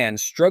broken man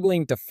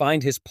struggling to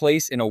find his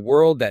place in a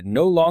world that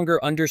no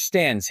longer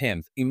understands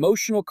him. The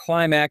emotional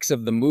climax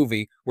of the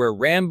movie, where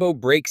Rambo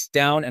breaks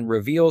down and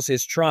reveals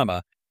his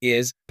trauma,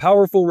 is a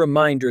powerful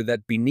reminder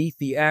that beneath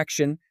the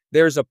action,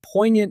 there's a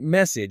poignant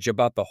message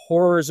about the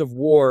horrors of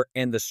war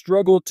and the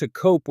struggle to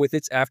cope with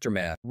its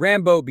aftermath.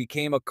 Rambo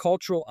became a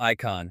cultural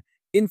icon,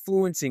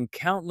 influencing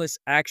countless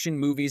action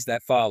movies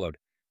that followed.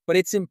 But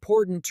it's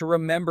important to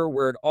remember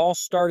where it all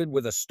started,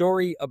 with a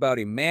story about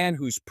a man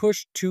who's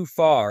pushed too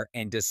far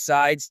and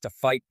decides to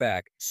fight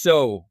back.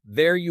 So,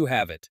 there you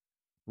have it.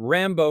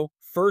 Rambo: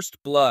 First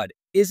Blood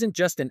isn't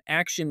just an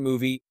action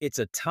movie, it's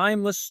a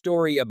timeless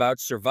story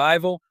about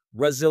survival,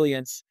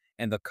 resilience,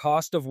 and the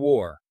cost of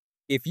war.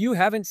 If you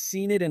haven't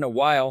seen it in a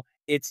while,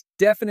 it's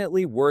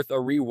definitely worth a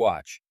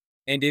rewatch.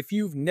 And if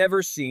you've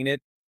never seen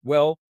it,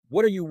 well,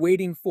 what are you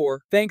waiting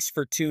for? Thanks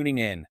for tuning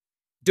in.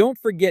 Don't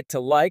forget to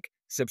like,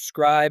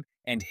 subscribe,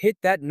 and hit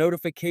that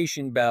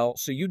notification bell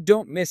so you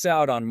don't miss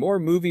out on more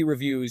movie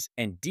reviews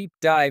and deep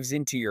dives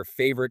into your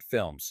favorite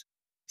films.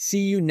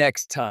 See you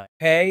next time.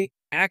 Hey,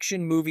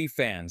 action movie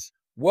fans,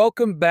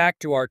 welcome back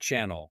to our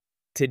channel.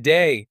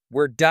 Today,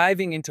 we're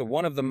diving into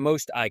one of the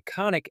most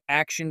iconic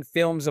action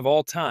films of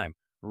all time,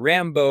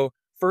 Rambo: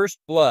 First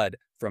Blood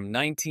from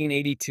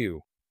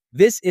 1982.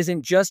 This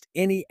isn't just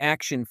any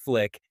action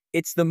flick,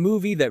 it's the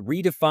movie that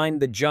redefined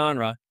the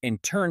genre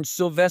and turned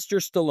Sylvester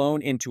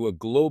Stallone into a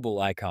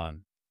global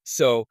icon.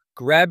 So,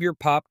 grab your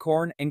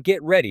popcorn and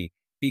get ready,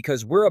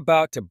 because we're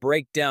about to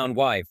break down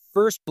why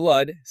First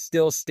Blood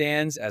still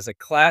stands as a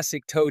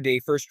classic today.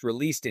 First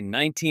released in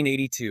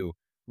 1982,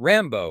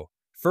 Rambo: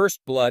 First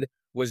Blood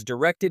was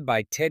directed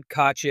by Ted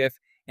Kotcheff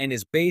and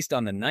is based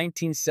on the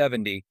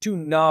 1972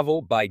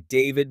 novel by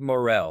David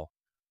Morrell.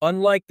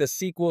 Unlike the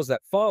sequels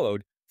that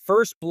followed,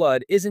 First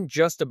Blood isn't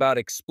just about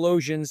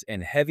explosions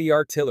and heavy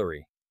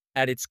artillery.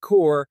 At its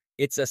core,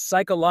 it's a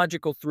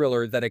psychological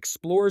thriller that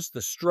explores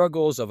the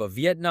struggles of a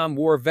Vietnam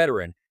War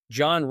veteran,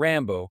 John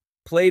Rambo,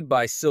 played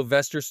by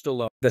Sylvester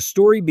Stallone. The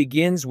story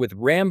begins with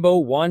Rambo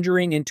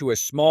wandering into a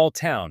small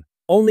town,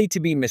 only to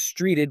be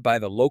mistreated by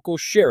the local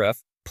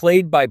sheriff,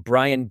 played by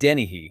Brian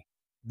Dennehy.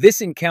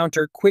 This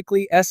encounter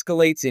quickly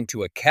escalates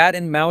into a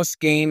cat-and-mouse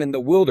game in the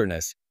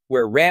wilderness,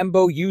 where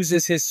Rambo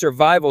uses his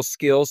survival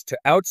skills to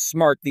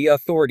outsmart the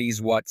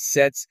authorities. What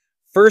sets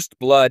First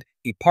Blood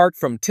apart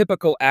from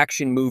typical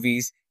action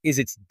movies is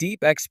its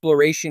deep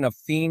exploration of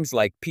themes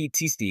like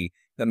PTSD,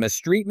 the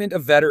mistreatment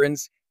of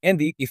veterans, and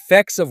the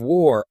effects of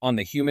war on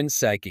the human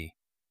psyche.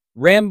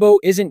 Rambo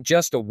isn't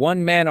just a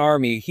one-man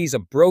army, he's a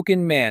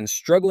broken man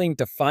struggling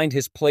to find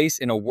his place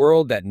in a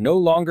world that no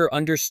longer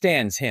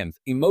understands him.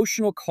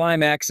 Emotional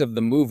climax of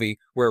the movie,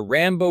 where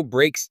Rambo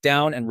breaks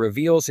down and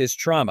reveals his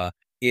trauma,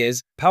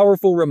 is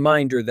powerful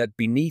reminder that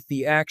beneath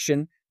the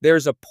action,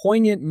 there's a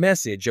poignant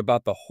message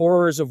about the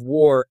horrors of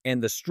war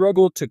and the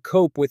struggle to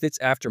cope with its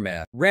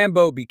aftermath.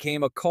 Rambo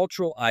became a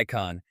cultural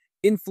icon,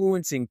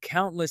 influencing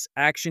countless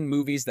action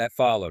movies that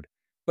followed.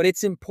 But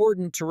it's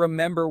important to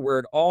remember where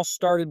it all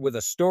started, with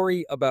a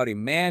story about a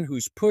man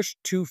who's pushed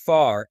too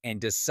far and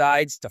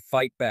decides to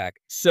fight back.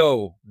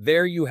 So,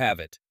 there you have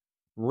it.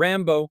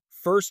 Rambo: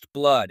 First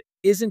Blood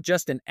isn't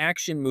just an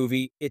action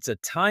movie, it's a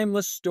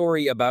timeless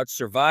story about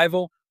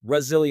survival,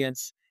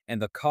 resilience,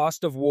 and the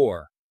cost of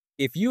war.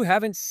 If you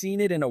haven't seen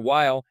it in a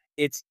while,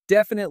 it's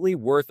definitely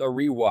worth a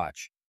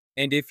rewatch.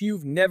 And if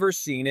you've never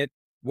seen it,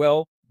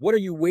 well, what are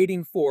you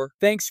waiting for?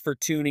 Thanks for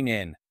tuning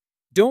in.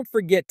 Don't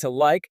forget to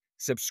like,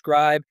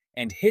 subscribe,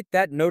 and hit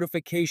that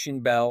notification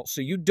bell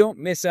so you don't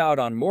miss out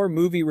on more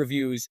movie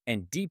reviews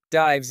and deep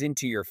dives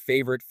into your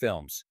favorite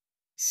films.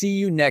 See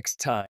you next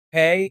time.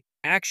 Hey,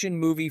 action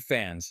movie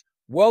fans,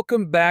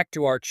 welcome back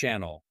to our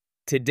channel.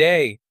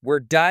 Today, we're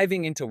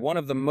diving into one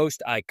of the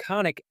most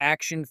iconic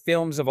action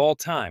films of all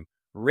time,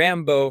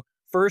 Rambo: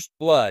 First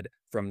Blood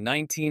from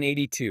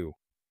 1982.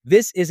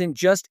 This isn't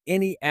just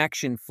any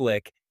action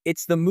flick,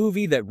 it's the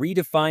movie that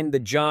redefined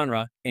the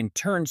genre and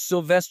turned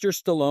Sylvester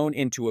Stallone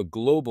into a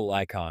global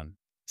icon.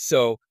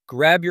 So,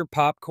 grab your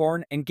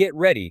popcorn and get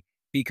ready,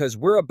 because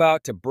we're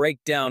about to break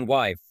down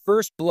why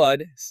First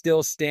Blood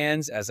still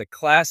stands as a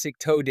classic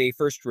today.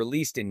 First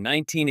released in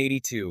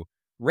 1982,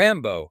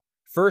 Rambo: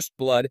 First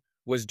Blood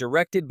was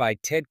directed by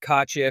Ted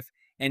Kotcheff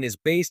and is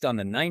based on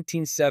the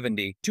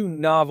 1972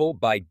 novel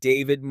by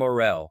David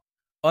Morrell.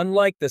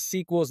 Unlike the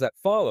sequels that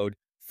followed,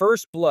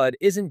 First Blood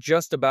isn't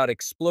just about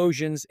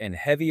explosions and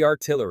heavy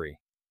artillery.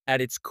 At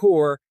its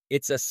core,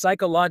 it's a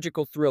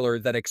psychological thriller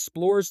that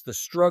explores the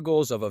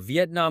struggles of a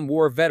Vietnam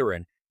War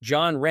veteran,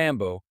 John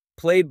Rambo,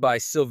 played by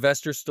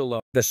Sylvester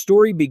Stallone. The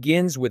story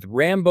begins with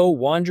Rambo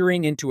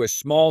wandering into a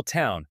small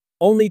town,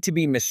 only to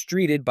be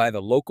mistreated by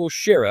the local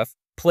sheriff,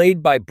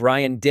 played by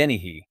Brian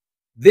Dennehy.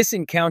 This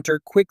encounter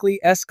quickly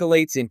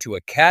escalates into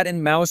a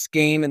cat-and-mouse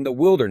game in the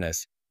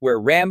wilderness, where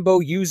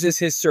Rambo uses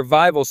his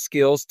survival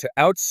skills to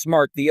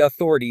outsmart the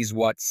authorities.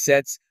 What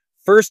sets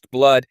First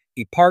Blood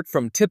apart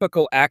from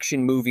typical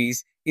action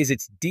movies is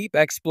its deep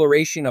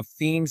exploration of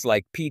themes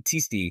like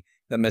PTSD,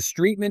 the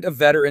mistreatment of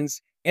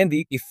veterans, and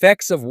the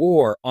effects of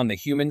war on the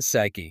human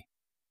psyche.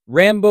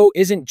 Rambo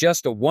isn't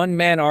just a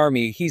one-man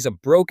army, he's a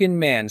broken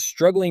man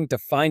struggling to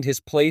find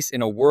his place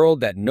in a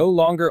world that no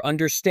longer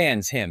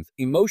understands him.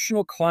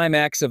 Emotional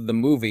climax of the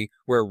movie,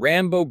 where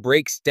Rambo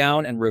breaks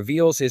down and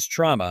reveals his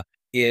trauma,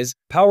 is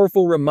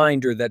powerful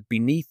reminder that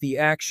beneath the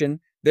action,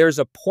 there's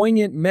a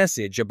poignant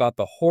message about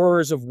the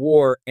horrors of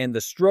war and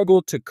the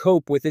struggle to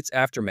cope with its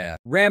aftermath.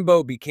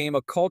 Rambo became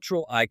a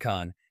cultural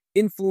icon,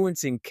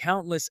 influencing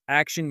countless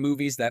action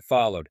movies that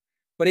followed.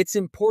 But it's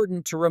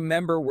important to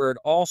remember where it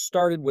all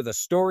started, with a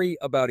story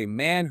about a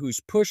man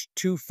who's pushed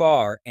too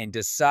far and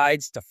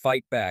decides to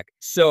fight back.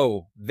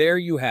 So, there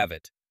you have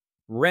it.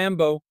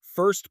 Rambo: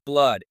 First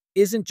Blood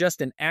isn't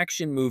just an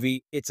action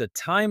movie, it's a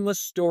timeless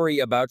story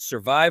about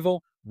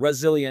survival,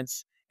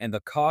 resilience, and the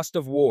cost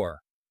of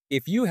war.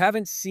 If you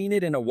haven't seen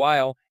it in a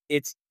while,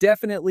 it's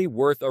definitely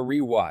worth a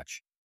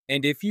rewatch.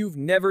 And if you've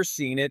never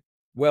seen it,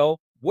 well,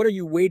 what are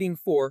you waiting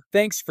for?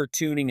 Thanks for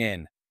tuning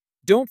in.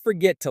 Don't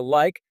forget to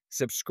like,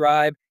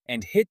 subscribe,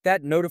 and hit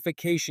that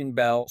notification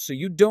bell so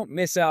you don't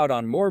miss out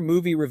on more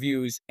movie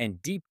reviews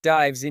and deep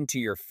dives into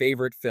your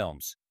favorite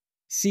films.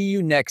 See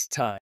you next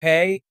time.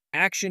 Hey,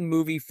 action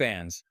movie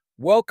fans,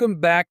 welcome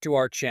back to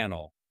our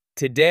channel.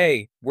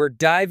 Today, we're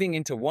diving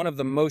into one of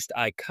the most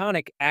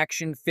iconic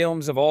action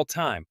films of all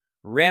time,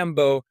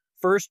 Rambo: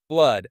 First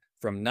Blood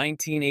from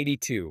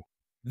 1982.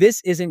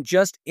 This isn't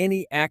just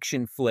any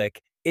action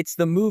flick, it's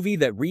the movie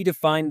that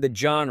redefined the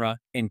genre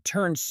and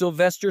turned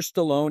Sylvester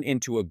Stallone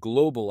into a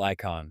global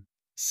icon.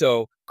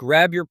 So,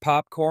 grab your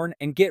popcorn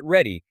and get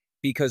ready,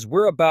 because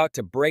we're about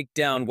to break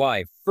down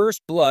why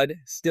First Blood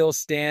still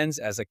stands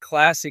as a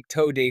classic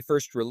today.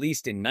 First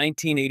released in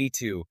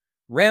 1982,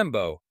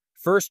 Rambo: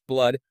 First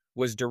Blood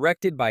was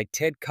directed by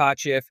Ted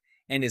Kotcheff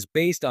and is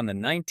based on the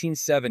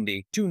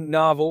 1972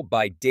 novel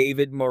by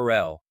David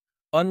Morrell.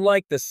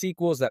 Unlike the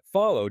sequels that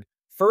followed,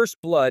 First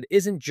Blood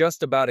isn't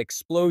just about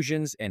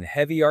explosions and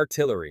heavy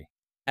artillery.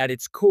 At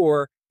its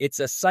core, it's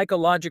a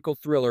psychological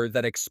thriller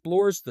that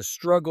explores the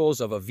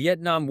struggles of a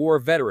Vietnam War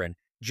veteran,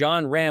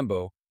 John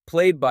Rambo,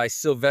 played by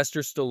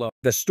Sylvester Stallone.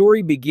 The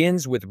story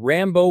begins with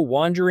Rambo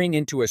wandering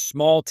into a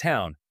small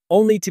town,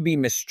 only to be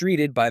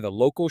mistreated by the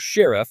local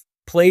sheriff,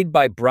 played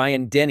by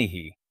Brian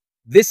Dennehy.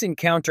 This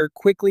encounter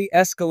quickly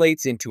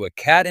escalates into a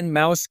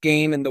cat-and-mouse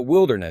game in the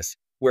wilderness,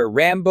 where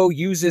Rambo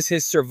uses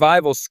his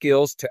survival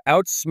skills to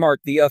outsmart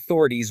the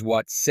authorities.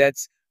 What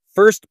sets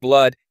First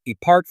Blood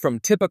apart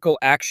from typical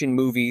action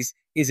movies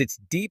is its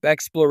deep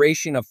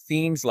exploration of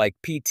themes like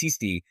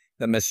PTSD,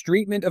 the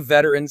mistreatment of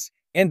veterans,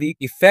 and the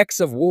effects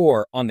of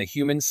war on the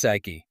human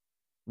psyche.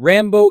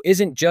 Rambo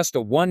isn't just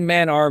a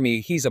one-man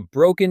army, he's a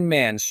broken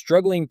man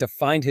struggling to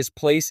find his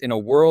place in a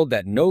world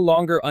that no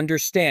longer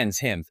understands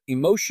him.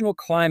 Emotional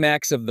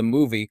climax of the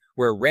movie,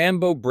 where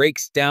Rambo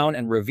breaks down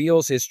and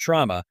reveals his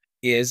trauma,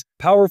 is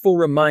a powerful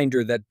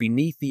reminder that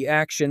beneath the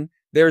action,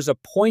 there's a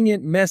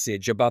poignant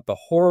message about the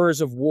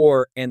horrors of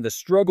war and the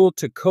struggle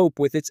to cope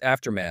with its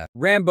aftermath.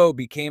 Rambo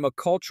became a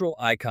cultural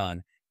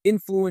icon,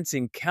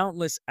 influencing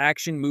countless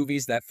action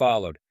movies that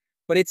followed.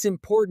 But it's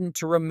important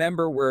to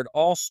remember where it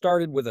all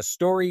started, with a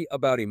story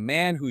about a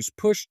man who's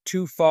pushed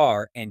too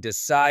far and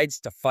decides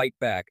to fight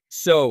back.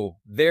 So,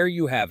 there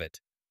you have it.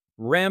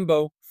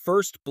 Rambo: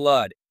 First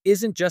Blood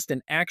isn't just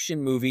an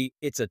action movie,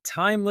 it's a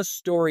timeless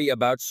story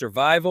about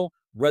survival,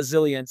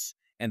 resilience,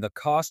 and the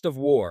cost of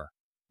war.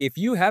 If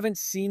you haven't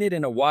seen it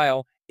in a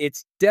while,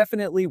 it's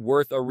definitely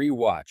worth a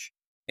rewatch.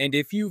 And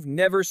if you've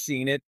never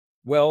seen it,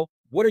 well,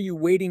 what are you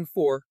waiting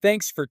for?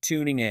 Thanks for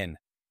tuning in.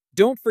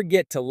 Don't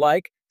forget to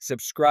like,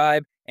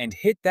 subscribe, and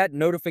hit that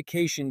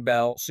notification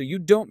bell so you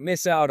don't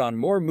miss out on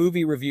more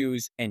movie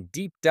reviews and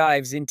deep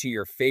dives into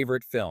your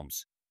favorite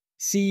films.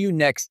 See you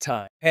next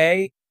time.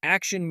 Hey,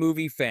 action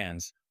movie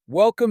fans,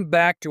 welcome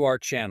back to our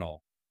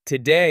channel.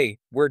 Today,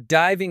 we're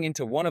diving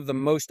into one of the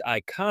most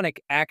iconic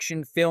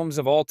action films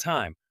of all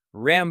time,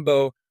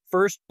 Rambo: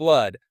 First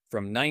Blood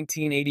from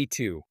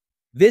 1982.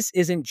 This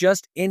isn't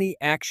just any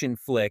action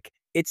flick,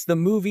 it's the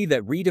movie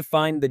that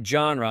redefined the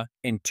genre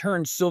and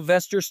turned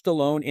Sylvester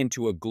Stallone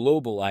into a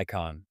global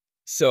icon.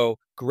 So,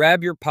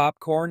 grab your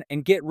popcorn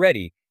and get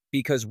ready,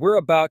 because we're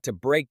about to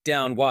break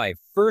down why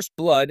First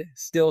Blood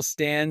still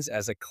stands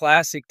as a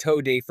classic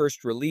today.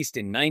 First released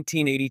in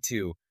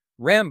 1982,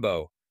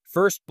 Rambo: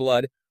 First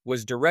Blood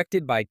was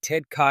directed by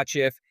Ted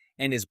Kotcheff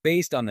and is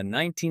based on the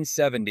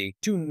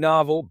 1972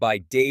 novel by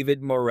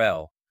David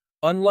Morrell.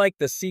 Unlike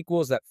the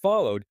sequels that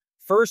followed,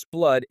 First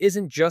Blood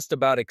isn't just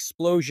about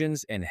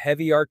explosions and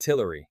heavy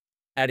artillery.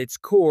 At its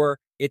core,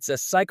 it's a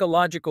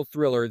psychological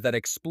thriller that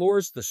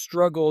explores the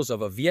struggles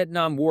of a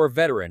Vietnam War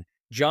veteran,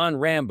 John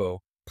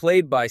Rambo,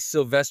 played by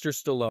Sylvester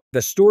Stallone.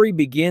 The story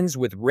begins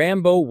with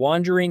Rambo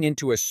wandering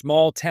into a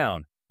small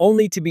town,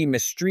 only to be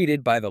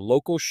mistreated by the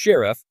local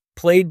sheriff,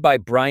 played by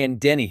Brian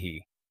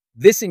Dennehy.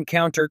 This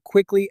encounter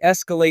quickly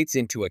escalates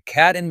into a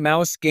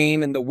cat-and-mouse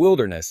game in the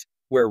wilderness,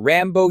 where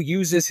Rambo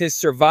uses his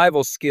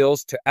survival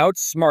skills to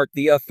outsmart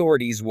the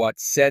authorities. What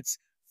sets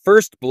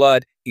First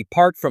Blood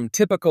apart from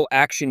typical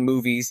action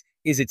movies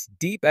is its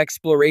deep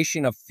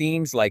exploration of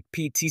themes like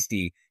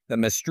PTSD, the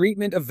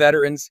mistreatment of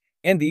veterans,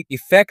 and the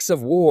effects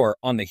of war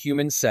on the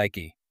human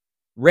psyche.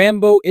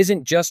 Rambo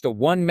isn't just a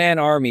one-man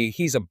army,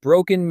 he's a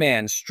broken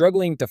man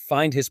struggling to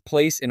find his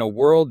place in a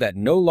world that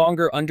no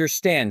longer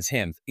understands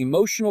him.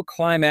 Emotional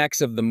climax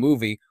of the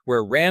movie,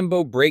 where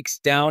Rambo breaks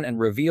down and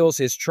reveals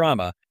his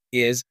trauma,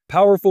 is a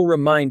powerful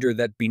reminder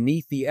that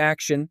beneath the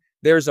action,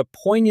 there's a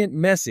poignant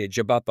message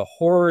about the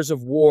horrors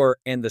of war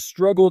and the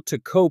struggle to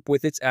cope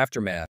with its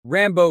aftermath.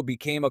 Rambo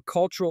became a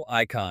cultural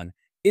icon,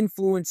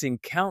 influencing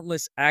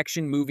countless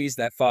action movies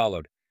that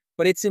followed.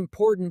 But it's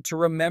important to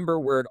remember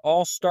where it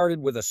all started,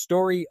 with a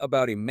story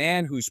about a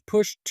man who's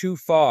pushed too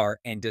far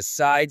and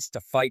decides to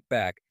fight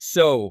back.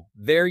 So,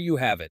 there you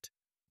have it.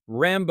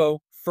 Rambo: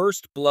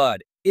 First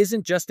Blood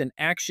isn't just an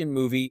action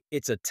movie,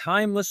 it's a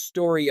timeless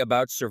story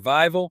about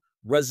survival,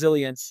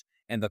 resilience,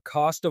 and the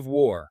cost of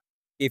war.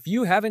 If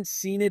you haven't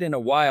seen it in a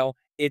while,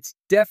 it's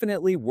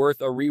definitely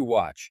worth a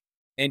rewatch.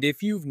 And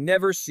if you've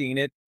never seen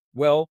it,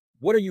 well,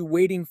 what are you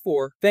waiting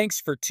for? Thanks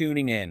for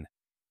tuning in.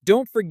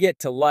 Don't forget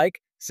to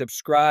like,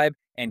 subscribe,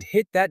 and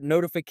hit that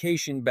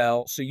notification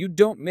bell so you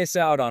don't miss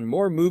out on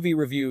more movie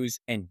reviews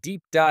and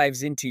deep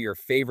dives into your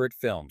favorite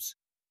films.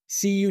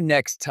 See you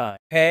next time.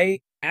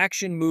 Hey,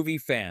 action movie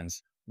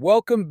fans,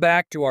 welcome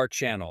back to our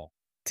channel.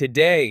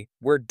 Today,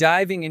 we're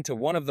diving into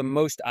one of the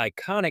most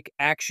iconic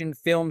action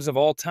films of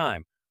all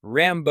time,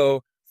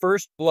 Rambo: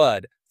 First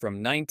Blood from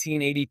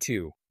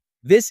 1982.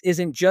 This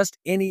isn't just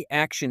any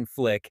action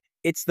flick,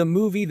 it's the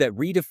movie that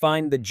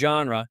redefined the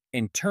genre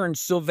and turned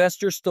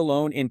Sylvester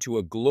Stallone into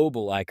a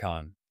global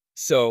icon.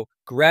 So,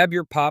 grab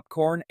your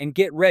popcorn and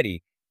get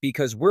ready,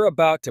 because we're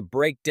about to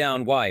break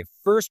down why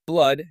First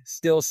Blood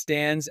still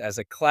stands as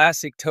a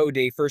classic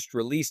today. First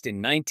released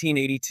in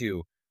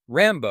 1982,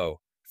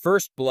 Rambo: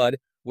 First Blood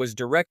was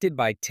directed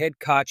by Ted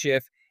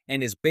Kotcheff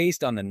and is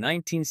based on the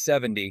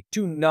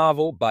 1972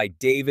 novel by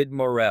David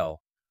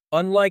Morrell.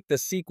 Unlike the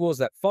sequels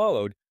that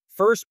followed,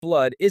 First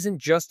Blood isn't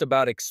just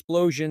about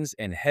explosions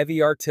and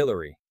heavy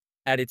artillery.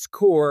 At its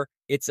core,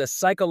 it's a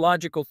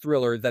psychological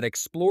thriller that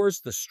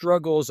explores the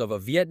struggles of a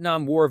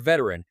Vietnam War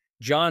veteran,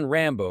 John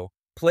Rambo,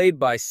 played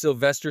by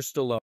Sylvester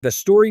Stallone. The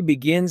story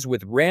begins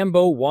with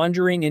Rambo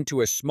wandering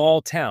into a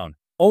small town,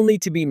 only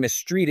to be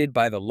mistreated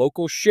by the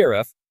local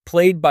sheriff,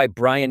 played by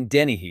Brian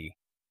Dennehy.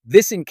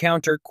 This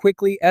encounter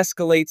quickly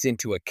escalates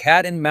into a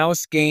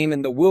cat-and-mouse game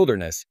in the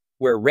wilderness,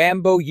 where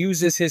Rambo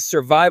uses his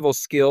survival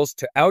skills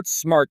to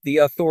outsmart the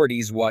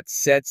authorities. What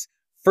sets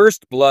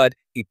First Blood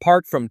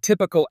apart from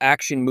typical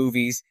action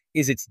movies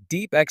is its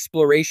deep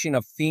exploration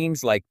of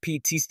themes like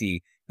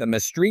PTSD, the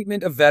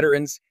mistreatment of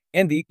veterans,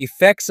 and the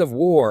effects of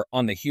war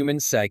on the human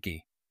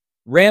psyche.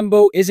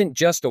 Rambo isn't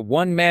just a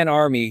one-man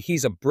army,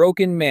 he's a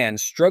broken man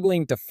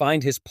struggling to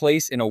find his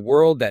place in a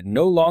world that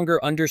no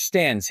longer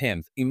understands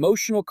him.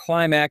 Emotional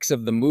climax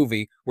of the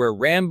movie, where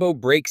Rambo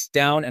breaks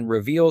down and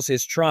reveals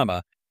his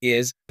trauma,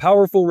 is a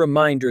powerful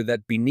reminder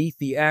that beneath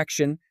the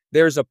action,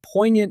 there's a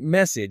poignant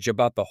message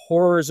about the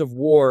horrors of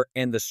war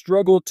and the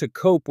struggle to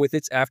cope with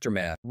its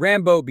aftermath.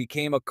 Rambo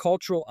became a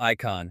cultural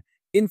icon,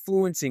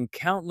 influencing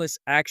countless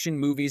action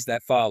movies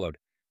that followed.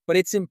 But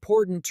it's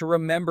important to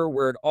remember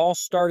where it all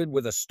started,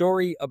 with a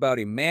story about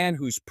a man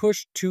who's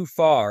pushed too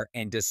far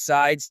and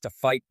decides to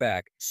fight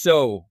back.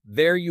 So,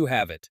 there you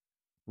have it.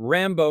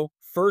 Rambo: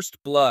 First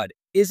Blood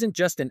isn't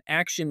just an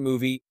action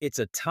movie, it's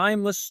a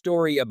timeless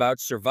story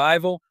about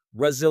survival,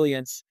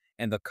 resilience,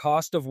 and the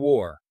cost of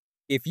war.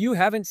 If you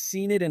haven't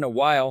seen it in a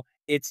while,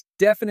 it's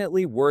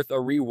definitely worth a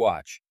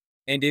rewatch.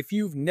 And if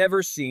you've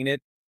never seen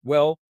it,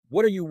 well,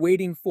 what are you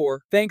waiting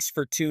for? Thanks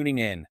for tuning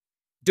in.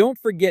 Don't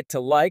forget to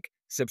like,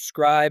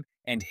 subscribe,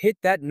 and hit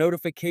that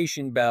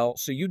notification bell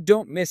so you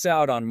don't miss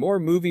out on more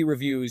movie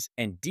reviews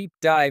and deep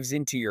dives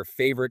into your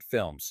favorite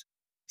films.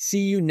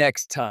 See you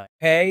next time.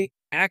 Hey,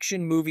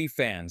 action movie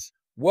fans,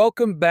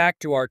 welcome back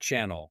to our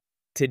channel.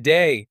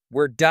 Today,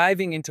 we're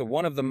diving into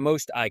one of the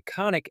most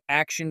iconic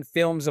action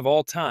films of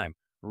all time,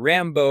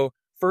 Rambo: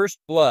 First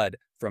Blood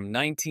from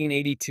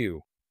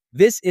 1982.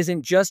 This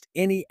isn't just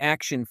any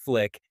action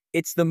flick,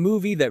 it's the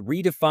movie that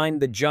redefined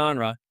the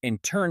genre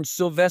and turned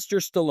Sylvester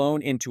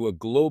Stallone into a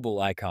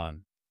global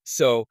icon.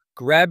 So,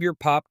 grab your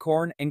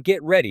popcorn and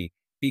get ready,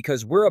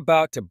 because we're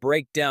about to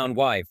break down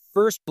why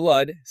First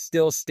Blood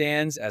still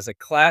stands as a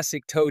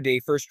classic today.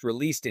 First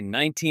released in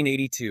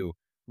 1982,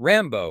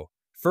 Rambo: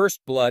 First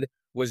Blood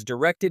was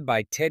directed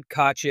by Ted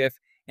Kotcheff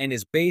and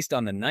is based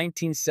on the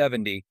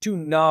 1972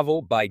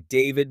 novel by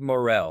David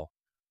Morrell.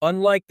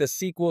 Unlike the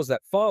sequels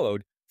that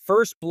followed,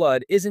 First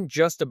Blood isn't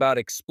just about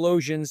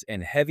explosions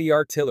and heavy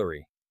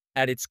artillery.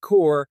 At its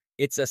core,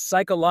 it's a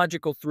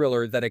psychological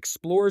thriller that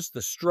explores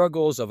the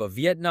struggles of a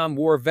Vietnam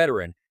War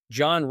veteran,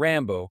 John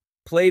Rambo,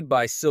 played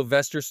by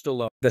Sylvester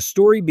Stallone. The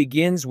story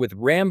begins with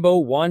Rambo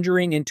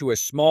wandering into a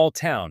small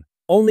town,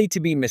 only to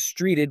be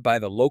mistreated by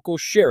the local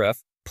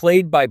sheriff,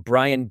 played by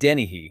Brian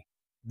Dennehy.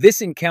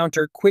 This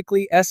encounter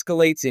quickly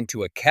escalates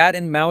into a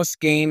cat-and-mouse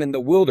game in the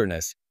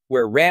wilderness,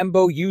 where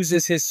Rambo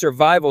uses his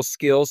survival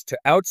skills to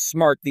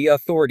outsmart the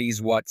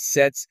authorities. What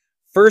sets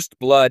First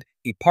Blood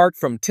apart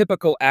from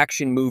typical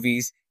action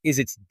movies is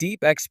its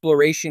deep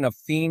exploration of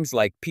themes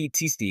like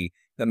PTSD,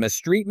 the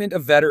mistreatment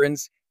of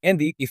veterans, and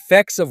the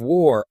effects of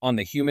war on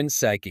the human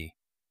psyche.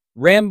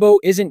 Rambo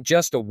isn't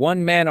just a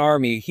one-man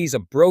army, he's a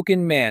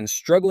broken man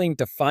struggling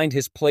to find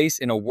his place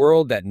in a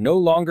world that no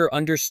longer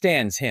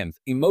understands him.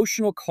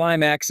 Emotional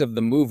climax of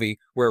the movie,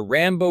 where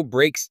Rambo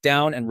breaks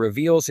down and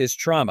reveals his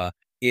trauma,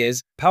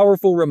 is a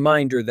powerful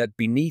reminder that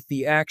beneath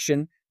the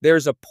action,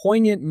 there's a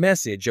poignant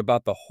message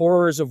about the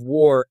horrors of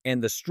war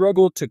and the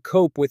struggle to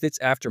cope with its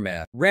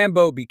aftermath.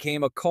 Rambo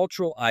became a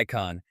cultural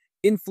icon,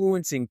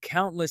 influencing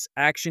countless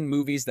action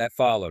movies that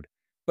followed.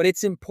 But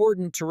it's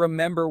important to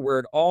remember where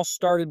it all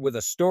started, with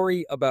a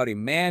story about a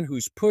man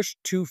who's pushed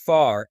too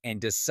far and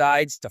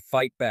decides to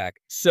fight back.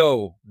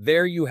 So,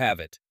 there you have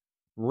it.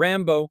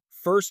 Rambo: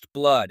 First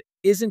Blood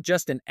isn't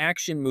just an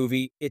action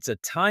movie, it's a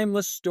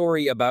timeless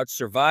story about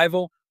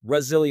survival,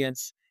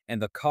 resilience,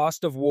 and the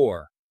cost of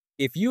war.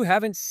 If you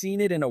haven't seen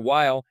it in a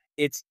while,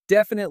 it's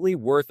definitely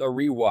worth a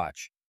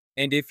rewatch.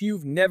 And if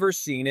you've never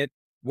seen it,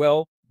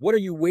 well, what are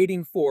you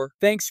waiting for?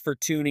 Thanks for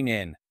tuning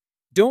in.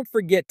 Don't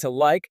forget to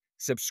like,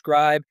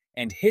 subscribe,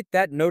 and hit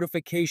that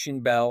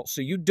notification bell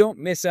so you don't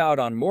miss out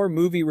on more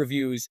movie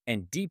reviews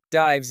and deep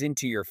dives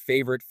into your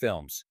favorite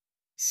films.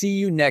 See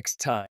you next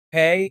time.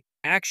 Hey,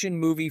 action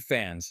movie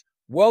fans,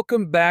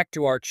 welcome back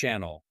to our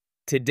channel.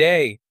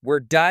 Today, we're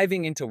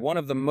diving into one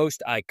of the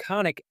most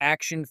iconic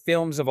action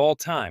films of all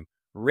time,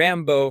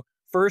 Rambo: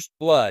 First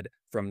Blood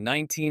from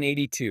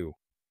 1982.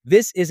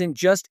 This isn't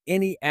just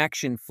any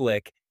action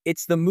flick,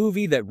 it's the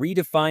movie that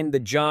redefined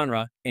the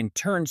genre and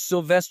turned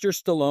Sylvester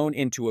Stallone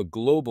into a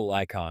global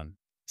icon.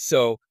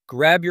 So,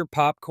 grab your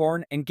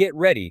popcorn and get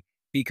ready,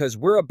 because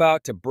we're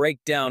about to break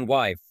down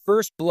why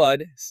First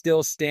Blood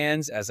still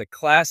stands as a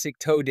classic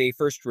today.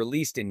 First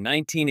released in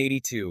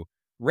 1982,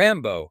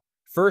 Rambo: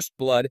 First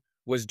Blood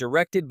was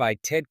directed by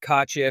Ted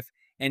Kotcheff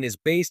and is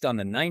based on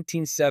the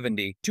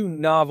 1972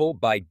 novel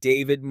by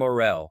David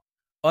Morrell.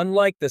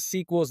 Unlike the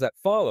sequels that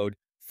followed,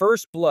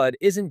 First Blood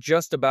isn't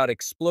just about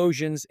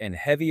explosions and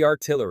heavy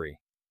artillery.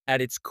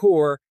 At its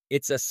core,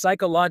 it's a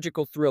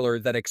psychological thriller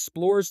that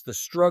explores the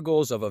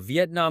struggles of a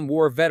Vietnam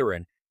War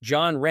veteran,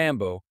 John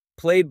Rambo,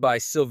 played by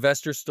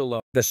Sylvester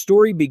Stallone. The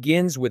story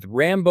begins with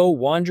Rambo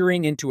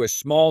wandering into a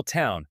small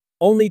town,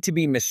 only to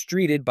be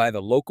mistreated by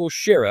the local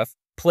sheriff,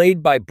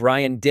 played by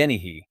Brian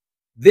Dennehy.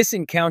 This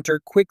encounter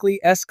quickly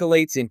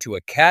escalates into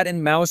a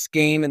cat-and-mouse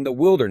game in the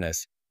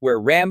wilderness, where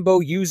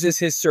Rambo uses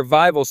his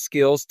survival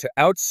skills to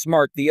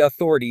outsmart the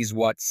authorities.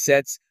 What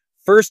sets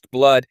First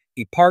Blood,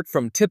 apart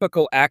from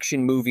typical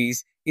action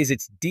movies, is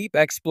its deep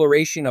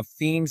exploration of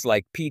themes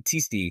like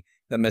PTSD,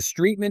 the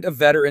mistreatment of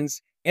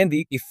veterans, and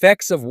the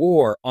effects of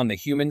war on the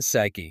human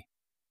psyche.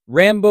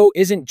 Rambo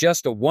isn't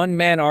just a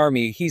one-man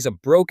army, he's a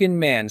broken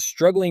man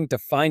struggling to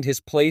find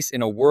his place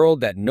in a world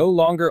that no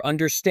longer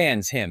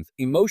understands him.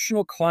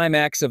 Emotional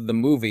climax of the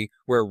movie,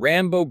 where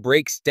Rambo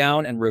breaks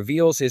down and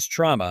reveals his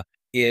trauma,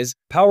 is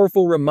a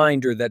powerful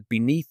reminder that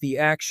beneath the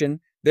action,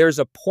 there's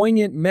a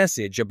poignant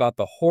message about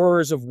the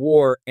horrors of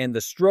war and the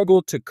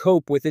struggle to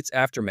cope with its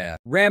aftermath.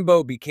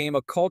 Rambo became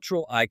a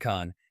cultural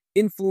icon,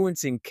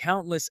 influencing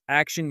countless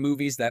action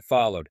movies that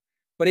followed.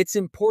 But it's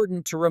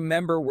important to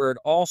remember where it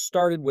all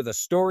started, with a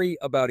story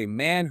about a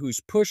man who's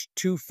pushed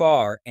too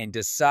far and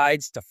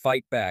decides to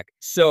fight back.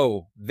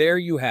 So, there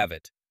you have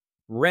it.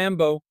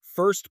 Rambo: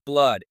 First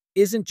Blood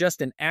isn't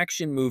just an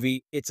action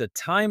movie, it's a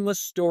timeless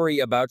story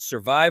about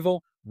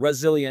survival,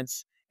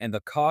 resilience, and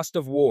the cost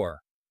of war.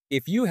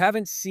 If you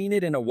haven't seen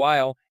it in a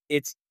while,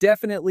 it's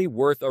definitely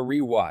worth a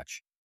rewatch.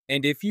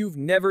 And if you've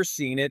never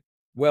seen it,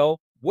 well,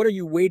 what are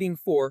you waiting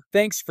for?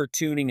 Thanks for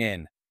tuning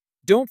in.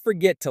 Don't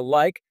forget to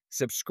like,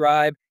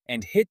 subscribe,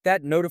 and hit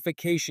that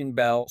notification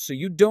bell so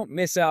you don't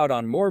miss out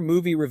on more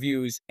movie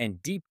reviews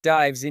and deep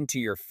dives into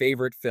your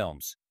favorite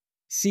films.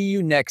 See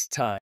you next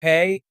time.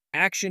 Hey,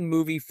 action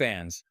movie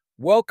fans,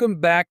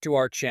 welcome back to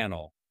our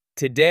channel.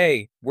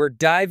 Today, we're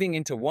diving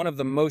into one of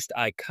the most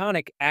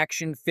iconic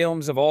action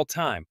films of all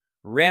time,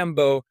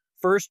 Rambo: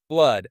 First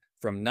Blood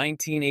from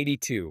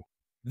 1982.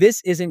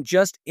 This isn't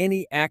just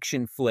any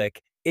action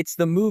flick, it's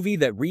the movie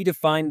that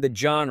redefined the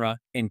genre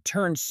and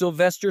turned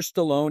Sylvester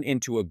Stallone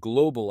into a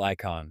global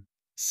icon.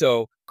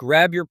 So,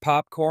 grab your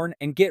popcorn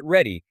and get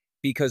ready,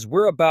 because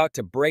we're about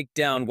to break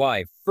down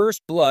why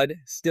First Blood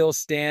still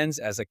stands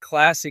as a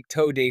classic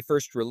today.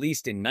 First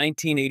released in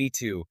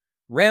 1982,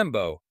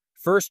 Rambo: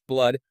 First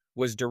Blood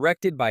was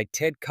directed by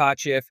Ted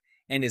Kotcheff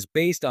and is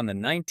based on the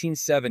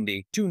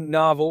 1972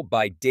 novel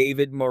by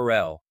David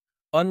Morrell.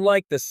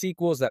 Unlike the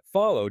sequels that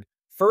followed,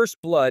 First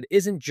Blood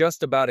isn't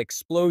just about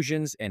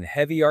explosions and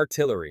heavy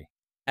artillery.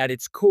 At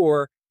its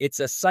core,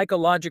 it's a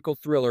psychological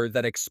thriller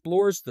that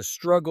explores the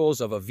struggles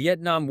of a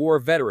Vietnam War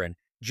veteran,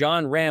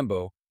 John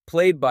Rambo,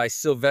 played by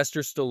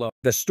Sylvester Stallone.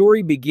 The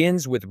story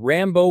begins with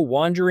Rambo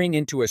wandering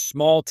into a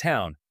small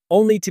town,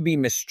 only to be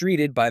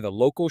mistreated by the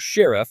local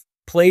sheriff,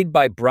 played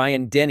by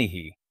Brian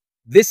Dennehy.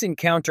 This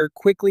encounter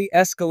quickly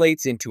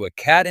escalates into a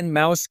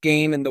cat-and-mouse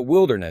game in the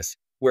wilderness,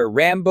 where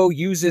Rambo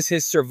uses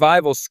his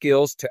survival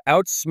skills to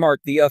outsmart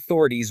the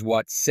authorities.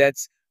 What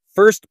sets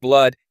First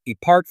Blood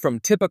apart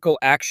from typical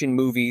action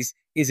movies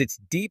is its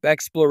deep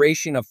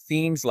exploration of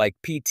themes like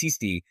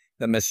PTSD,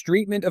 the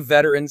mistreatment of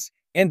veterans,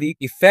 and the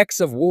effects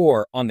of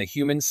war on the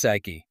human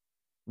psyche.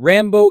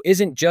 Rambo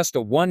isn't just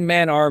a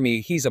one-man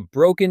army, he's a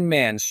broken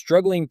man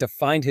struggling to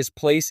find his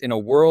place in a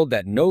world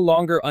that no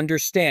longer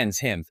understands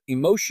him.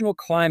 Emotional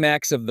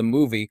climax of the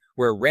movie,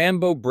 where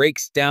Rambo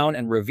breaks down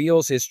and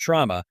reveals his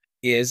trauma,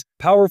 is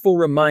a powerful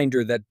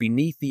reminder that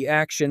beneath the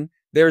action,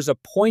 there's a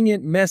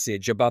poignant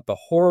message about the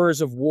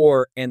horrors of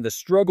war and the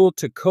struggle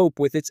to cope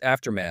with its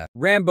aftermath.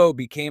 Rambo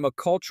became a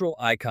cultural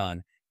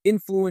icon,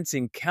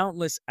 influencing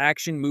countless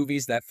action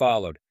movies that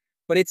followed.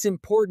 But it's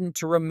important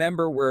to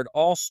remember where it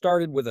all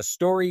started, with a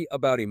story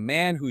about a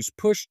man who's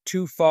pushed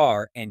too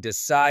far and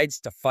decides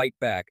to fight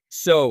back.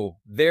 So,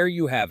 there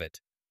you have it.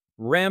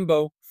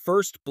 Rambo: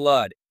 First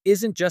Blood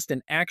isn't just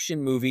an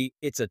action movie,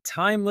 it's a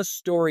timeless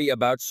story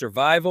about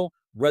survival,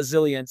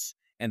 resilience,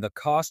 and the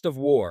cost of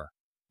war.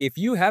 If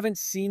you haven't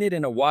seen it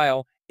in a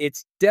while,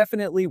 it's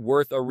definitely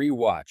worth a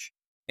rewatch.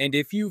 And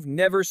if you've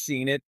never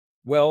seen it,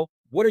 well,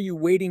 what are you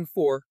waiting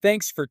for?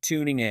 Thanks for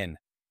tuning in.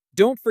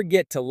 Don't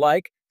forget to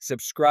like,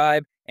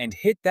 subscribe, and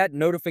hit that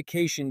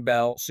notification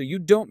bell so you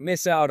don't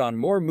miss out on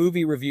more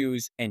movie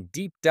reviews and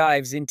deep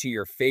dives into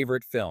your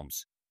favorite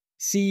films.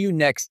 See you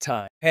next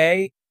time.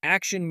 Hey,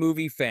 action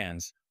movie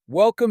fans,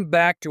 welcome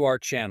back to our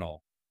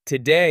channel.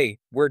 Today,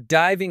 we're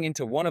diving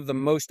into one of the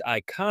most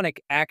iconic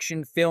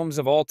action films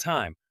of all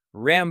time,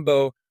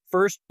 Rambo: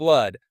 First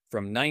Blood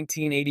from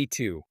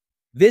 1982.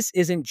 This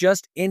isn't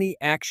just any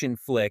action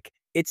flick,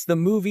 it's the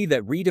movie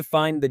that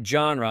redefined the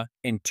genre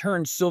and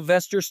turned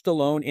Sylvester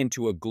Stallone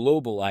into a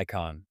global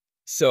icon.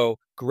 So,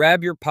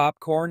 grab your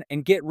popcorn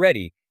and get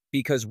ready,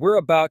 because we're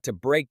about to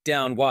break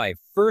down why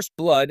First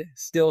Blood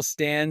still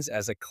stands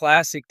as a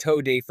classic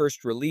today.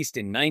 First released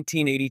in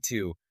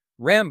 1982,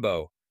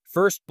 Rambo: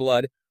 First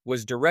Blood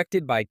was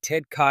directed by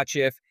Ted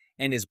Kotcheff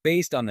and is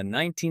based on the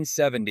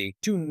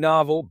 1972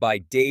 novel by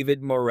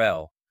David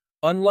Morrell.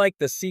 Unlike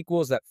the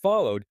sequels that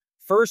followed,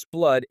 First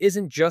Blood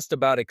isn't just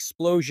about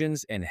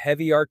explosions and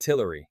heavy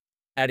artillery.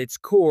 At its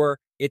core,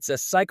 it's a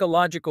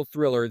psychological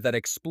thriller that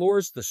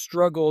explores the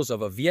struggles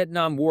of a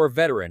Vietnam War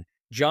veteran,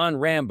 John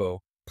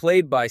Rambo,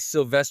 played by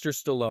Sylvester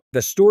Stallone.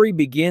 The story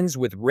begins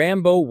with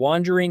Rambo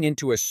wandering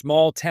into a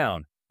small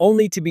town,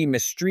 only to be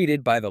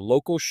mistreated by the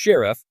local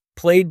sheriff,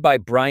 played by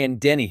Brian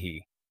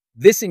Dennehy.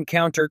 This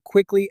encounter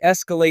quickly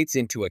escalates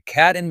into a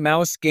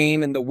cat-and-mouse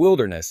game in the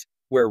wilderness,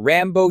 where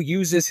Rambo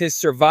uses his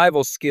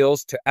survival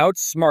skills to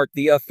outsmart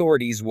the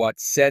authorities. What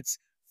sets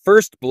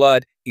First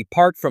Blood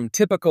apart from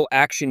typical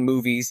action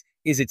movies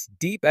is its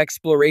deep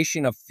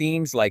exploration of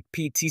themes like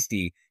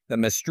PTSD, the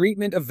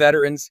mistreatment of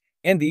veterans,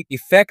 and the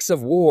effects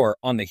of war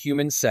on the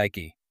human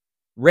psyche.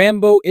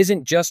 Rambo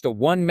isn't just a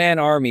one-man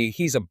army,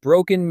 he's a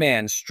broken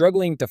man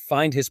struggling to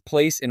find his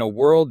place in a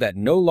world that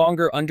no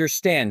longer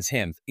understands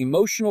him.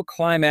 Emotional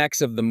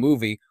climax of the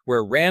movie,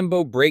 where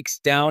Rambo breaks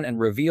down and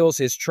reveals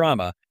his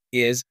trauma,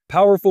 is a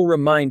powerful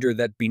reminder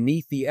that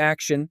beneath the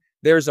action,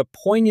 there's a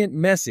poignant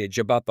message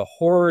about the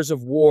horrors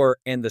of war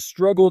and the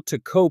struggle to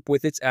cope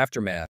with its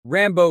aftermath.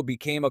 Rambo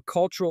became a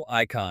cultural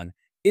icon,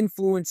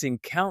 influencing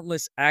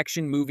countless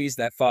action movies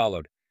that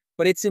followed.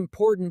 But it's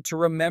important to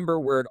remember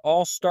where it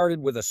all started,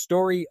 with a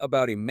story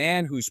about a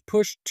man who's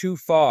pushed too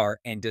far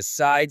and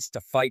decides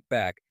to fight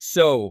back.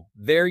 So,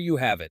 there you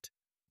have it.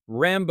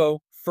 Rambo: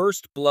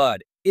 First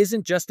Blood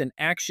isn't just an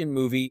action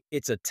movie,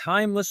 it's a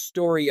timeless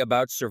story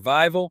about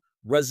survival,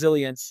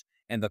 resilience,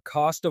 and the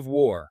cost of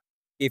war.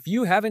 If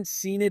you haven't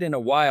seen it in a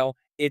while,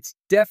 it's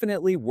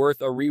definitely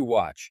worth a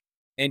rewatch.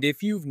 And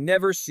if you've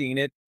never seen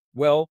it,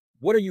 well,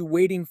 what are you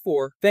waiting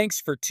for? Thanks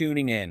for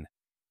tuning in.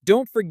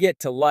 Don't forget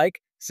to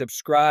like,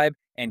 subscribe,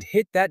 and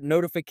hit that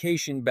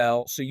notification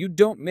bell so you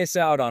don't miss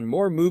out on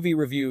more movie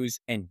reviews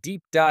and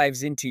deep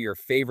dives into your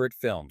favorite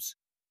films.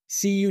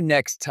 See you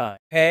next time.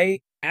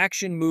 Hey,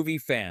 action movie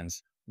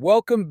fans,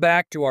 welcome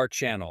back to our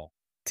channel.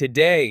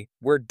 Today,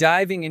 we're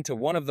diving into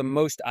one of the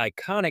most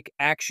iconic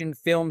action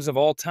films of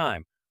all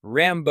time,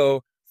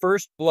 Rambo: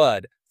 First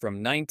Blood from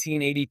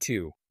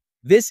 1982.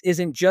 This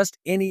isn't just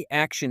any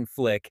action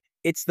flick,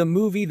 it's the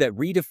movie that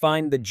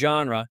redefined the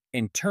genre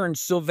and turned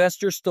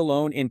Sylvester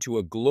Stallone into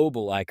a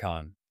global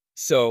icon.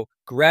 So,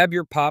 grab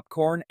your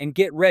popcorn and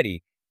get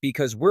ready,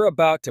 because we're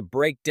about to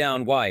break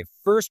down why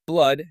First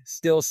Blood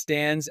still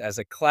stands as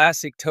a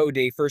classic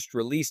today. First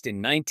released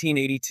in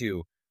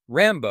 1982,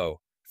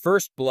 Rambo: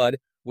 First Blood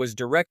was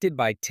directed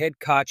by Ted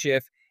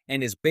Kotcheff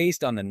and is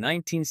based on the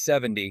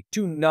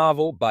 1972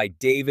 novel by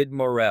David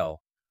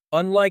Morrell.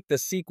 Unlike the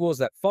sequels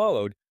that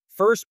followed,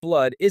 First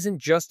Blood isn't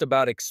just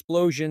about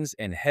explosions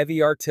and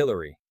heavy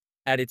artillery.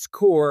 At its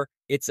core,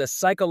 it's a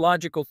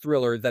psychological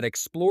thriller that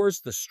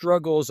explores the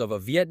struggles of a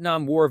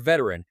Vietnam War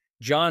veteran,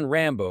 John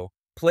Rambo,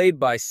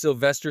 played by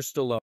Sylvester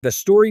Stallone. The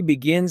story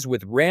begins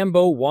with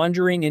Rambo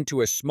wandering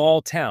into a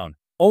small town,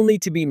 only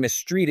to be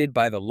mistreated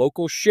by the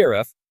local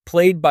sheriff,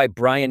 played by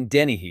Brian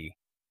Dennehy.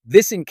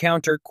 This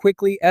encounter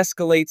quickly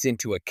escalates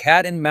into a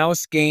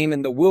cat-and-mouse game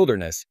in the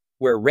wilderness,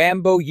 where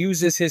Rambo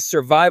uses his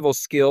survival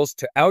skills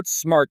to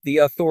outsmart the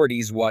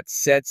authorities. What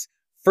sets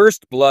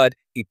First Blood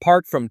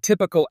apart from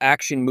typical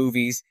action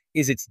movies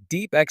is its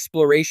deep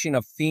exploration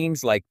of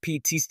themes like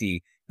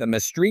PTSD, the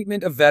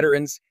mistreatment of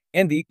veterans,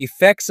 and the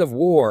effects of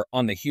war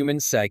on the human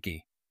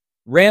psyche.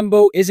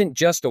 Rambo isn't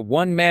just a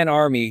one-man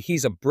army,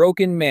 he's a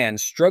broken man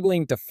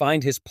struggling to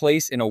find his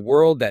place in a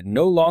world that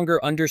no longer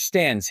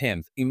understands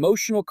him.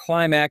 Emotional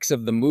climax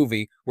of the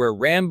movie, where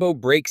Rambo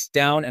breaks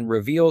down and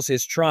reveals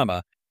his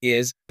trauma,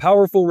 is a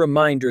powerful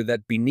reminder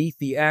that beneath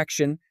the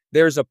action,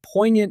 there's a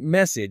poignant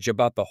message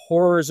about the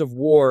horrors of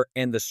war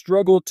and the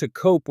struggle to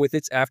cope with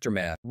its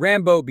aftermath.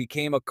 Rambo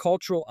became a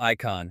cultural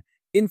icon,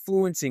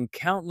 influencing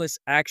countless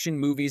action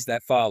movies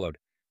that followed.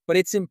 But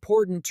it's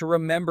important to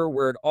remember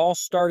where it all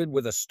started,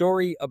 with a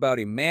story about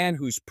a man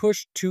who's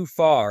pushed too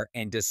far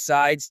and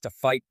decides to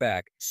fight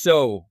back.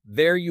 So,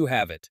 there you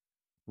have it.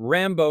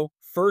 Rambo: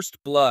 First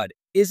Blood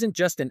isn't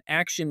just an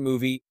action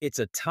movie, it's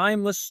a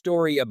timeless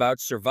story about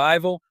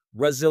survival,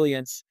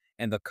 resilience,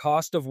 and the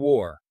cost of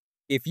war.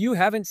 If you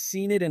haven't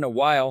seen it in a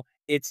while,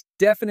 it's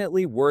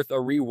definitely worth a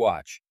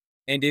rewatch.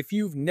 And if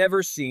you've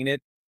never seen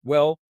it,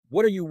 well,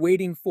 what are you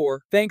waiting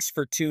for? Thanks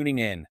for tuning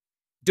in.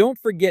 Don't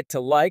forget to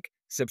like,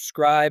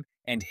 subscribe,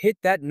 and hit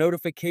that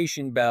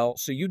notification bell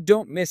so you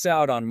don't miss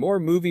out on more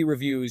movie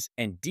reviews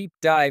and deep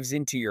dives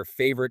into your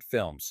favorite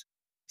films.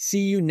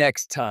 See you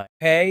next time.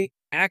 Hey,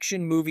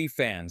 action movie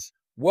fans,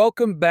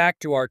 welcome back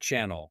to our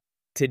channel.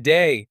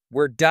 Today,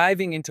 we're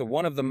diving into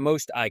one of the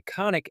most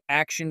iconic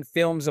action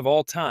films of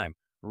all time,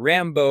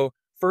 Rambo: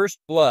 First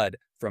Blood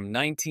from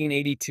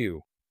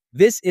 1982.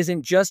 This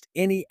isn't just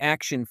any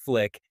action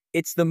flick,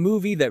 it's the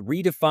movie that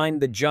redefined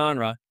the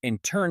genre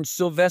and turned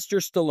Sylvester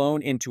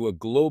Stallone into a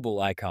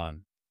global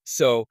icon.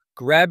 So,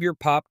 grab your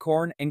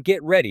popcorn and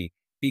get ready,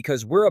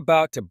 because we're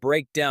about to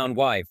break down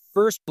why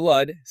First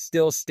Blood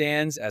still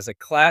stands as a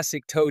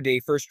classic today.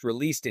 First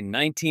released in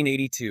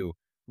 1982,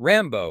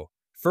 Rambo: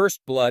 First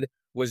Blood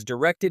was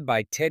directed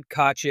by Ted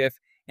Kotcheff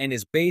and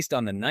is based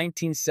on the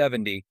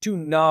 1972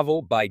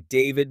 novel by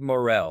David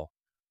Morrell.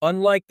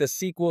 Unlike the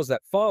sequels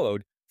that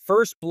followed,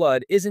 First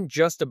Blood isn't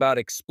just about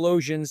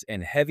explosions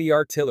and heavy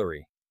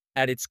artillery.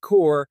 At its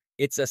core,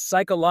 it's a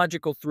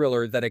psychological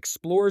thriller that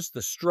explores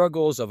the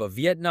struggles of a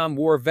Vietnam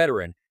War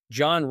veteran,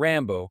 John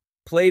Rambo,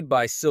 played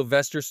by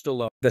Sylvester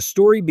Stallone. The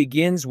story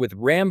begins with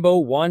Rambo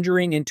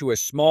wandering into a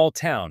small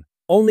town,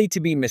 only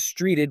to be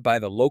mistreated by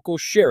the local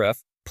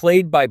sheriff,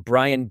 played by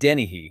Brian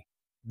Dennehy.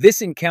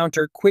 This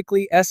encounter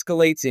quickly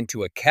escalates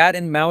into a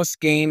cat-and-mouse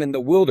game in the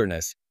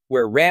wilderness,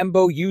 where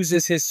Rambo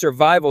uses his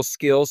survival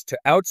skills to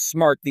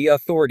outsmart the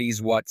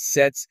authorities. What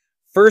sets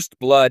First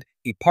Blood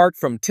apart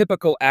from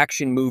typical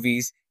action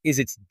movies is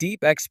its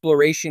deep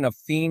exploration of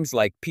themes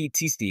like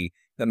PTSD,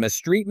 the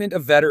mistreatment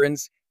of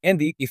veterans, and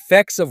the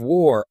effects of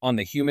war on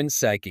the human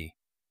psyche.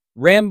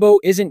 Rambo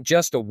isn't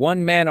just a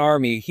one-man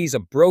army, he's a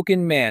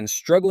broken man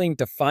struggling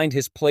to find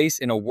his place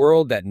in a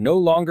world that no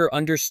longer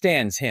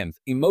understands him.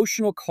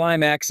 Emotional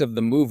climax of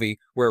the movie,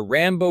 where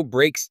Rambo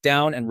breaks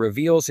down and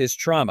reveals his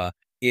trauma,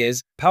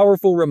 is a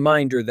powerful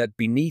reminder that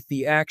beneath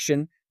the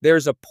action,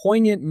 there's a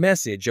poignant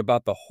message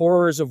about the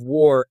horrors of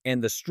war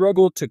and the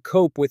struggle to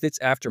cope with its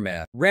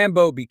aftermath.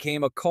 Rambo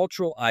became a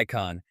cultural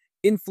icon,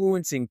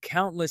 influencing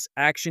countless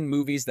action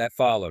movies that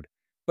followed.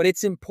 But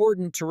it's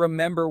important to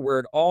remember where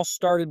it all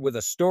started, with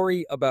a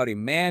story about a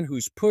man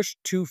who's pushed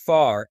too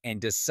far and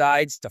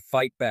decides to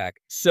fight back.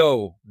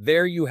 So,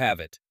 there you have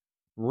it.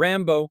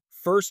 Rambo: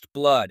 First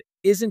Blood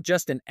isn't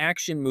just an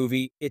action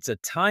movie, it's a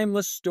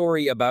timeless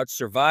story about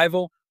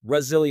survival,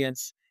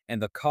 resilience,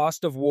 and the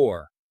cost of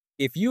war.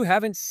 If you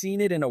haven't seen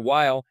it in a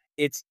while,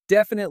 it's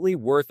definitely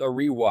worth a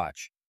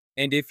rewatch.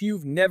 And if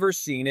you've never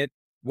seen it,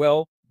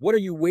 well, what are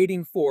you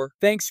waiting for?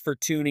 Thanks for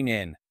tuning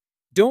in.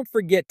 Don't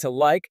forget to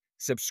like,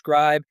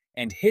 subscribe,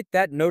 and hit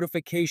that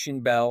notification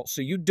bell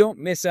so you don't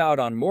miss out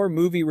on more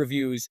movie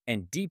reviews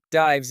and deep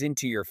dives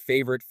into your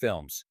favorite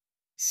films.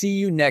 See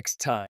you next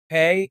time.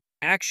 Hey,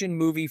 action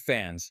movie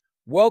fans,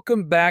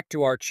 welcome back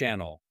to our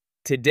channel.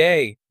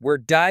 Today, we're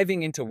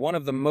diving into one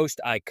of the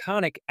most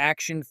iconic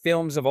action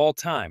films of all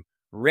time,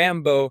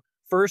 Rambo: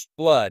 First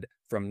Blood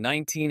from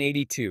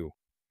 1982.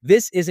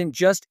 This isn't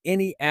just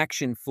any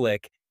action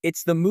flick,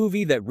 it's the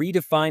movie that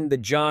redefined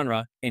the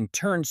genre and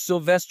turned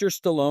Sylvester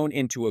Stallone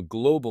into a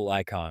global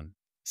icon.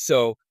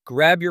 So,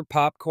 grab your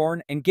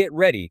popcorn and get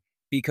ready,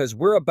 because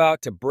we're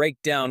about to break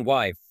down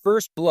why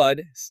First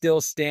Blood still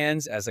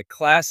stands as a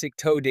classic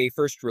today.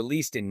 First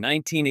released in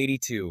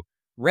 1982,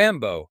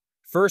 Rambo: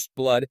 First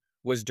Blood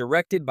was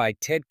directed by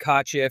Ted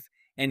Kotcheff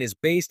and is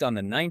based on the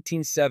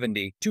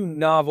 1972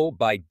 novel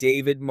by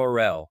David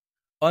Morrell.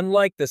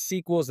 Unlike the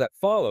sequels that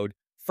followed,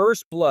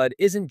 First Blood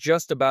isn't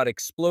just about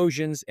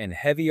explosions and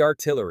heavy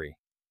artillery.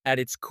 At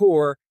its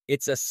core,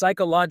 it's a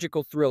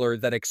psychological thriller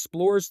that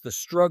explores the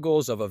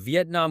struggles of a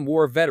Vietnam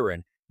War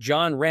veteran,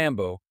 John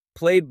Rambo,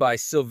 played by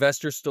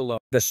Sylvester Stallone.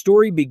 The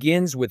story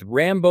begins with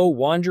Rambo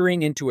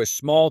wandering into a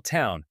small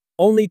town,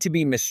 only to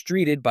be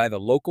mistreated by the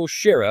local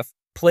sheriff,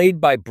 played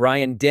by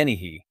Brian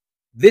Dennehy.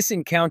 This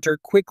encounter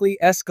quickly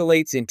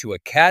escalates into a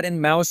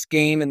cat-and-mouse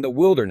game in the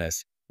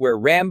wilderness, where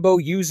Rambo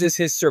uses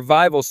his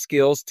survival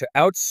skills to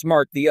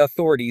outsmart the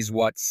authorities.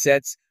 What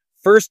sets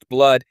First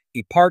Blood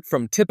apart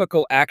from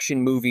typical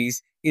action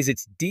movies is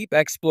its deep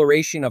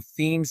exploration of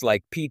themes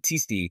like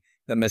PTSD,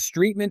 the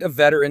mistreatment of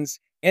veterans,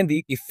 and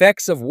the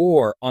effects of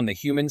war on the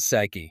human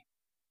psyche.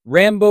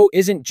 Rambo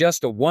isn't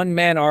just a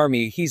one-man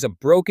army, he's a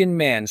broken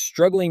man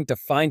struggling to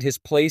find his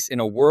place in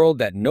a world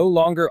that no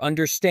longer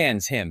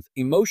understands him.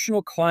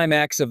 Emotional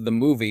climax of the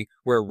movie,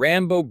 where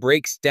Rambo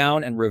breaks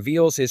down and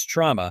reveals his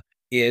trauma,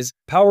 is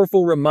a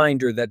powerful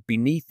reminder that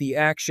beneath the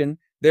action,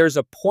 there's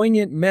a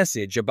poignant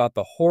message about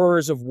the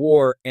horrors of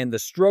war and the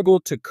struggle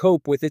to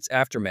cope with its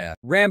aftermath.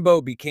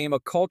 Rambo became a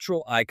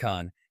cultural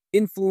icon,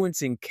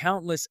 influencing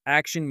countless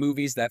action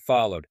movies that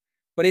followed.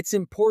 But it's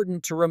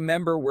important to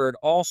remember where it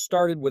all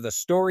started, with a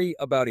story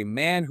about a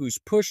man who's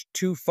pushed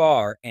too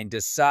far and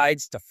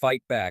decides to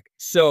fight back.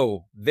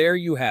 So, there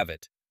you have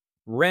it.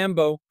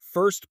 Rambo: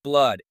 First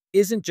Blood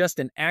isn't just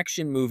an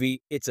action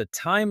movie, it's a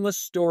timeless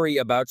story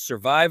about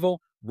survival,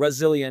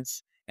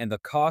 resilience, and the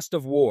cost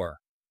of war.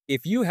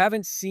 If you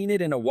haven't seen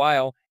it in a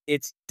while,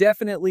 it's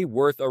definitely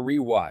worth a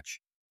rewatch.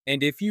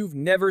 And if you've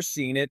never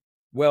seen it,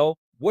 well,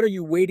 what are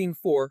you waiting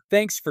for?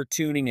 Thanks for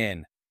tuning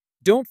in.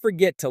 Don't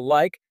forget to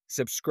like,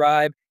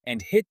 subscribe,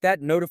 and hit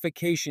that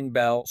notification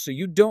bell so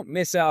you don't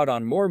miss out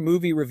on more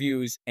movie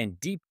reviews and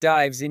deep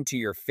dives into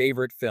your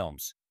favorite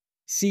films.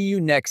 See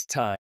you next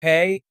time.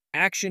 Hey,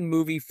 action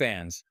movie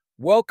fans,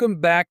 welcome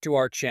back to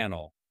our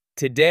channel.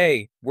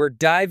 Today, we're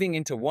diving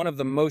into one of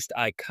the most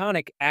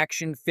iconic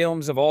action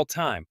films of all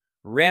time,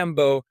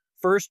 Rambo: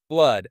 First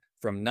Blood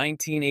from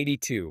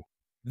 1982.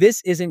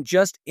 This isn't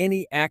just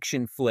any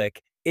action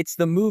flick, it's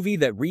the movie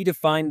that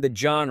redefined the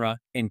genre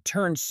and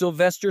turned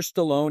Sylvester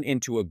Stallone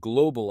into a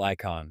global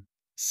icon.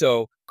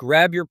 So,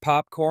 grab your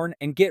popcorn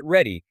and get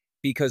ready,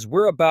 because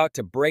we're about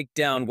to break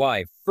down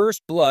why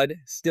First Blood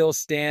still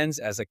stands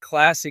as a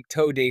classic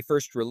today.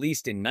 First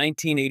released in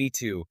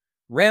 1982,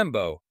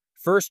 Rambo: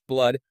 First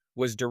Blood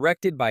was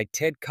directed by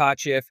Ted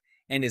Kotcheff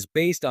and is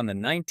based on the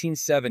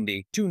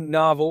 1972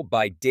 novel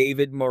by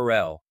David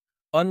Morrell.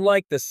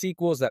 Unlike the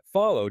sequels that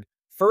followed,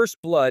 First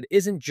Blood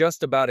isn't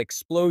just about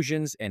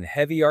explosions and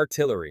heavy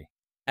artillery.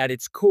 At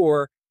its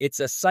core, it's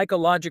a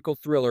psychological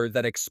thriller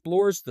that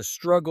explores the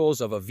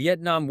struggles of a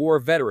Vietnam War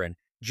veteran,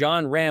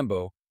 John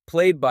Rambo,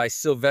 played by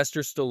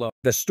Sylvester Stallone.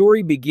 The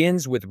story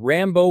begins with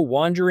Rambo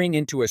wandering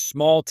into a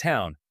small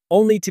town,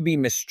 only to be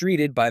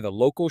mistreated by the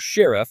local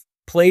sheriff,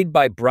 played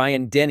by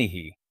Brian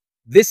Dennehy.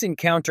 This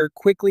encounter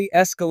quickly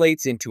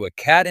escalates into a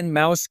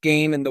cat-and-mouse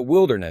game in the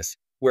wilderness,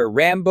 where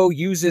Rambo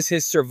uses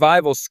his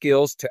survival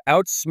skills to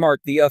outsmart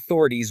the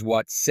authorities.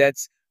 What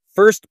sets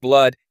First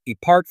Blood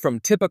apart from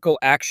typical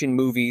action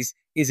movies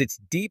is its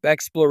deep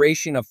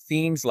exploration of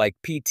themes like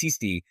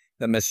PTSD,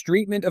 the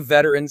mistreatment of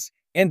veterans,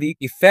 and the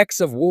effects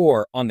of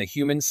war on the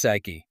human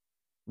psyche.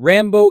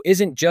 Rambo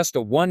isn't just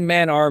a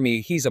one-man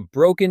army, he's a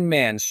broken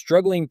man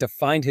struggling to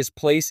find his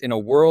place in a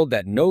world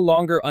that no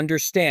longer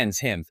understands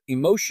him. The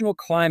emotional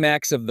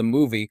climax of the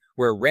movie,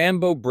 where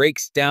Rambo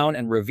breaks down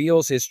and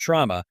reveals his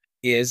trauma,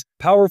 is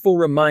a powerful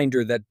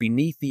reminder that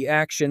beneath the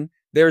action,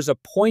 there's a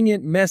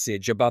poignant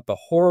message about the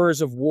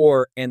horrors of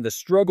war and the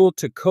struggle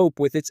to cope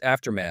with its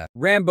aftermath.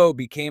 Rambo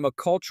became a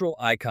cultural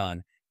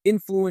icon,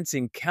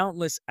 influencing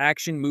countless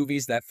action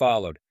movies that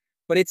followed.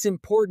 But it's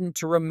important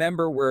to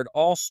remember where it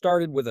all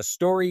started, with a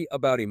story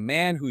about a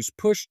man who's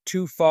pushed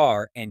too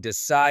far and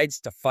decides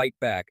to fight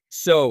back.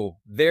 So,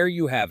 there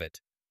you have it.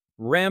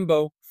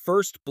 Rambo: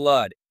 First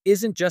Blood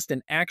isn't just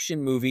an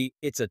action movie,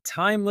 it's a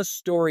timeless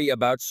story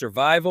about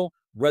survival,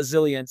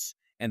 resilience,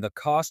 and the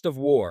cost of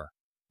war.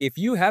 If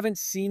you haven't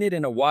seen it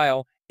in a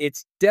while,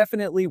 it's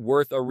definitely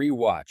worth a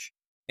rewatch.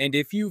 And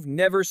if you've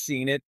never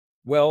seen it,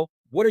 well,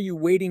 what are you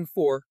waiting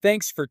for?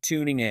 Thanks for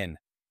tuning in.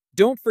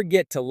 Don't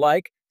forget to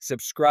like,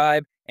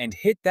 subscribe, and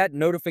hit that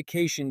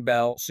notification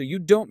bell so you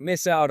don't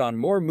miss out on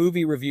more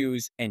movie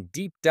reviews and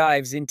deep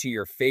dives into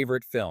your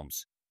favorite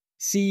films.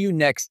 See you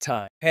next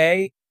time.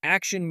 Hey,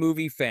 action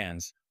movie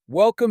fans,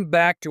 welcome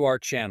back to our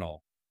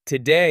channel.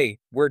 Today,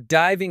 we're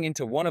diving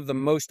into one of the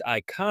most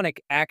iconic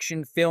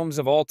action films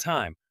of all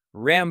time,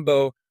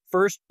 Rambo: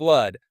 First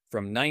Blood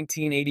from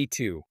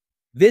 1982.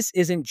 This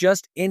isn't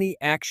just any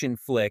action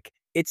flick,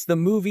 it's the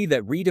movie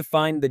that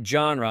redefined the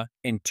genre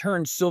and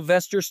turned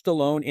Sylvester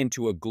Stallone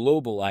into a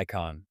global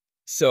icon.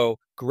 So,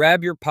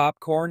 grab your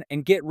popcorn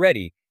and get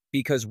ready,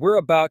 because we're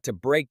about to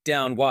break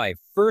down why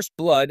First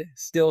Blood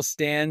still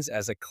stands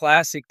as a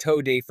classic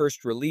today.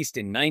 First released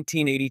in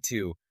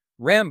 1982,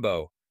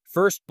 Rambo: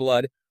 First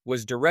Blood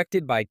was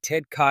directed by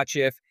Ted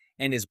Kotcheff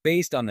and is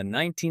based on the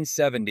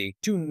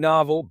 1972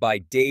 novel by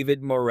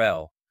David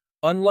Morrell.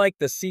 Unlike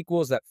the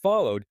sequels that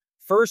followed,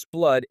 First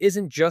Blood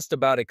isn't just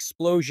about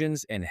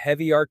explosions and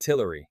heavy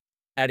artillery.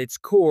 At its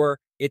core,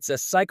 it's a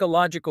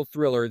psychological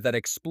thriller that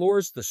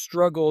explores the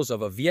struggles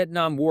of a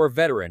Vietnam War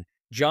veteran,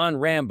 John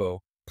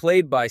Rambo,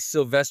 played by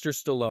Sylvester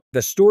Stallone.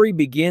 The story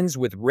begins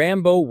with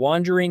Rambo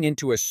wandering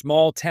into a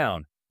small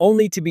town,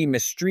 only to be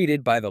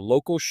mistreated by the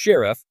local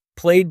sheriff,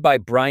 played by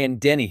Brian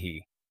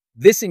Dennehy.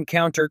 This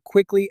encounter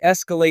quickly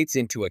escalates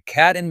into a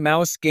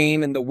cat-and-mouse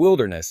game in the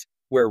wilderness,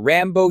 where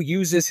Rambo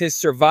uses his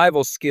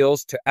survival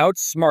skills to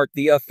outsmart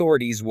the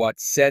authorities.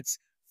 What sets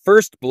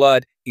First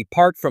Blood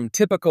apart from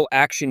typical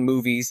action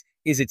movies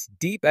is its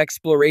deep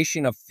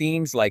exploration of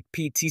themes like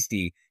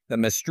PTSD, the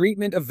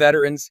mistreatment of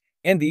veterans,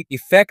 and the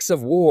effects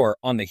of war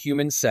on the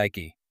human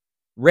psyche.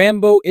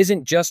 Rambo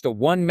isn't just a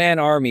one-man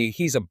army,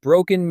 he's a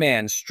broken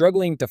man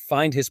struggling to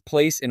find his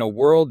place in a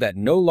world that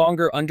no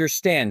longer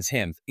understands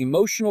him. The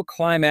emotional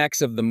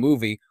climax of the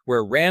movie,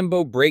 where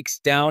Rambo breaks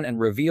down and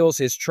reveals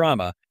his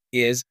trauma,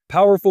 is a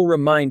powerful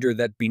reminder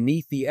that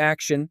beneath the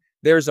action,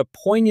 there's a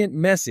poignant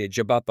message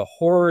about the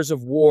horrors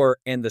of war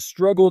and the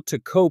struggle to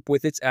cope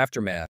with its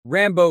aftermath.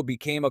 Rambo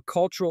became a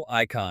cultural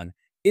icon,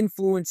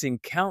 influencing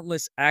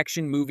countless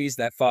action movies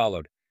that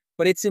followed.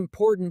 But it's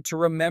important to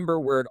remember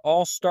where it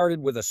all started,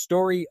 with a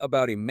story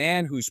about a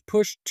man who's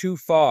pushed too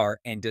far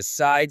and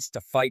decides to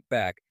fight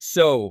back.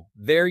 So,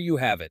 there you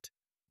have it.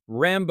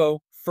 Rambo: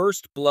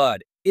 First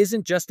Blood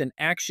isn't just an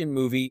action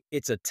movie,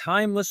 it's a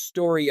timeless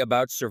story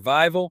about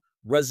survival,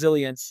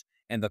 resilience,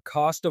 and the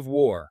cost of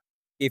war.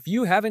 If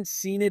you haven't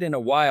seen it in a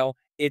while,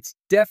 it's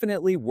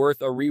definitely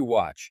worth a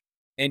rewatch.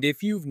 And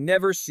if you've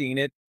never seen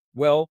it,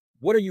 well,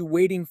 what are you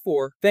waiting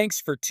for? Thanks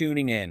for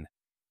tuning in.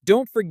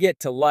 Don't forget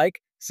to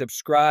like,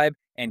 subscribe,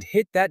 and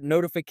hit that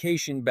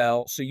notification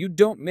bell so you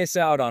don't miss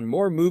out on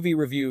more movie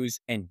reviews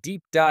and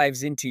deep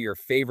dives into your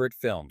favorite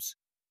films.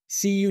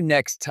 See you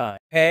next time.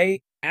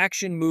 Hey,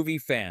 action movie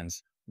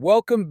fans,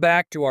 welcome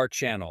back to our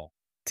channel.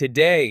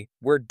 Today,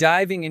 we're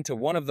diving into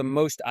one of the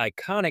most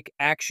iconic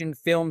action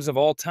films of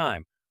all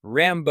time,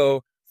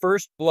 Rambo: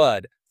 First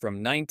Blood from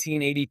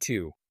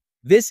 1982.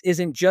 This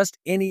isn't just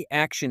any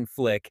action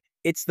flick,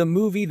 it's the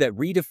movie that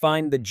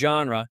redefined the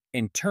genre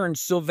and turned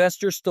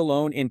Sylvester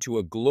Stallone into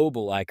a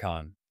global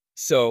icon.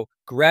 So,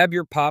 grab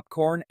your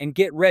popcorn and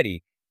get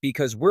ready,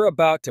 because we're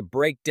about to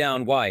break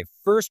down why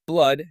First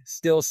Blood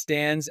still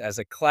stands as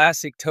a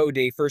classic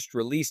today. First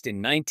released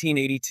in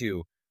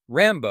 1982,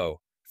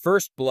 Rambo: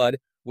 First Blood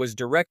was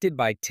directed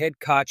by Ted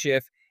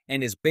Kotcheff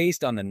and is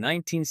based on the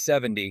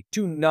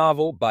 1972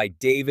 novel by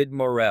David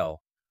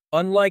Morrell.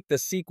 Unlike the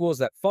sequels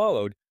that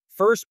followed,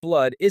 First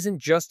Blood isn't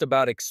just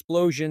about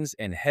explosions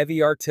and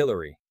heavy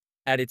artillery.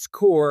 At its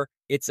core,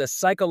 it's a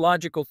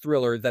psychological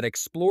thriller that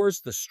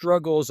explores the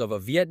struggles of a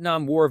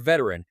Vietnam War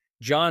veteran,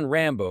 John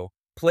Rambo,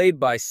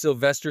 played by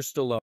Sylvester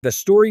Stallone. The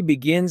story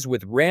begins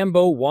with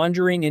Rambo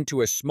wandering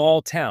into a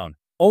small town,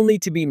 only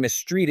to be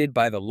mistreated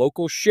by the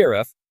local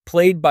sheriff,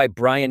 played by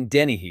Brian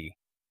Dennehy.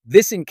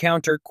 This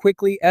encounter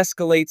quickly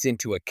escalates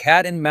into a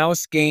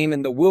cat-and-mouse game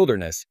in the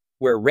wilderness,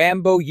 where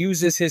Rambo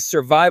uses his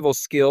survival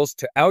skills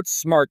to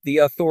outsmart the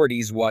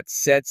authorities. What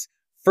sets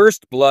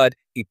First Blood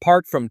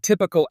apart from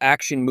typical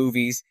action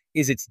movies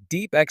is its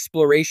deep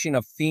exploration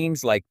of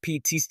themes like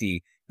PTSD,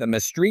 the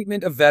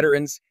mistreatment of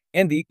veterans,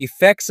 and the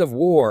effects of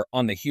war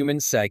on the human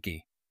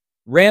psyche.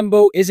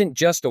 Rambo isn't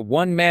just a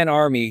one-man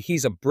army,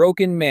 he's a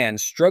broken man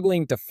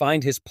struggling to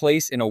find his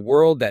place in a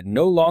world that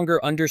no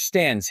longer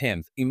understands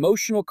him.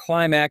 Emotional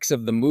climax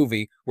of the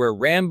movie, where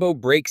Rambo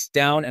breaks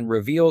down and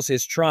reveals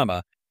his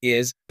trauma,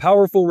 is a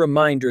powerful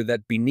reminder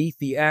that beneath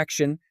the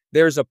action,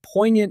 there's a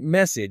poignant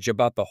message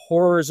about the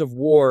horrors of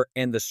war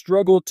and the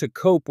struggle to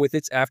cope with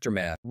its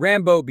aftermath.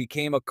 Rambo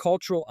became a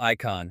cultural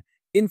icon,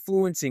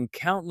 influencing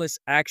countless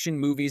action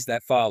movies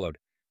that followed.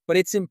 But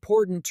it's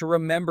important to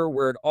remember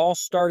where it all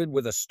started,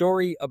 with a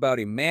story about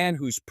a man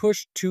who's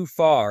pushed too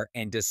far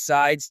and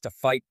decides to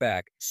fight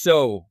back.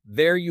 So,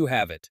 there you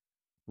have it.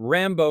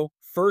 Rambo: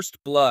 First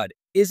Blood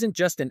isn't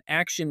just an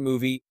action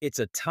movie, it's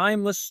a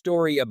timeless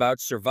story about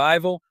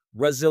survival,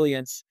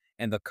 resilience,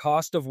 and the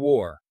cost of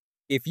war.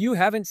 If you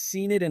haven't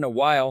seen it in a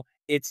while,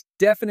 it's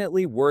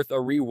definitely worth a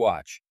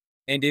rewatch.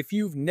 And if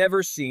you've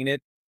never seen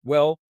it,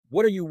 well,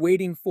 what are you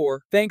waiting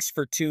for? Thanks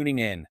for tuning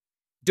in.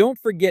 Don't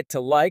forget to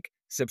like,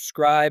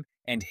 subscribe,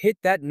 and hit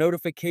that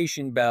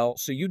notification bell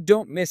so you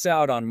don't miss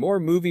out on more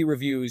movie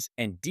reviews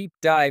and deep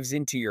dives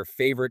into your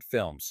favorite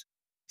films.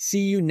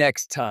 See you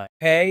next time.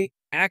 Hey,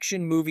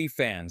 action movie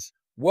fans,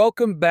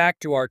 welcome back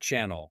to our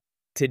channel.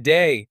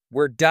 Today,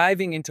 we're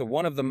diving into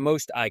one of the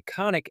most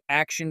iconic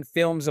action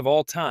films of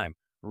all time,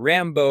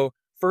 Rambo: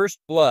 First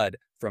Blood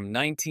from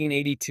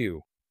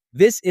 1982.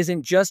 This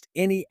isn't just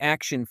any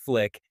action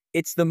flick,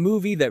 it's the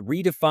movie that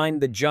redefined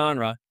the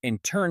genre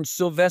and turned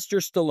Sylvester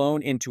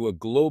Stallone into a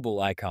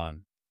global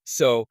icon.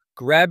 So,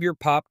 grab your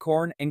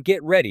popcorn and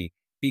get ready,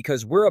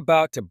 because we're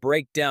about to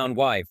break down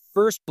why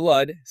First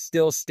Blood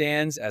still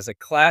stands as a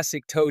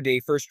classic today.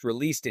 First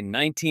released in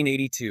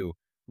 1982,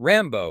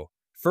 Rambo: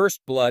 First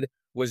Blood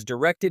was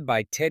directed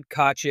by Ted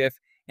Kotcheff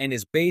and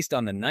is based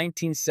on the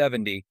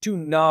 1972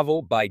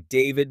 novel by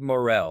David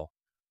Morrell.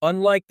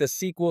 Unlike the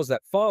sequels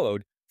that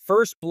followed,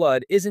 First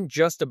Blood isn't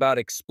just about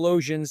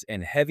explosions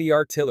and heavy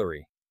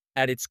artillery.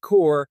 At its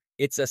core,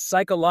 it's a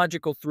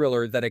psychological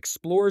thriller that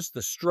explores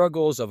the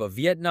struggles of a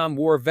Vietnam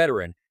War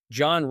veteran,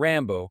 John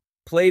Rambo,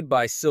 played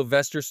by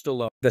Sylvester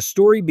Stallone. The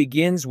story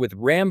begins with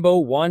Rambo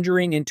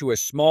wandering into a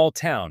small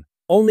town,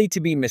 only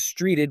to be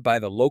mistreated by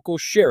the local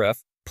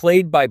sheriff,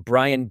 played by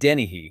Brian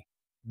Dennehy.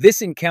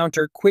 This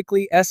encounter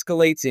quickly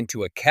escalates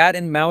into a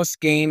cat-and-mouse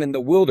game in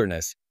the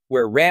wilderness,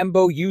 where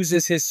Rambo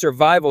uses his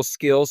survival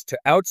skills to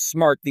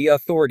outsmart the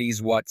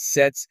authorities. What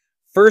sets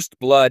First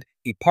Blood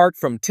apart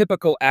from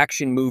typical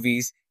action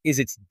movies is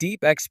its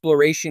deep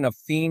exploration of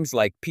themes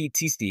like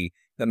PTSD,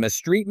 the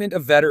mistreatment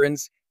of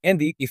veterans, and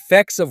the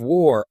effects of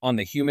war on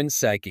the human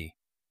psyche.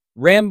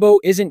 Rambo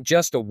isn't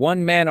just a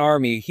one-man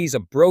army, he's a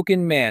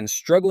broken man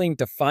struggling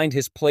to find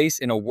his place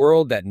in a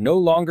world that no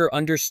longer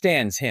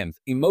understands him.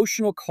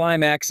 Emotional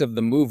climax of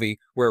the movie,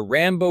 where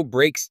Rambo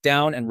breaks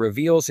down and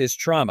reveals his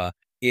trauma,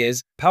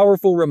 is a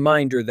powerful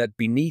reminder that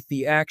beneath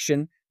the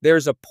action,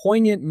 there's a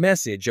poignant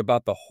message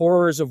about the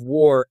horrors of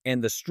war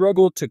and the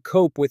struggle to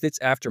cope with its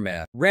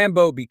aftermath.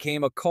 Rambo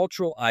became a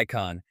cultural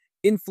icon,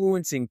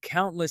 influencing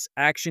countless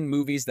action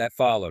movies that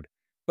followed.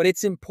 But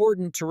it's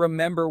important to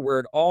remember where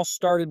it all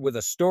started, with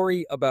a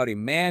story about a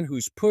man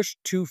who's pushed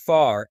too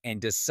far and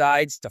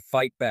decides to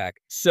fight back.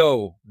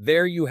 So,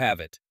 there you have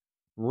it.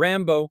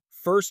 Rambo: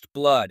 First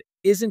Blood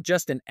isn't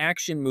just an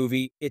action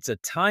movie, it's a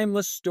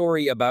timeless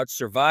story about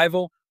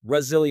survival,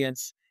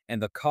 resilience,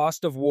 and the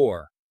cost of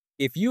war.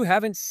 If you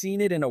haven't seen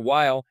it in a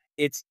while,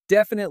 it's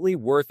definitely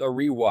worth a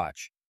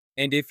rewatch.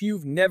 And if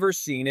you've never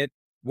seen it,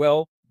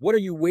 well, what are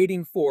you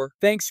waiting for?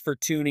 Thanks for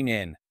tuning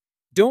in.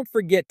 Don't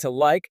forget to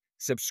like,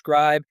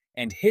 subscribe,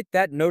 and hit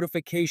that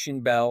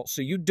notification bell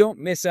so you don't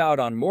miss out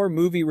on more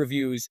movie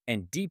reviews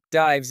and deep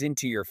dives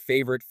into your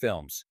favorite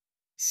films.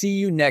 See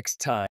you next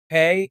time.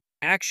 Hey,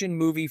 action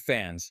movie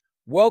fans,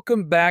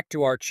 welcome back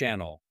to our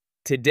channel.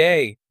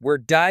 Today, we're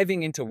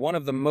diving into one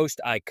of the most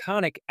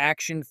iconic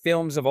action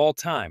films of all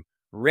time,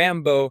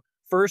 Rambo: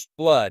 First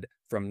Blood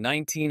from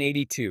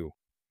 1982.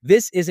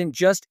 This isn't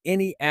just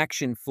any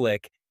action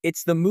flick,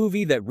 it's the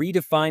movie that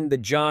redefined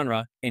the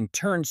genre and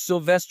turned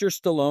Sylvester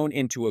Stallone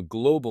into a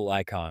global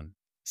icon.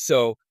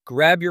 So,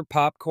 grab your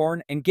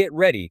popcorn and get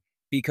ready,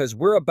 because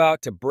we're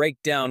about to break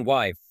down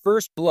why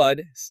First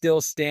Blood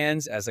still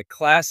stands as a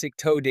classic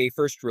today.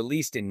 First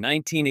released in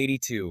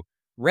 1982,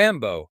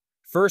 Rambo: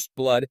 First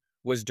Blood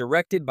was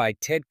directed by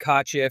Ted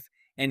Kotcheff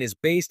and is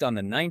based on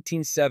the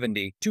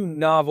 1972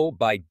 novel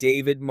by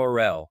David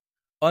Morrell.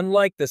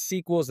 Unlike the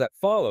sequels that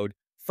followed,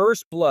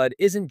 First Blood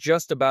isn't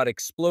just about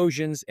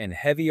explosions and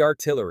heavy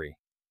artillery.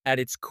 At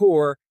its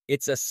core,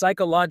 it's a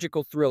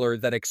psychological thriller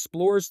that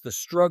explores the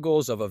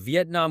struggles of a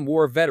Vietnam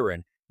War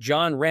veteran,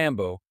 John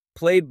Rambo,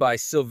 played by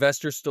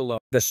Sylvester Stallone.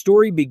 The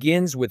story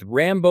begins with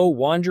Rambo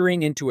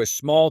wandering into a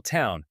small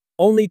town,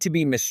 only to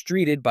be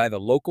mistreated by the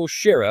local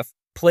sheriff,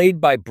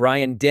 played by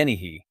Brian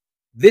Dennehy.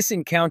 This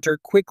encounter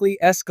quickly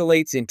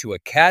escalates into a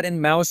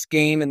cat-and-mouse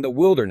game in the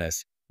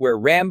wilderness, where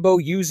Rambo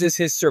uses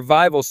his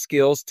survival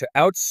skills to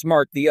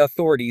outsmart the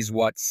authorities.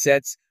 What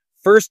sets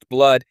First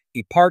Blood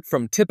apart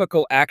from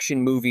typical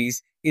action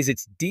movies is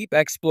its deep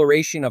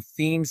exploration of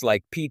themes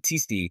like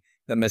PTSD,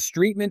 the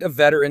mistreatment of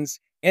veterans,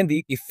 and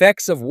the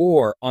effects of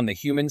war on the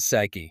human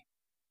psyche.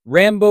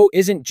 Rambo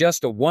isn't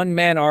just a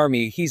one-man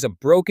army, he's a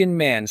broken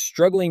man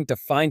struggling to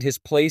find his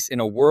place in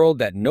a world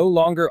that no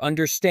longer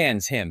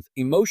understands him.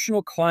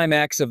 Emotional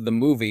climax of the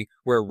movie,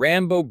 where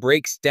Rambo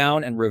breaks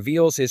down and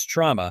reveals his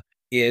trauma,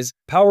 is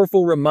a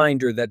powerful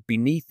reminder that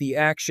beneath the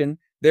action,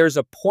 there's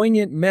a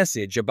poignant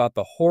message about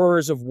the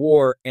horrors of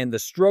war and the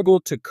struggle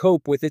to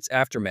cope with its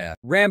aftermath.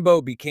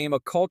 Rambo became a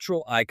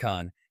cultural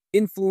icon,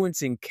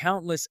 influencing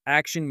countless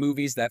action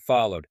movies that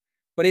followed.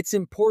 But it's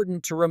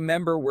important to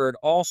remember where it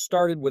all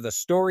started, with a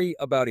story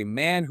about a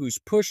man who's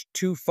pushed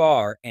too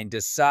far and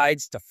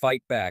decides to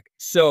fight back.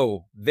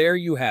 So, there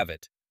you have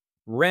it.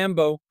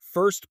 Rambo: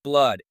 First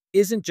Blood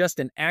isn't just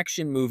an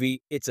action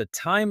movie, it's a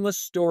timeless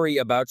story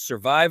about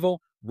survival,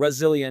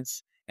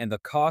 resilience, and the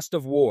cost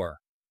of war.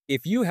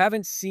 If you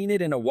haven't seen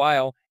it in a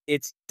while,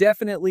 it's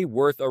definitely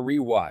worth a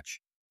rewatch.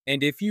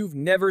 And if you've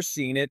never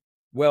seen it,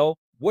 well,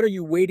 what are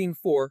you waiting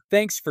for?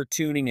 Thanks for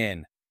tuning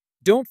in.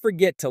 Don't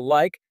forget to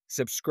like,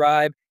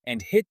 subscribe,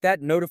 and hit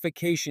that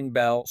notification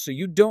bell so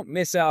you don't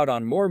miss out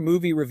on more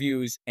movie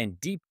reviews and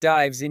deep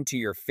dives into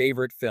your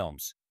favorite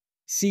films.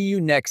 See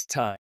you next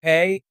time.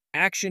 Hey,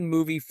 action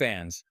movie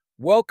fans,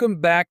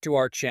 welcome back to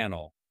our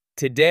channel.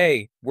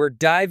 Today, we're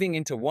diving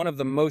into one of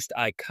the most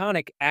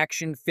iconic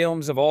action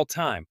films of all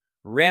time,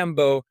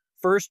 Rambo: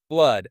 First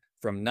Blood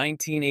from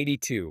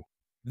 1982.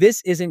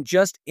 This isn't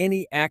just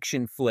any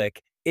action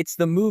flick, it's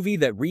the movie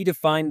that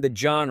redefined the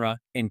genre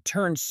and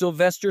turned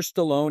Sylvester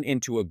Stallone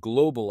into a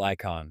global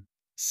icon.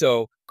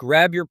 So,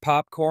 grab your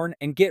popcorn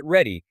and get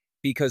ready,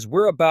 because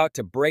we're about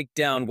to break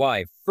down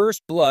why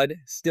First Blood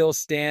still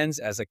stands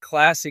as a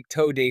classic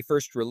today.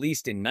 First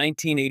released in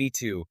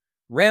 1982,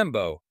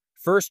 Rambo: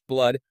 First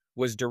Blood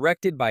was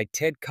directed by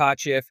Ted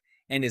Kotcheff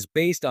and is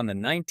based on the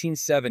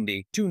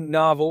 1972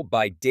 novel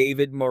by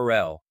David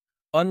Morrell.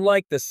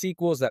 Unlike the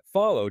sequels that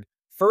followed,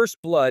 First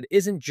Blood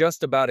isn't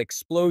just about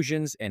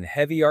explosions and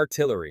heavy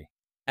artillery.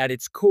 At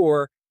its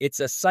core, it's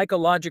a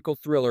psychological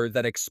thriller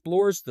that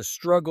explores the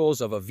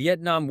struggles of a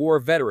Vietnam War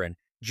veteran,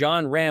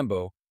 John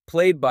Rambo,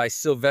 played by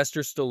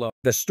Sylvester Stallone.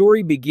 The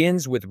story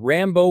begins with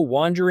Rambo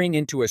wandering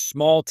into a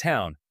small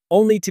town,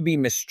 only to be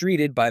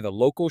mistreated by the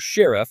local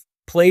sheriff,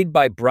 played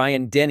by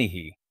Brian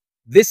Dennehy.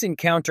 This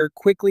encounter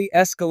quickly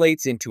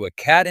escalates into a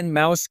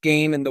cat-and-mouse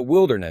game in the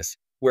wilderness,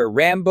 where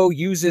Rambo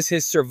uses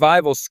his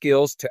survival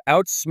skills to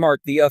outsmart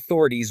the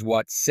authorities.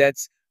 What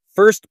sets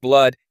First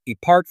Blood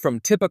apart from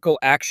typical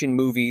action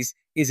movies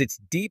is its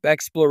deep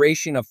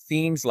exploration of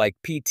themes like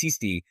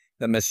PTSD,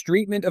 the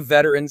mistreatment of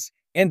veterans,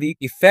 and the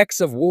effects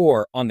of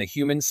war on the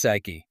human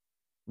psyche.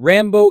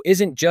 Rambo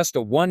isn't just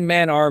a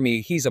one-man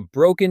army, he's a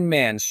broken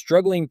man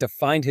struggling to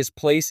find his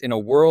place in a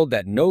world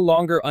that no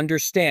longer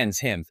understands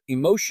him.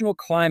 Emotional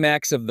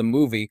climax of the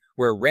movie,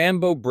 where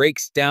Rambo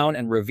breaks down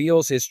and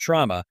reveals his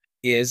trauma,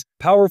 is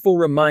a powerful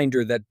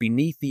reminder that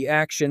beneath the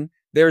action,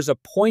 there's a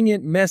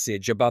poignant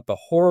message about the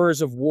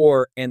horrors of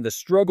war and the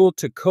struggle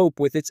to cope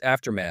with its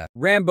aftermath.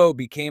 Rambo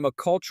became a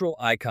cultural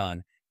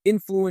icon,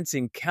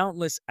 influencing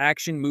countless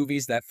action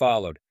movies that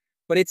followed.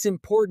 But it's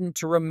important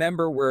to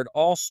remember where it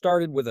all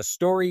started, with a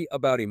story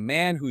about a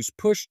man who's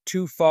pushed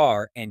too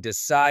far and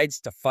decides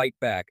to fight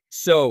back.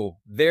 So,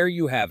 there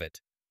you have it.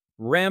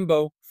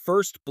 Rambo: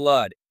 First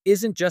Blood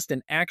isn't just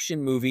an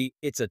action movie,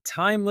 it's a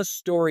timeless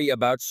story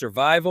about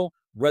survival,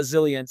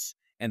 resilience,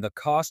 and the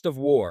cost of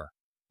war.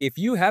 If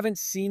you haven't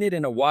seen it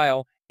in a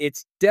while,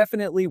 it's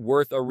definitely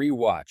worth a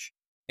rewatch.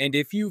 And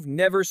if you've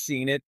never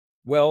seen it,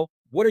 well,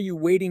 what are you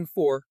waiting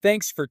for?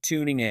 Thanks for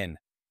tuning in.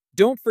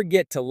 Don't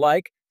forget to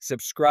like,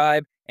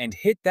 subscribe, and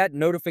hit that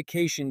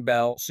notification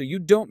bell so you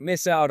don't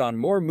miss out on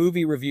more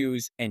movie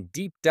reviews and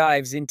deep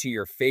dives into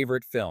your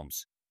favorite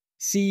films.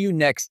 See you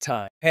next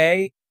time.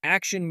 Hey,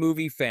 action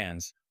movie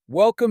fans,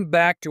 welcome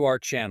back to our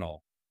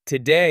channel.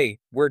 Today,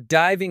 we're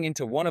diving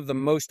into one of the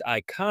most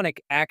iconic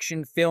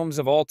action films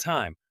of all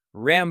time,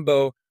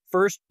 Rambo: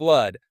 First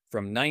Blood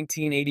from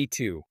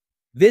 1982.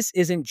 This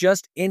isn't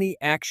just any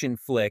action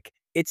flick,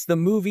 it's the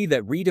movie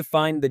that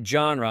redefined the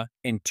genre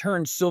and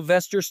turned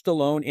Sylvester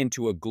Stallone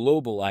into a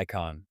global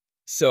icon.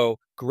 So,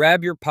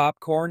 grab your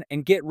popcorn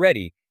and get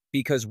ready,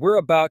 because we're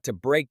about to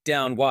break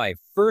down why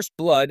First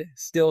Blood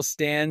still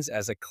stands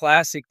as a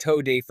classic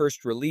today.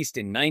 First released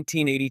in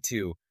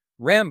 1982,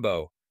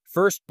 Rambo: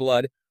 First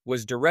Blood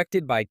was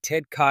directed by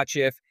Ted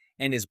Kotcheff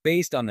and is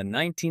based on the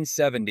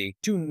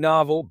 1972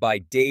 novel by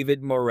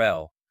David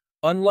Morrell.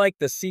 Unlike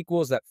the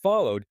sequels that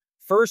followed,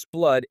 First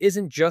Blood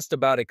isn't just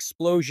about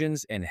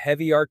explosions and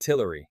heavy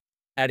artillery.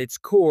 At its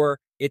core,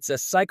 it's a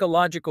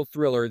psychological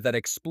thriller that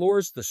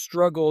explores the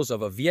struggles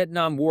of a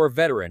Vietnam War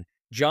veteran,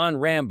 John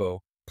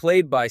Rambo,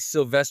 played by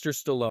Sylvester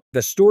Stallone.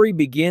 The story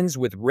begins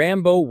with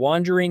Rambo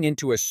wandering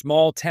into a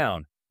small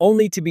town,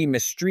 only to be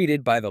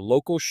mistreated by the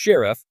local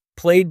sheriff,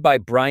 played by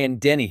Brian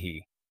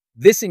Dennehy.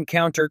 This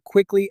encounter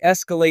quickly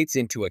escalates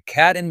into a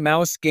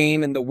cat-and-mouse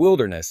game in the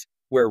wilderness,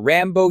 where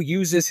Rambo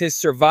uses his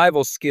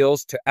survival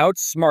skills to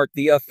outsmart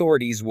the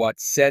authorities. What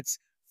sets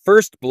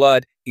First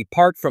Blood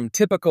apart from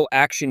typical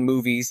action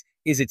movies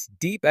is its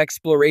deep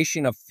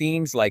exploration of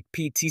themes like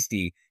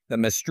PTSD, the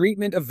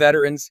mistreatment of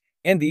veterans,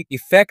 and the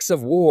effects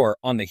of war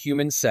on the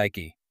human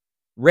psyche.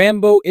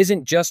 Rambo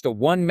isn't just a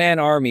one-man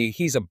army,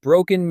 he's a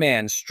broken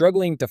man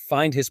struggling to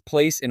find his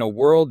place in a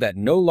world that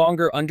no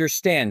longer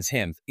understands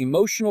him.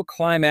 Emotional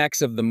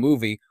climax of the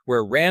movie,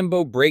 where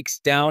Rambo breaks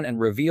down and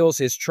reveals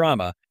his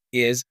trauma,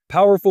 is a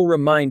powerful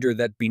reminder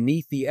that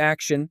beneath the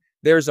action,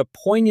 there's a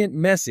poignant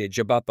message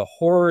about the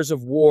horrors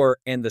of war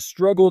and the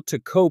struggle to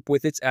cope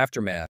with its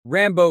aftermath.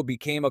 Rambo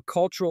became a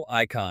cultural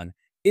icon,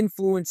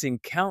 influencing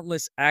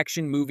countless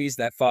action movies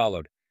that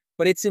followed.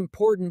 But it's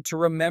important to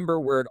remember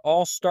where it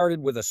all started,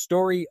 with a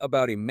story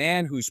about a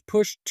man who's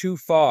pushed too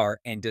far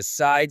and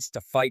decides to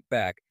fight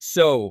back.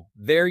 So,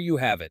 there you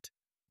have it.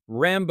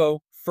 Rambo: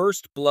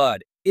 First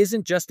Blood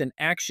isn't just an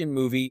action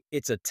movie,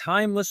 it's a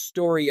timeless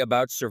story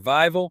about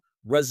survival,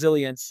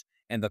 resilience,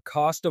 and the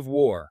cost of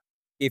war.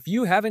 If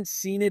you haven't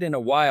seen it in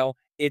a while,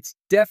 it's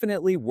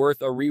definitely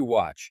worth a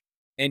rewatch.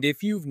 And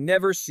if you've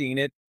never seen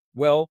it,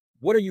 well,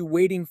 what are you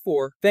waiting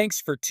for? Thanks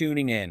for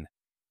tuning in.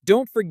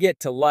 Don't forget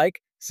to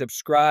like,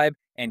 subscribe,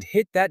 and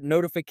hit that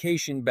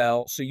notification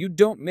bell so you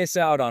don't miss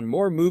out on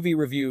more movie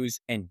reviews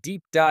and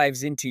deep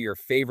dives into your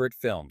favorite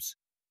films.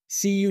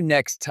 See you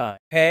next time.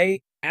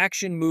 Hey,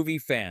 action movie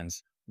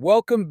fans,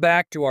 welcome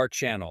back to our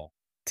channel.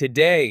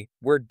 Today,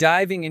 we're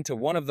diving into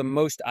one of the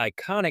most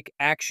iconic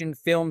action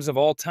films of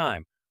all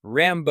time,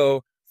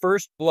 Rambo: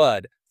 First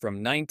Blood from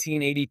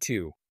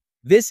 1982.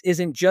 This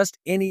isn't just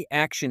any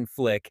action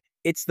flick,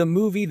 it's the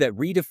movie that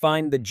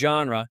redefined the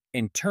genre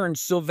and turned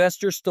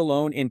Sylvester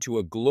Stallone into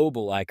a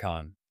global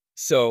icon.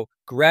 So,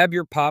 grab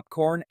your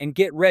popcorn and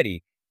get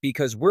ready,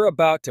 because we're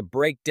about to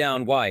break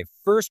down why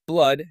First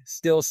Blood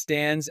still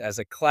stands as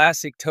a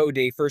classic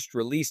today. First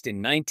released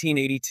in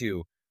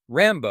 1982,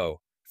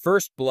 Rambo: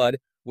 First Blood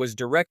was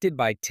directed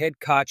by Ted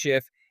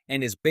Kotcheff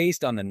and is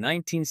based on the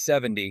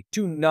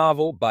 1972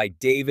 novel by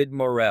David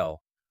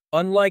Morrell.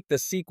 Unlike the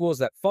sequels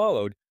that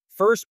followed,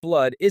 First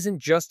Blood isn't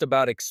just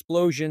about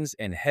explosions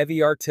and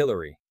heavy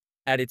artillery.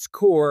 At its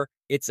core,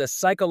 it's a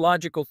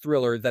psychological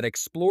thriller that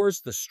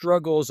explores the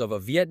struggles of a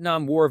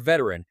Vietnam War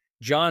veteran,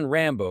 John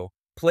Rambo,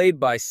 played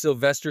by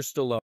Sylvester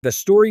Stallone. The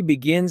story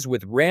begins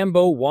with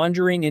Rambo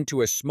wandering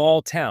into a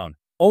small town,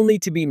 only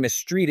to be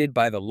mistreated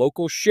by the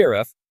local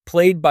sheriff,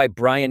 played by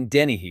Brian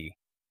Dennehy.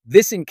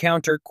 This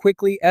encounter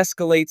quickly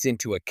escalates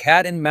into a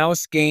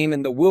cat-and-mouse game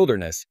in the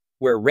wilderness,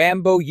 where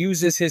Rambo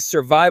uses his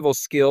survival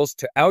skills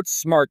to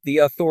outsmart the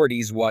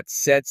authorities. What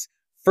sets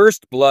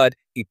First Blood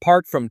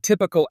apart from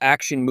typical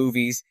action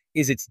movies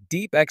is its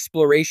deep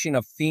exploration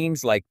of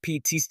themes like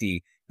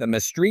PTSD, the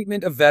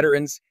mistreatment of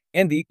veterans,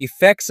 and the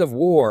effects of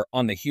war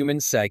on the human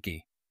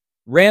psyche.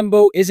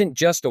 Rambo isn't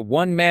just a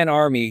one-man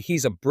army,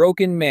 he's a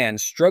broken man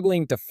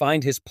struggling to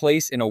find his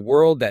place in a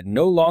world that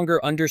no longer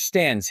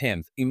understands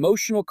him.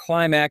 Emotional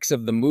climax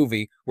of the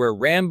movie, where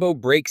Rambo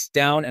breaks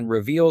down and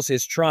reveals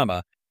his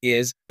trauma,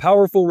 is a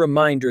powerful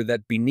reminder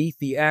that beneath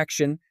the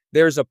action,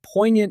 there's a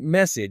poignant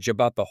message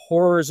about the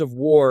horrors of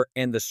war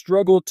and the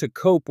struggle to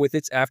cope with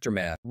its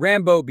aftermath.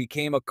 Rambo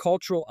became a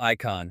cultural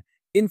icon,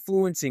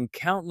 influencing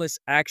countless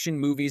action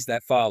movies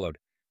that followed.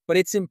 But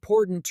it's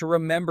important to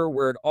remember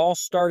where it all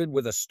started,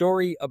 with a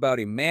story about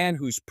a man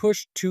who's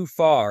pushed too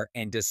far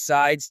and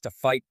decides to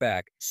fight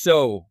back.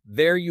 So,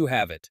 there you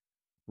have it.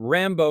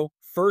 Rambo: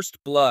 First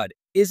Blood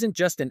isn't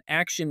just an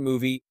action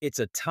movie, it's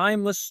a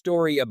timeless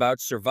story about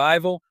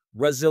survival,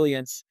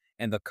 resilience,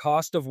 and the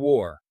cost of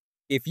war.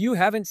 If you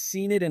haven't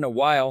seen it in a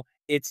while,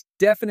 it's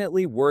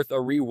definitely worth a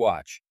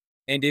rewatch.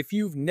 And if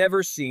you've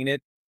never seen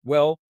it,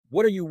 well,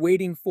 what are you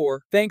waiting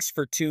for? Thanks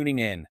for tuning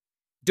in.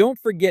 Don't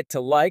forget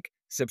to like,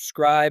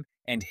 subscribe,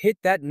 and hit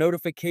that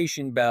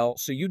notification bell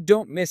so you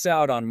don't miss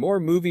out on more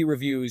movie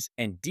reviews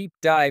and deep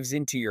dives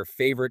into your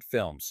favorite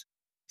films.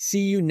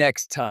 See you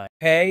next time.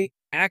 Hey,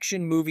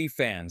 action movie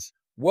fans,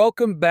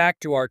 welcome back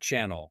to our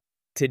channel.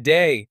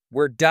 Today,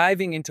 we're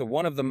diving into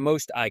one of the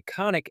most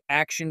iconic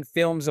action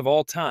films of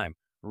all time,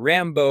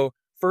 Rambo: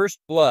 First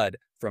Blood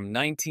from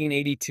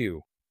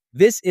 1982.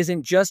 This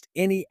isn't just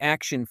any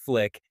action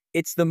flick,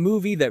 it's the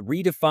movie that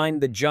redefined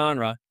the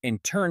genre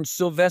and turned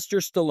Sylvester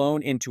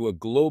Stallone into a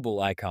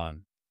global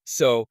icon.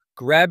 So,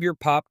 grab your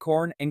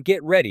popcorn and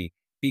get ready,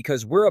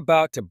 because we're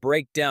about to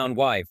break down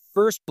why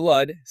First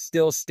Blood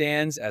still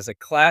stands as a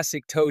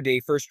classic today.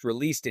 First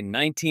released in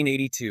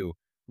 1982,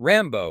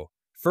 Rambo: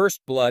 First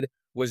Blood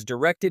was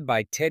directed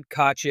by Ted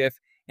Kotcheff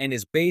and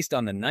is based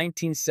on the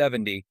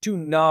 1972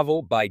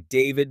 novel by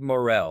David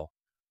Morrell.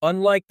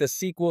 Unlike the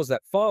sequels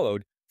that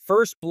followed,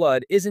 First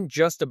Blood isn't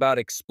just about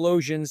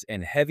explosions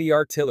and heavy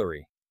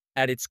artillery.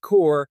 At its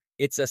core,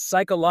 It's a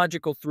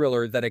psychological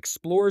thriller that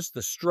explores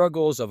the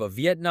struggles of a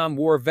Vietnam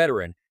War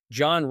veteran,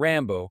 John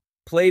Rambo,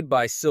 played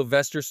by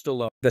Sylvester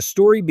Stallone. The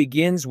story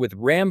begins with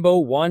Rambo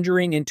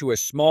wandering into a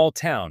small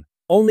town,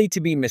 only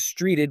to be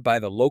mistreated by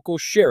the local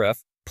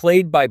sheriff,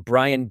 played by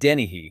Brian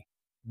Dennehy.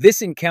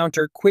 This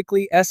encounter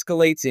quickly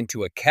escalates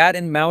into a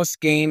cat-and-mouse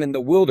game in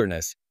the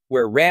wilderness,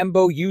 where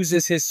Rambo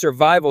uses his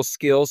survival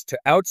skills to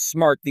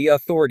outsmart the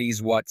authorities.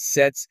 What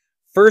sets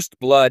First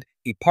Blood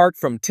apart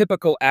from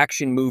typical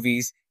action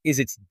movies is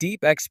its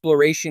deep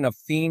exploration of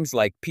themes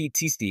like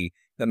PTSD,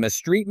 the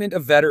mistreatment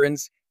of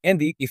veterans, and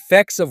the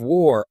effects of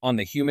war on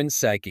the human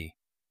psyche.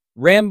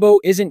 Rambo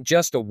isn't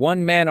just a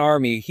one-man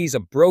army, he's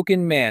a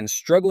broken man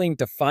struggling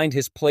to find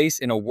his place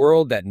in a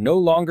world that no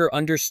longer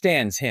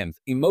understands him.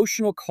 The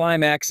emotional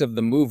climax of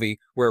the movie,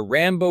 where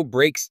Rambo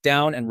breaks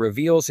down and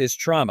reveals his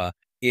trauma,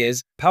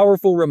 is a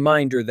powerful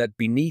reminder that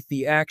beneath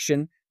the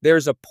action,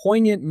 there's a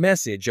poignant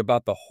message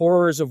about the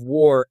horrors of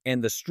war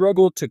and the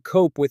struggle to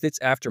cope with its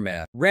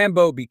aftermath.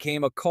 Rambo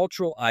became a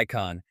cultural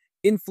icon,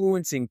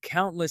 influencing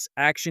countless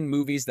action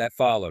movies that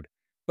followed.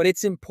 But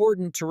it's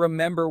important to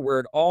remember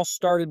where it all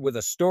started, with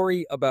a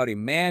story about a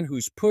man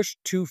who's pushed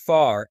too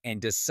far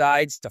and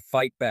decides to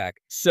fight back.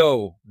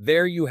 So,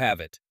 there you have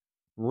it.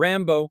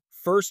 Rambo: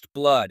 First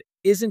Blood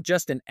isn't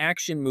just an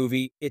action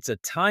movie, it's a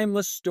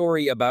timeless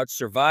story about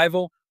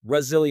survival,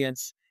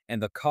 resilience,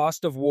 and the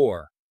cost of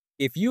war.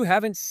 If you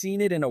haven't seen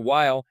it in a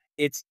while,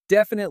 it's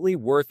definitely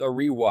worth a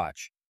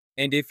rewatch.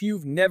 And if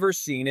you've never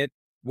seen it,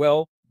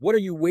 well, what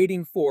are you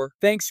waiting for?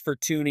 Thanks for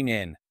tuning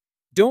in.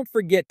 Don't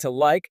forget to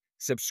like,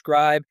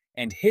 subscribe,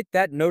 and hit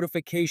that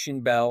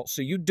notification bell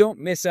so you don't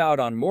miss out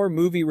on more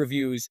movie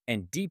reviews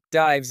and deep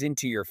dives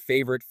into your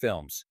favorite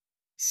films.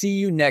 See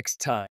you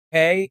next time.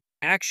 Hey,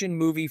 action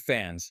movie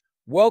fans,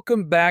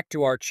 welcome back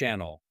to our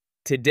channel.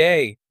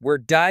 Today, we're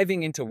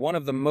diving into one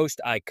of the most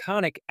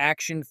iconic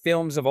action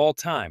films of all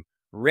time,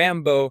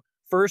 Rambo: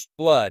 First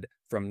Blood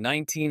from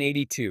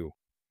 1982.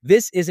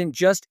 This isn't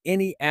just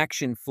any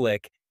action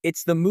flick,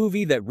 it's the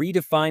movie that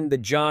redefined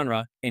the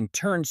genre and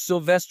turned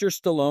Sylvester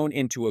Stallone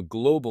into a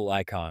global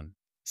icon.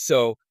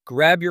 So,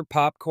 grab your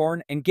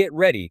popcorn and get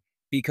ready,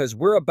 because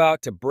we're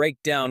about to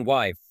break down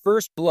why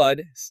First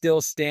Blood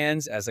still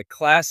stands as a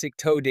classic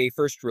today.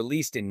 First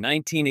released in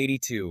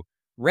 1982,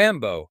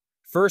 Rambo: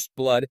 First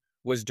Blood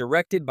was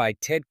directed by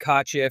Ted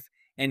Kotcheff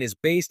and is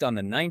based on the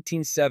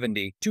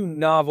 1972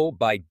 novel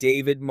by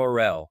David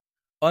Morrell.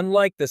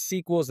 Unlike the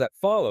sequels that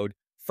followed,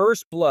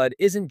 First Blood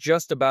isn't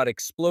just about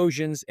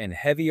explosions and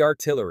heavy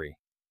artillery.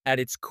 At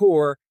its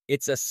core,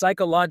 it's a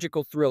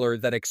psychological thriller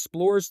that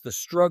explores the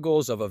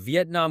struggles of a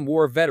Vietnam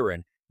War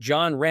veteran,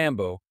 John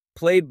Rambo,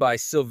 played by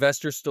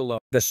Sylvester Stallone.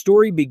 The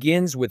story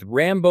begins with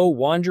Rambo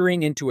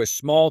wandering into a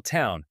small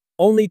town,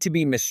 only to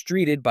be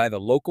mistreated by the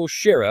local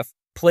sheriff,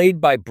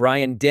 played by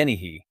Brian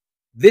Dennehy.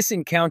 This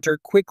encounter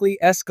quickly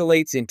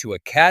escalates into a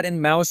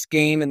cat-and-mouse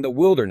game in the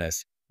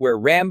wilderness, where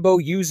Rambo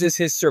uses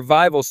his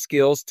survival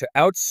skills to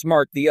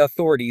outsmart the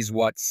authorities.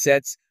 What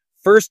sets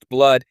First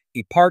Blood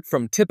apart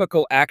from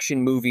typical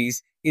action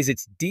movies is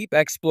its deep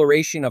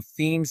exploration of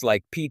themes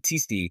like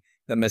PTSD,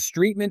 the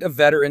mistreatment of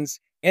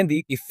veterans, and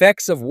the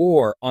effects of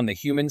war on the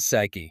human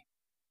psyche.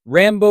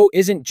 Rambo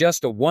isn't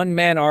just a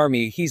one-man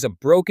army, he's a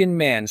broken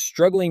man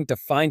struggling to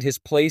find his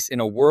place in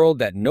a world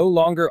that no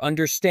longer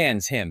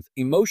understands him.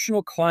 The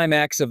emotional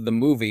climax of the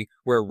movie,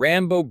 where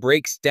Rambo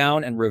breaks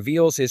down and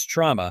reveals his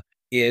trauma,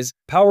 is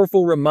a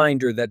powerful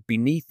reminder that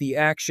beneath the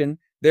action,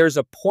 there's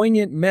a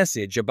poignant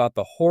message about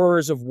the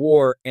horrors of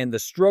war and the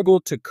struggle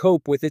to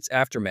cope with its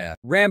aftermath.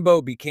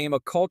 Rambo became a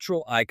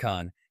cultural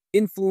icon,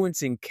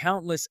 influencing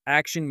countless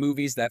action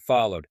movies that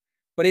followed.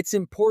 But it's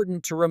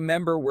important to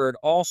remember where it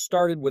all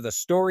started, with a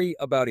story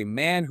about a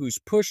man who's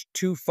pushed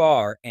too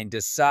far and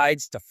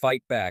decides to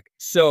fight back.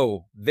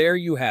 So, there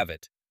you have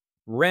it.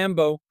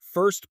 Rambo: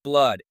 First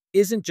Blood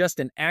isn't just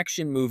an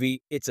action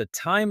movie, it's a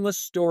timeless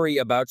story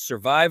about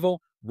survival,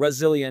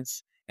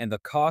 resilience, and the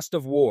cost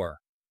of war.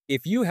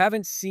 If you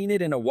haven't seen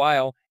it in a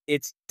while,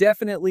 it's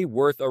definitely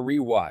worth a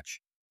rewatch.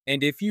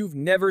 And if you've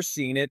never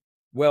seen it,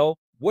 well,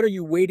 what are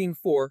you waiting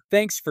for?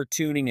 Thanks for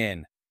tuning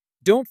in.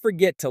 Don't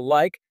forget to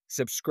like,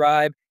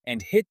 subscribe,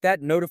 and hit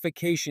that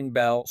notification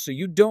bell so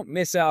you don't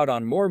miss out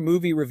on more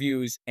movie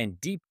reviews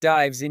and deep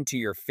dives into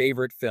your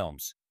favorite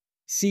films.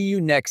 See you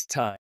next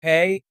time.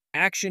 Hey,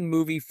 action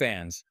movie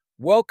fans,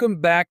 welcome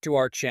back to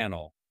our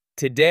channel.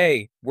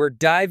 Today, we're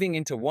diving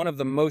into one of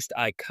the most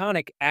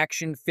iconic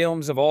action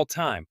films of all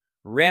time,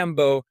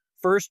 Rambo: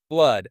 First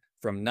Blood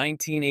from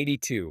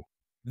 1982.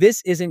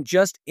 This isn't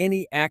just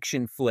any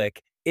action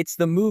flick, it's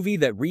the movie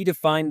that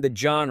redefined the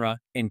genre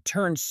and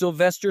turned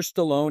Sylvester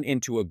Stallone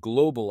into a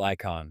global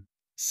icon.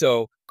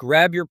 So,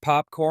 grab your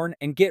popcorn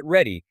and get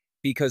ready,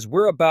 because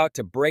we're about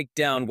to break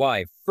down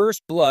why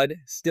First Blood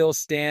still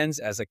stands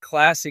as a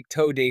classic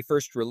today.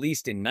 First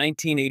released in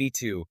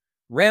 1982,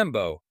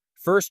 Rambo: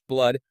 First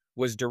Blood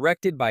was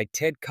directed by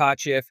Ted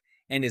Kotcheff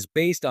and is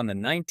based on the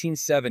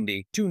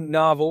 1972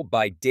 novel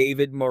by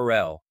David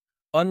Morrell.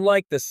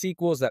 Unlike the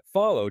sequels that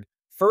followed,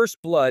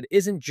 First Blood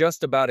isn't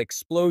just about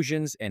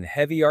explosions and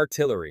heavy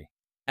artillery.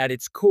 At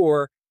its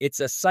core, it's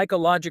a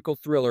psychological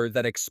thriller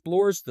that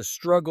explores the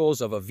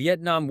struggles of a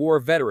Vietnam War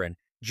veteran,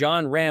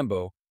 John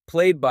Rambo,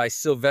 played by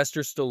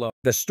Sylvester Stallone.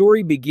 The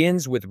story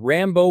begins with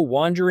Rambo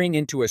wandering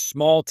into a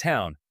small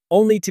town,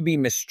 only to be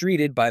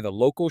mistreated by the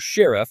local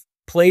sheriff,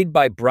 played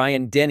by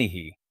Brian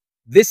Dennehy.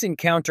 This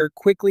encounter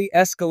quickly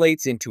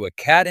escalates into a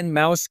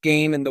cat-and-mouse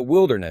game in the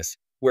wilderness,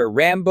 where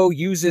Rambo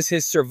uses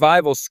his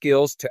survival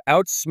skills to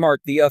outsmart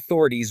the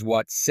authorities.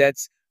 What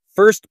sets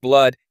First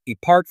Blood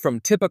apart from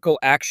typical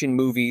action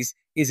movies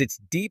is its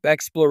deep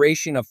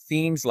exploration of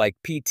themes like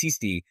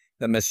PTSD,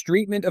 the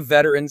mistreatment of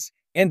veterans,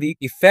 and the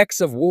effects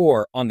of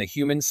war on the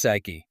human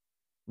psyche.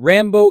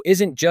 Rambo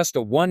isn't just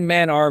a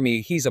one-man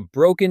army, he's a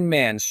broken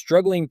man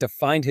struggling to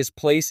find his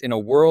place in a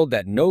world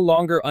that no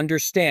longer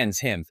understands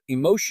him. The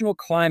emotional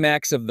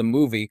climax of the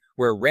movie,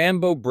 where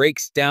Rambo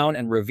breaks down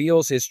and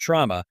reveals his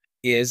trauma,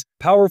 is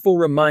a powerful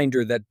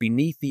reminder that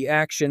beneath the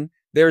action,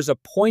 there's a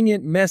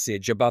poignant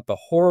message about the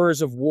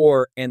horrors of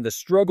war and the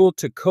struggle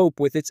to cope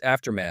with its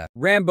aftermath.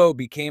 Rambo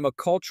became a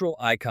cultural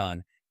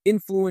icon,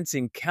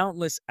 influencing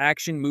countless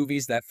action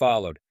movies that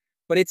followed.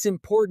 But it's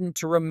important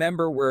to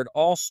remember where it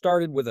all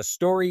started, with a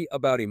story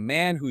about a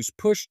man who's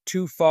pushed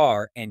too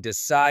far and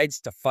decides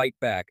to fight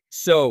back.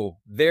 So,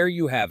 there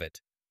you have it.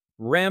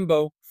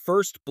 Rambo: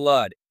 First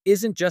Blood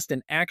isn't just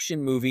an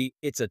action movie,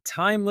 it's a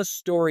timeless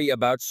story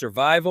about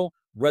survival,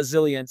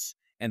 resilience,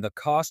 and the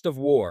cost of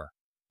war.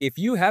 If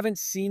you haven't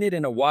seen it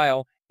in a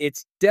while,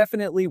 it's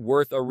definitely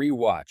worth a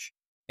rewatch.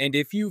 And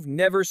if you've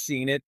never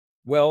seen it,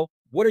 well,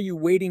 what are you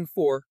waiting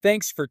for?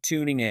 Thanks for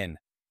tuning in.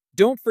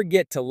 Don't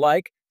forget to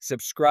like,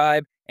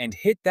 subscribe, and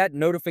hit that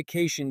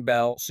notification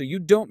bell so you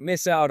don't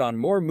miss out on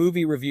more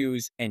movie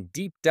reviews and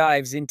deep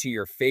dives into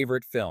your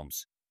favorite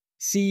films.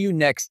 See you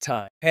next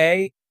time.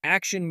 Hey,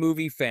 action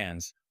movie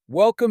fans,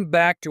 welcome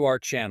back to our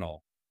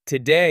channel.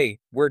 Today,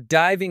 we're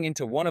diving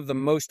into one of the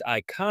most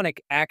iconic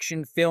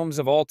action films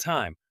of all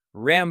time,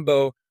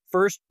 Rambo: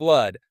 First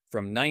Blood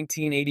from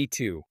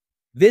 1982.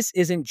 This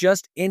isn't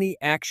just any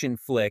action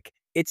flick,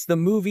 it's the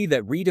movie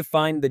that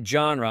redefined the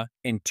genre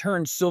and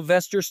turned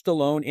Sylvester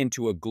Stallone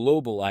into a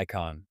global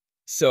icon.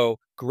 So,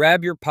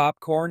 grab your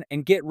popcorn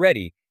and get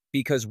ready,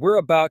 because we're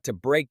about to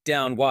break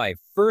down why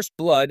First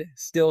Blood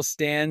still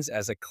stands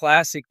as a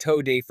classic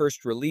today.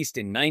 First released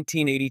in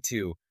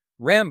 1982,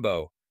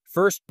 Rambo: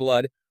 First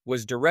Blood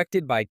was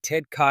directed by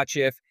Ted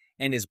Kotcheff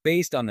and is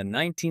based on the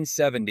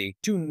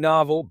 1972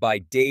 novel by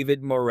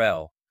David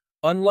Morrell.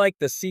 Unlike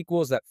the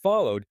sequels that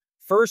followed,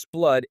 First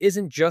Blood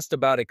isn't just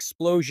about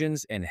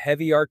explosions and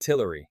heavy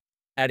artillery.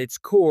 At its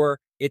core,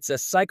 it's a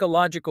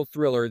psychological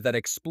thriller that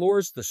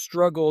explores the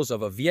struggles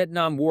of a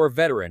Vietnam War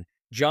veteran,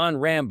 John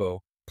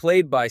Rambo,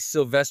 played by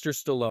Sylvester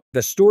Stallone.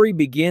 The story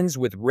begins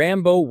with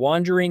Rambo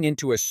wandering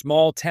into a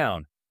small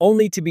town,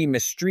 only to be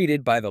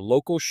mistreated by the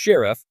local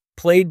sheriff,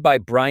 played by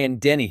Brian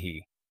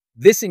Dennehy.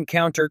 This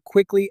encounter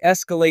quickly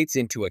escalates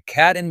into a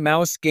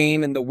cat-and-mouse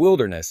game in the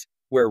wilderness,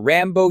 where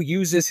Rambo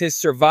uses his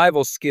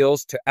survival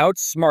skills to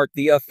outsmart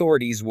the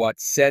authorities.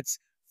 What sets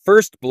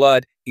First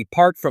Blood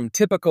apart from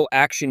typical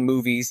action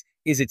movies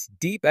is its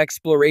deep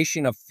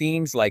exploration of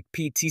themes like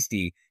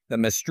PTSD, the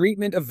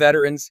mistreatment of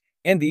veterans,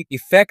 and the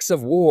effects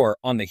of war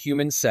on the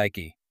human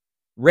psyche.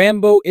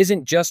 Rambo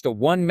isn't just a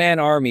one-man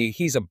army,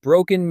 he's a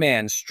broken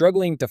man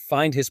struggling to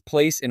find his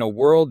place in a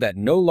world that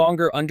no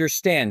longer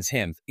understands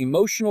him. The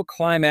emotional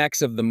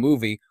climax of the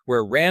movie,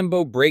 where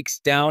Rambo breaks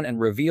down and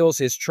reveals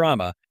his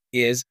trauma,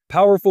 is a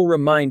powerful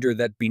reminder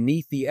that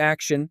beneath the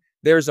action,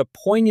 there's a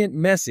poignant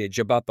message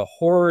about the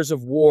horrors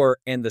of war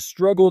and the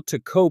struggle to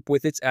cope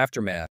with its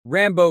aftermath.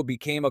 Rambo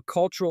became a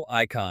cultural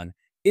icon,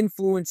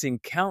 influencing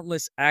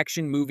countless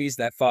action movies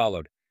that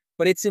followed.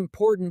 But it's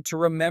important to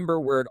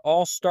remember where it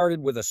all started,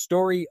 with a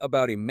story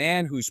about a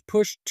man who's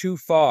pushed too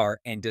far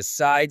and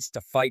decides to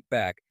fight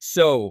back.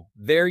 So,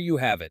 there you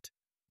have it.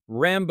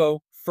 Rambo: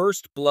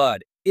 First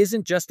Blood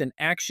isn't just an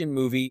action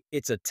movie,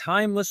 it's a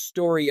timeless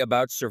story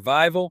about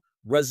survival,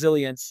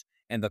 resilience,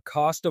 and the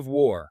cost of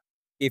war.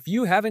 If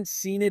you haven't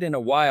seen it in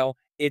a while,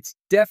 it's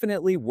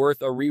definitely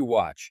worth a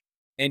rewatch.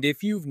 And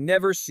if you've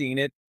never seen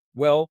it,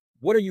 well,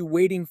 what are you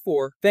waiting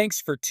for? Thanks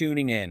for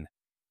tuning in.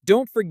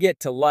 Don't forget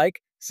to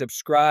like,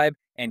 subscribe,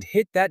 and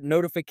hit that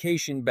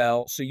notification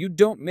bell so you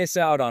don't miss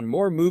out on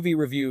more movie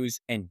reviews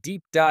and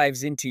deep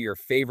dives into your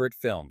favorite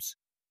films.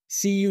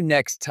 See you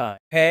next time.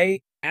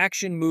 Hey,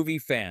 action movie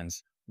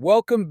fans,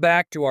 welcome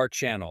back to our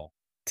channel.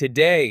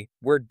 Today,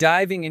 we're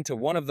diving into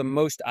one of the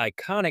most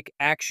iconic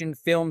action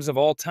films of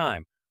all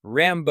time,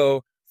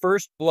 Rambo: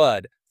 First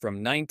Blood from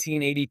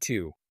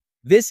 1982.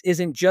 This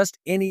isn't just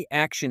any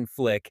action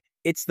flick,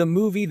 it's the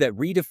movie that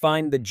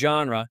redefined the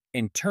genre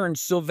and turned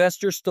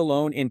Sylvester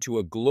Stallone into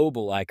a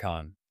global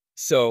icon.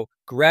 So,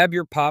 grab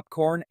your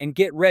popcorn and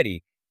get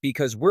ready,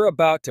 because we're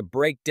about to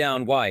break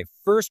down why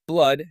First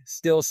Blood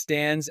still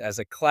stands as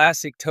a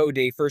classic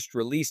today. First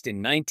released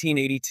in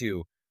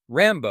 1982,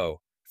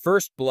 Rambo: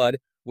 First Blood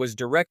was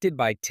directed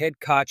by Ted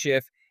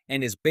Kotcheff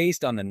and is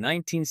based on the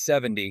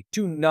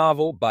 1972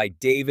 novel by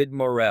David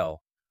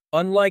Morrell.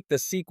 Unlike the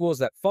sequels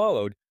that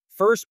followed,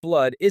 First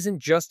Blood isn't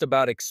just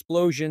about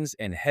explosions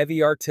and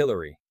heavy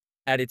artillery.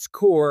 At its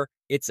core,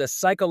 it's a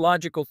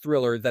psychological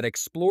thriller that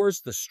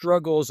explores the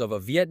struggles of a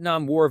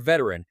Vietnam War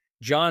veteran,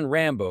 John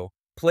Rambo,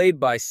 played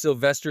by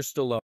Sylvester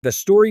Stallone. The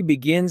story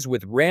begins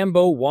with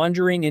Rambo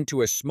wandering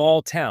into a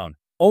small town,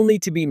 only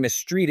to be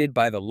mistreated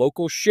by the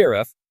local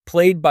sheriff,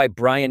 played by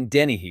Brian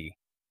Dennehy.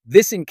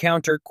 This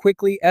encounter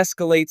quickly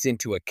escalates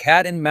into a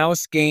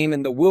cat-and-mouse game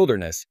in the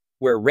wilderness,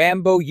 where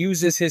Rambo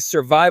uses his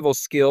survival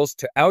skills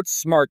to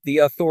outsmart the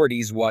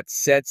authorities. What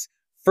sets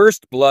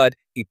First Blood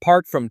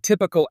apart from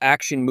typical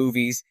action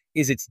movies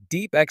is its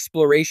deep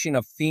exploration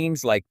of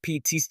themes like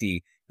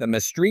PTSD, the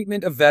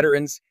mistreatment of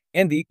veterans,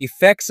 and the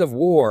effects of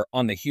war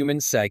on the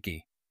human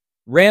psyche.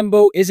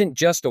 Rambo isn't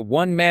just a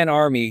one-man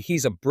army,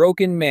 he's a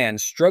broken man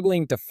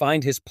struggling to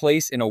find his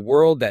place in a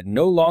world that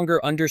no longer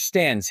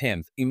understands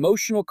him. The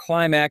emotional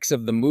climax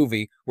of the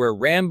movie, where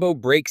Rambo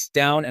breaks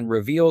down and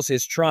reveals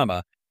his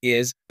trauma,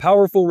 is a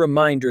powerful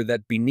reminder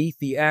that beneath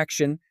the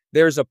action,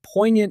 there's a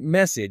poignant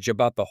message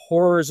about the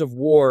horrors of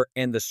war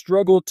and the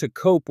struggle to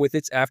cope with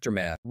its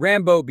aftermath.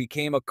 Rambo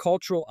became a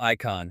cultural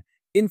icon,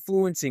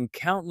 influencing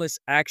countless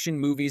action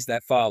movies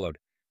that followed.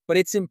 But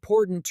it's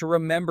important to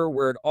remember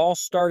where it all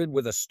started,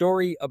 with a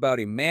story about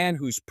a man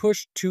who's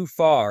pushed too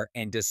far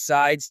and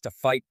decides to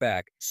fight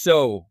back.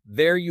 So,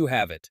 there you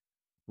have it.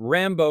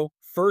 Rambo: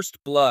 First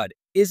Blood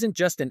isn't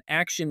just an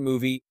action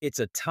movie, it's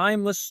a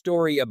timeless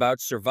story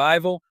about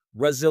survival,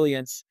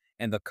 resilience,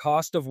 and the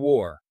cost of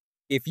war.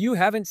 If you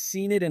haven't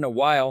seen it in a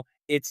while,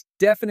 it's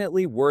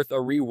definitely worth a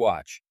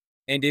rewatch.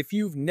 And if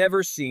you've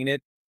never seen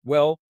it,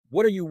 well,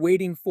 what are you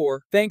waiting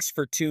for? Thanks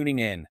for tuning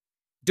in.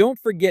 Don't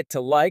forget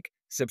to like,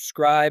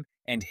 subscribe,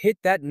 and hit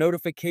that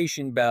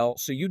notification bell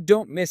so you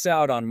don't miss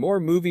out on more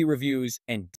movie reviews and